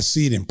justice. You got to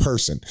see it in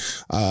person.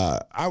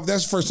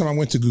 That's the first time I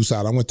went to Goose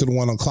Island. I went to the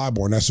one on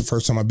Clybourne. That's the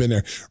first time I've been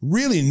there.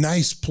 Really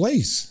nice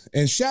place.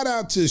 And shout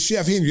out to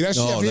Chef Henry. That's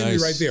Chef Henry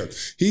right there.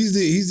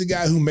 He's the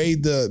guy who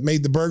made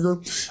the burger.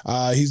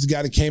 He's the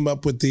guy that came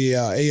up with the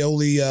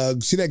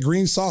aioli. See that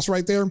green sauce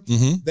right there?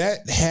 Mm-hmm.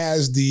 That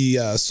has the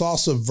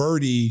salsa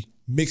verde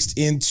mixed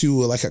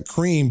into like a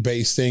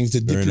cream-based thing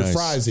to dip your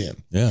fries in.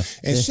 Yeah.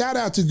 And shout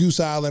out to Goose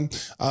Island.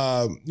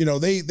 I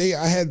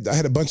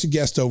had a bunch of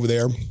guests over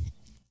there.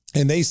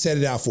 And they set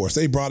it out for us.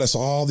 They brought us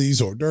all these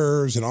hors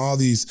d'oeuvres and all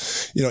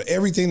these,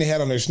 everything they had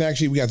on their snack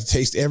sheet. We got to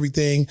taste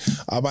everything.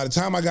 By the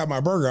time I got my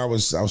burger, I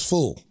was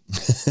full.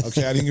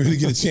 Okay, I didn't really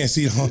get a chance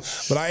to eat it all,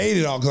 but I ate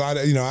it all because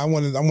I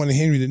wanted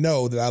Henry to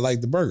know that I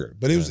liked the burger.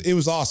 But it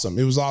was awesome.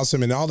 It was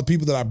awesome, and all the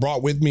people that I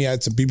brought with me, I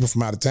had some people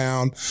from out of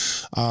town.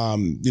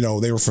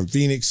 They were from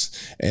Phoenix,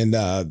 and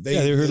they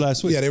were here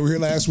last week. Yeah, they were here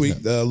last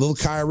week. Little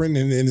Kyron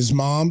and his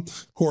mom,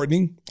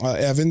 Courtney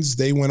Evans,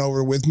 they went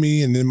over with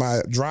me, and then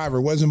my driver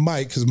wasn't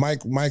Mike because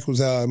Mike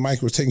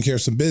was taking care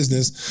of some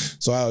business.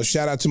 So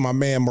shout out to my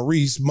man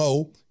Maurice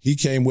Mo. He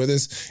came with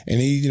us,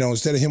 and he,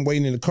 instead of him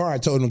waiting in the car, I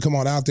told him to come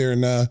on out there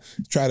and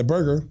try the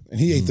burger, and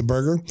he ate the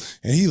burger,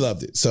 and he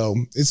loved it. So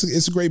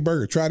it's a great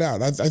burger. Try it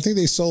out. I think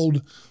they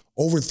sold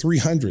over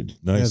 300.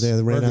 Nice. Yeah,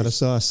 they ran out of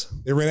sauce.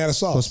 They ran out of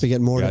sauce. Supposed to be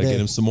getting more today. Gotta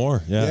get him some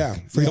more. Yeah.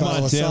 Free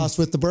bottle of sauce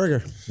with the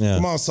burger. Yeah.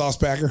 Come on, sauce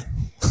packer.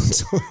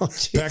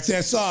 Pack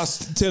that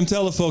sauce. Tim,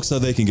 tell the folks how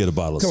they can get a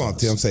bottle of sauce. Come on,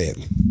 Tim, say it.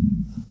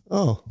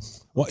 Oh.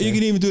 Well, you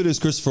can even do it as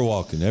Christopher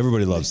Walken.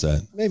 Everybody loves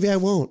that. Maybe I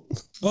won't.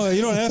 Oh,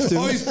 you don't have to.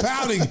 Oh, he's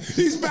pouting.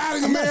 He's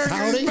pouting, America.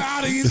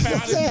 He's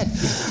pouting.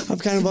 I'm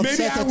kind of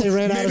upset that they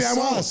ran out of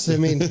sauce. I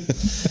mean,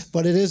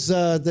 but it is,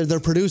 they're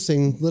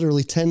producing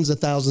literally tens of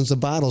thousands of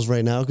bottles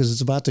right now because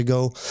it's about to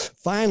go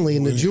finally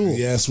into Jewel.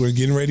 Yes, we're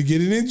getting ready to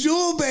get it in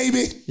Jewel,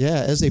 baby.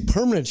 Yeah, as a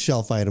permanent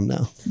shelf item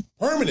now.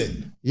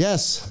 Permanent?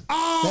 Yes.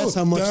 Oh, that's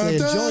how much they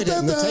enjoyed it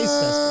in the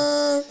taste test.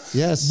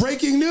 Yes.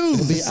 Breaking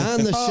news. It'll be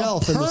on the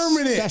shelf in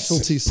the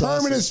specialty sauce.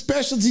 Permanent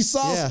specialty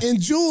sauce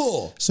in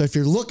Jewel. So if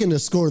you're looking to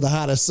score the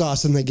hottest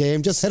sauce in the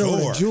game, just head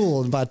over to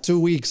Jewel in about 2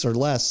 weeks or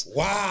less.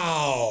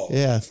 Wow.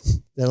 Yeah.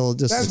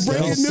 That's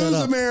breaking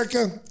news,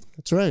 America.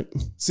 That's right.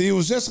 See, it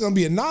was just going to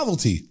be a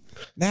novelty.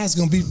 Now it's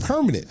going to be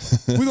permanent.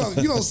 You're going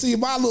to see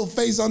my little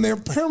face on there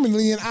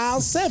permanently in aisle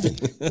 7.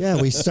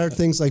 Yeah, we start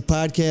things like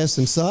podcasts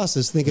and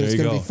sauces thinking it's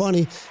going to be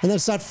funny, and then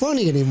it's not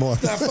funny anymore.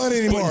 It's not funny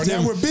anymore.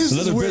 Now we're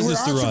we're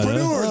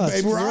entrepreneurs,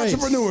 baby. We're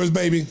entrepreneurs,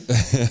 baby.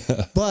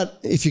 But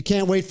if you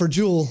can't wait for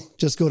Jewel,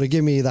 just go to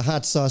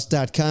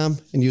GimmeTheHotSauce.com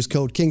and use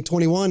code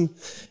KING21.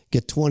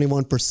 Get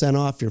 21%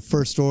 off your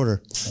first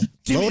order.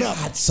 Load up.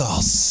 Hot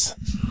sauce.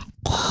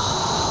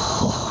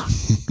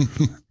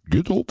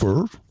 Get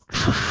over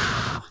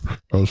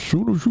as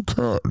soon as you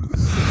can,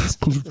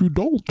 because if you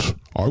don't,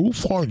 I will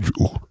find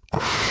you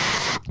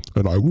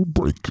and I will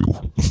break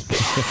you.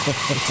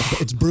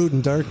 It's brewed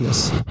in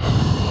darkness.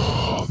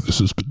 This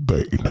has been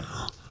Bane.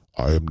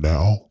 I am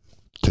now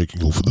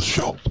taking over the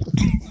show.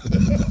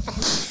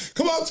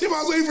 Come on, Tim.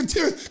 I was waiting for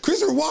Tim.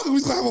 Christopher Walken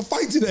was going to have a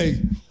fight today.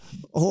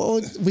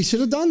 Oh, we should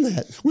have done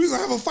that. We were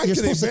going to have a fight You're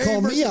today. You're supposed to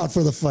call me out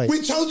for the fight.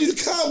 We told you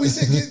to come. We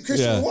said get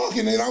Christopher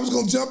Walken, and I was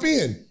going to jump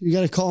in. You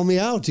got to call me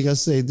out. You got to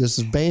say, this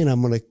is Bane.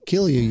 I'm going to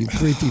kill you, you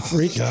creepy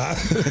freak. God.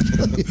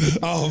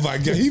 Oh, my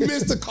God. He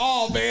missed the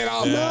call, man.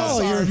 Oh, no,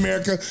 sorry,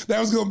 America.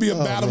 That was going to be a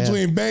battle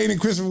between Bane and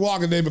Christopher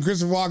Walken today, but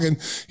Christopher Walken,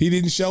 he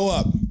didn't show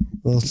up.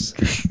 Well,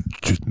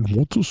 didn't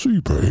want to see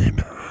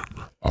Bane.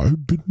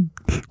 I've been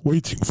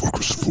waiting for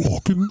Christopher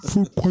Walken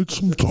for quite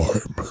some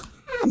time.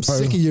 I'm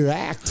sick of your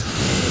act.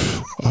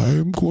 I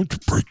am going to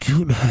break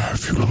you in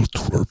half, you little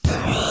twerp.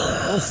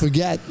 Don't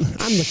forget,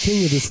 I'm the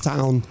king of this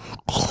town.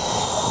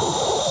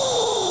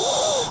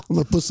 I'm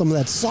going to put some of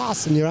that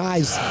sauce in your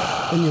eyes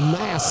and your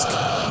mask.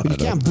 You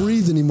can't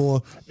breathe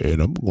anymore.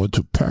 And I'm going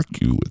to pack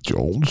you with your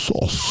own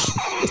sauce.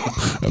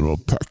 And I'll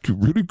pack you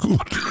really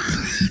good.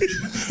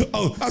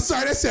 Oh, I'm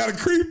sorry. That sounded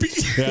creepy.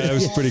 Yeah, that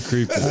was pretty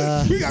creepy.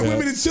 We got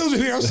women and children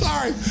here. I'm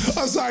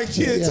sorry,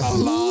 kids. Oh,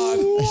 Lord.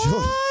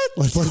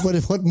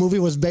 What movie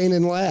was Bane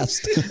in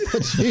last?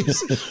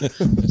 Jeez.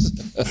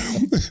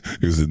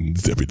 He was in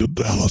Debbie to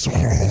Dallas.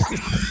 What?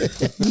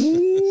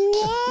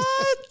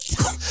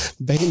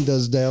 Bane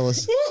does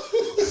Dallas.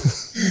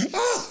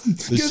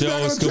 The show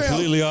is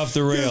completely off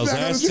the rails.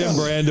 Ask Tim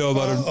Brando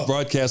about a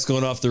broadcast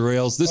going off the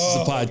rails. This is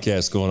a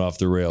podcast going off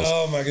the rails.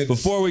 Oh, my goodness.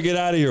 Before we get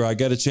out of here, I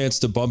got a chance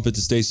to bump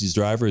into Stacy's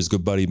driver, his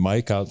good buddy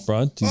Mike out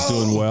front. He's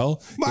doing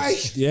well.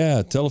 Mike.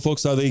 Yeah, tell the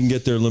folks how they can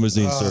get their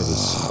limousine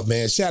service. Oh,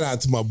 man, shout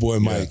out to my boy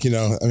Mike.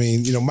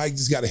 Mike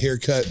just got a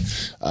haircut.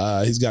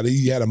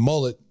 He had a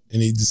mullet.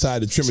 And he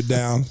decided to trim it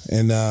down.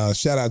 And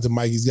shout out to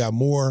Mike. He's getting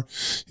more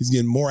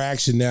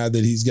action now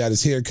that he's got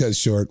his hair cut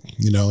short.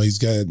 He's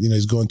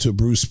going to a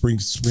Bruce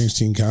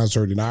Springsteen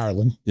concert in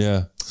Ireland.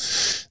 Yeah.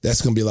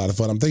 That's going to be a lot of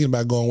fun. I'm thinking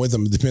about going with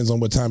him. It depends on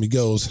what time he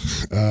goes.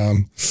 I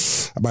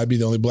might be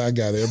the only black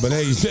guy there, but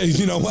hey,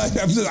 you know what?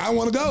 I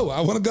want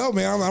to go,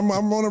 man. I'm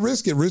going to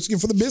risk it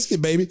for the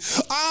biscuit, baby.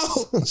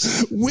 Oh,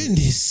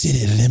 Windy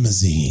City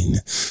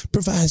Limousine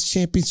provides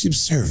championship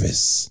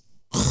service.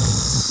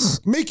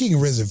 Making a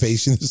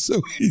reservation is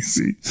so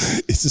easy.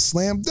 It's a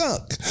slam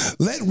dunk.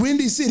 Let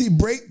Windy City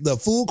break the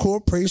full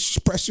court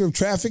pressure of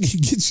traffic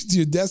and get you to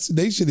your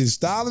destination in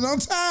style and on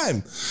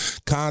time.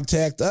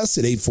 Contact us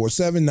at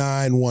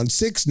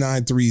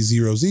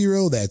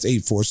 847-916-9300. That's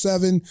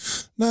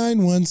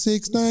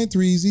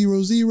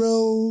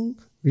 847-916-9300.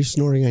 Are you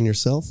snoring on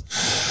yourself?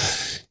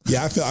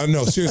 Yeah, I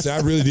know. Seriously,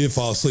 I really did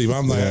fall asleep.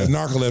 I'm like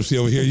narcolepsy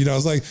over here. I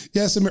was like,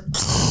 yes,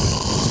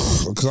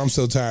 because I'm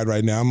so tired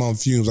right now. I'm on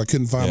fumes. I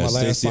couldn't find my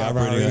last 5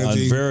 hour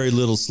energy. On very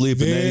little sleep.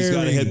 And then he's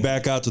got to head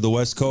back out to the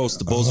West Coast.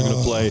 The Bulls are going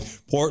to play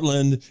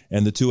Portland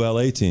and the 2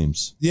 LA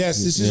teams.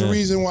 Yes, this is the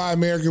reason why,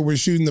 America, we're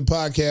shooting the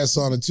podcast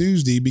on a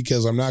Tuesday,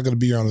 because I'm not going to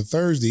be here on a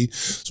Thursday.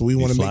 So we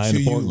want to make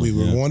sure we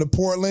were going to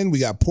Portland. We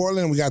got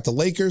Portland. We got the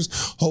Lakers.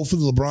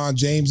 Hopefully LeBron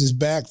James is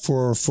back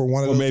for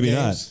one of those maybe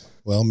games.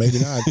 Well, maybe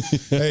not.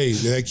 Hey,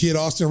 that kid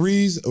Austin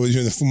Reeves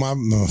was my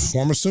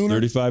former Sooner.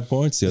 35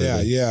 points. Yeah.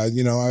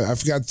 I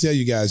forgot to tell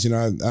you guys.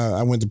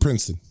 I went to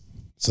Princeton,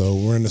 so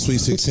we're in the Sweet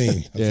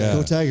 16. Yeah,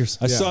 go Tigers.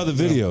 I saw the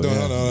video.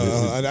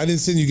 No. I didn't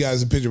send you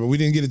guys a picture, but we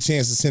didn't get a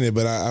chance to send it.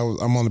 But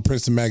I'm on the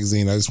Princeton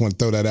magazine. I just want to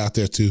throw that out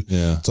there to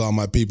all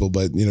my people.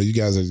 But you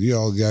guys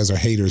are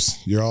haters.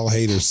 You're all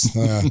haters.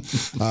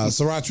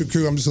 Sriracha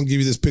Crew, I'm just gonna give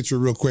you this picture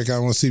real quick. I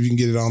want to see if you can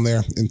get it on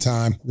there in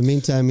time. In the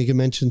meantime, you can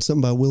mention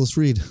something about Willis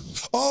Reed.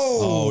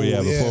 Oh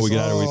yeah. Before we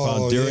got out, we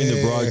found during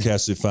the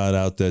broadcast, we found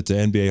out that the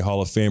NBA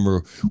Hall of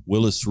Famer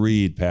Willis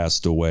Reed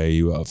passed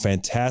away. A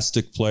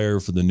fantastic player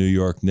for the New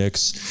York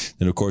Knicks,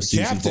 and of course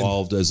he's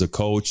involved as a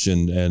coach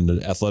and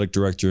an athletic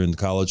director in the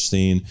college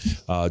scene.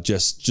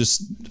 Just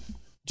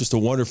a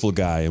wonderful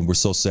guy, and we're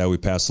so sad. We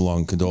passed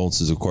along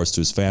condolences, of course,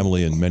 to his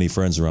family and many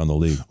friends around the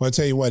league. Well, I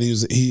tell you what,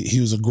 he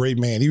was a great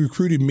man. He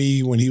recruited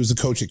me when he was a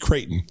coach at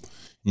Creighton,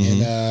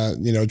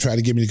 and tried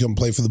to get me to come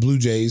play for the Blue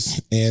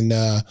Jays, and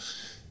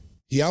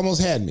he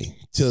almost had me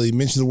till he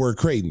mentioned the word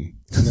Creighton.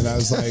 And then I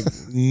was like,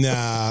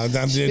 nah,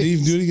 did he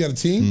even do it? He got a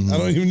team? I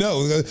don't even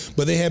know.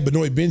 But they had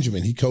Benoit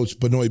Benjamin. He coached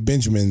Benoit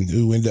Benjamin,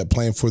 who ended up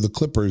playing for the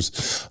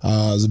Clippers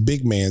as a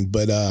big man.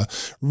 But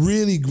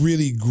really,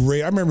 really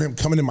great. I remember him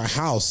coming to my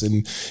house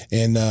and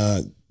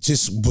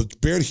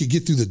just barely could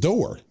get through the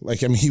door.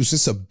 He was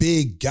just a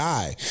big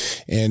guy.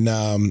 And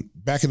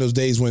back in those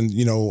days when,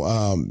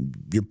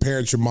 your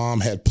parents, your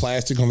mom had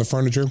plastic on the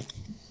furniture,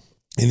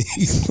 and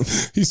he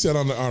sat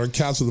on the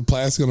couch with the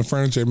plastic on the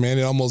furniture. Man,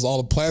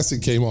 all the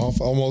plastic came off.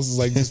 Almost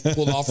like just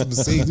pulled off of the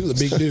scene. He was a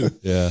big dude.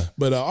 Yeah.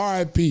 But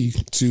R.I.P.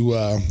 to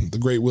the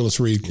great Willis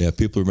Reed. Yeah,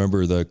 people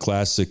remember the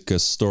classic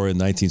story in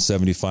the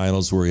 1970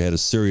 finals where he had a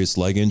serious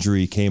leg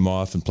injury. He came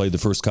off and played the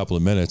first couple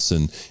of minutes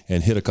and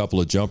hit a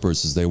couple of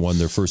jumpers as they won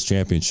their first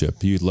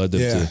championship. He led them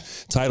to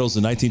titles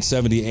in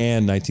 1970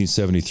 and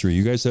 1973.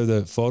 You guys have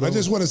that photo? I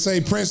just want to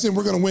say, Princeton,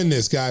 we're going to win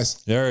this,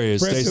 guys. There he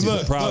is. Stacy,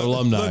 the proud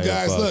alumni. Look,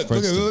 guys, look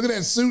at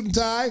that suit and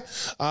tie.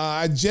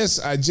 I just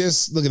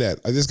look at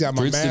that. I just got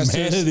my master's.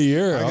 Man of the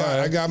year.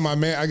 I got my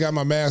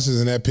master's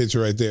in that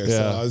picture right there.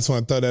 So I just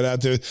want to throw that out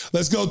there.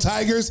 Let's go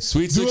Tigers.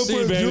 Sweet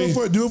 16, baby.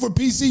 Do it for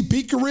PC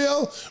Pete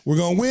Carril. We're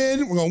gonna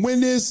win. We're gonna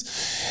win this.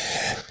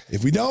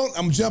 If we don't,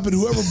 I'm jumping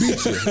whoever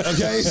beats you.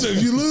 Okay, so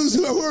if you lose,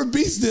 whoever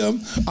beats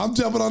them, I'm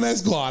jumping on that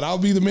squad. I'll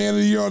be the man of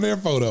the year on their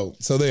photo.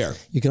 So there.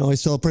 You can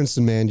always tell a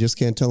Princeton man, just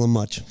can't tell him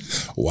much.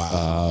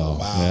 Wow.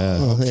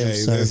 Yeah.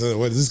 Okay,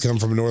 what does this come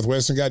from a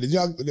Northwestern guy?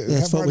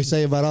 That's what we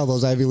say about all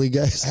those Ivy League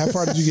guys. How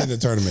far did you get in the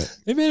tournament?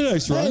 They made a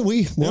nice run. Hey,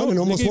 we won and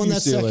almost won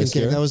that second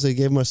game. They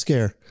gave him a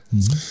scare.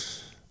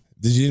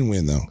 Did you didn't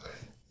win though?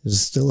 It's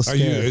still a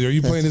scare. Are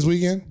you playing this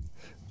weekend?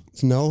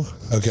 No.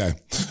 Okay.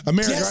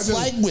 America, I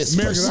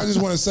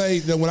just want to say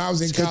that when I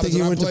was in college,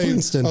 I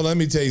played. Oh, let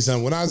me tell you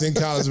something. When I was in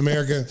college,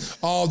 America,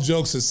 all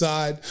jokes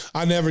aside,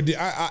 I never did.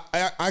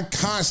 I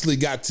constantly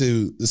got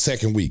to the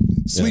second week.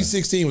 Sweet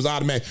 16 was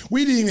automatic.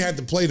 We didn't even have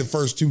to play the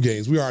first two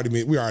games. We already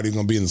going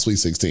to be in the Sweet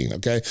 16.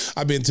 Okay.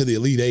 I've been to the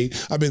Elite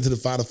Eight. I've been to the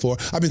Final Four.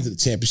 I've been to the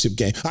championship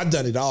game. I've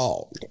done it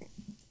all.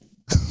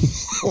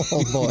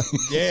 Oh boy!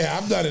 Yeah,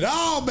 I've done it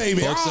all, baby.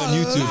 Folks on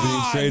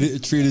YouTube being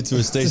treated to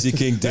a Stacey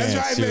King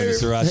dance here in the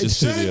Sriracha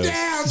Studios.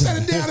 Shut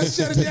it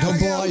down. Don't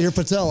blow out your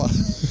patella.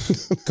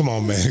 Come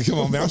on, man.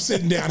 I'm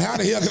sitting down. How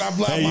the hell can I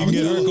blow out you can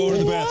get her going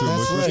to the bathroom.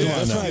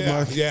 That's right,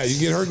 Mark. Yeah, you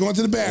get her going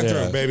to the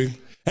bathroom, baby.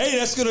 Hey,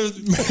 that's going to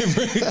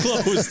bring it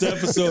close to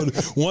episode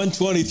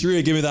 123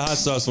 of Give Me the Hot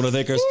Sauce. I want to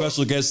thank our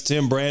special guest,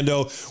 Tim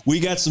Brando. We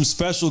got some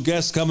special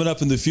guests coming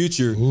up in the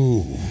future.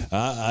 Ooh.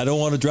 I don't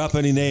want to drop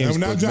any names. I'm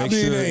not dropping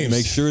any names.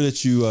 Make sure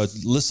that you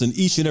listen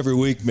each and every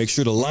week. Make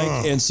sure to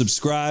like and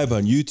subscribe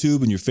on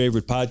YouTube and your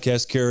favorite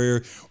podcast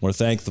carrier. I want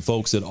to thank the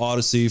folks at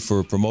Odyssey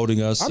for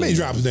promoting us. I may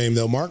drop his name,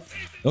 though, Mark.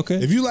 Okay.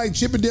 If you like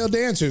Chippendale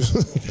dancers,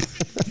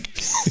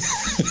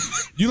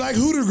 you like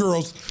Hooter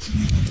girls,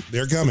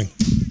 they're coming.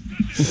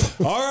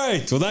 All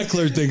right. Well, that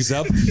cleared things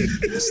up.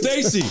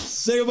 Stacy,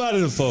 say goodbye to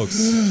the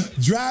folks.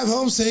 Drive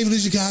home safely,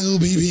 Chicago.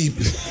 Beep, beep.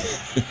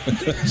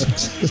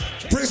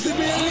 Preston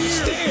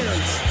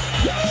Upstairs.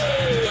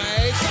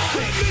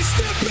 Let me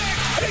step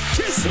back and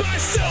kiss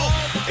myself.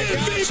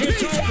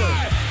 MVP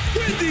time.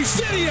 Windy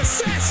City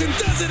Assassin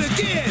does it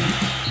again.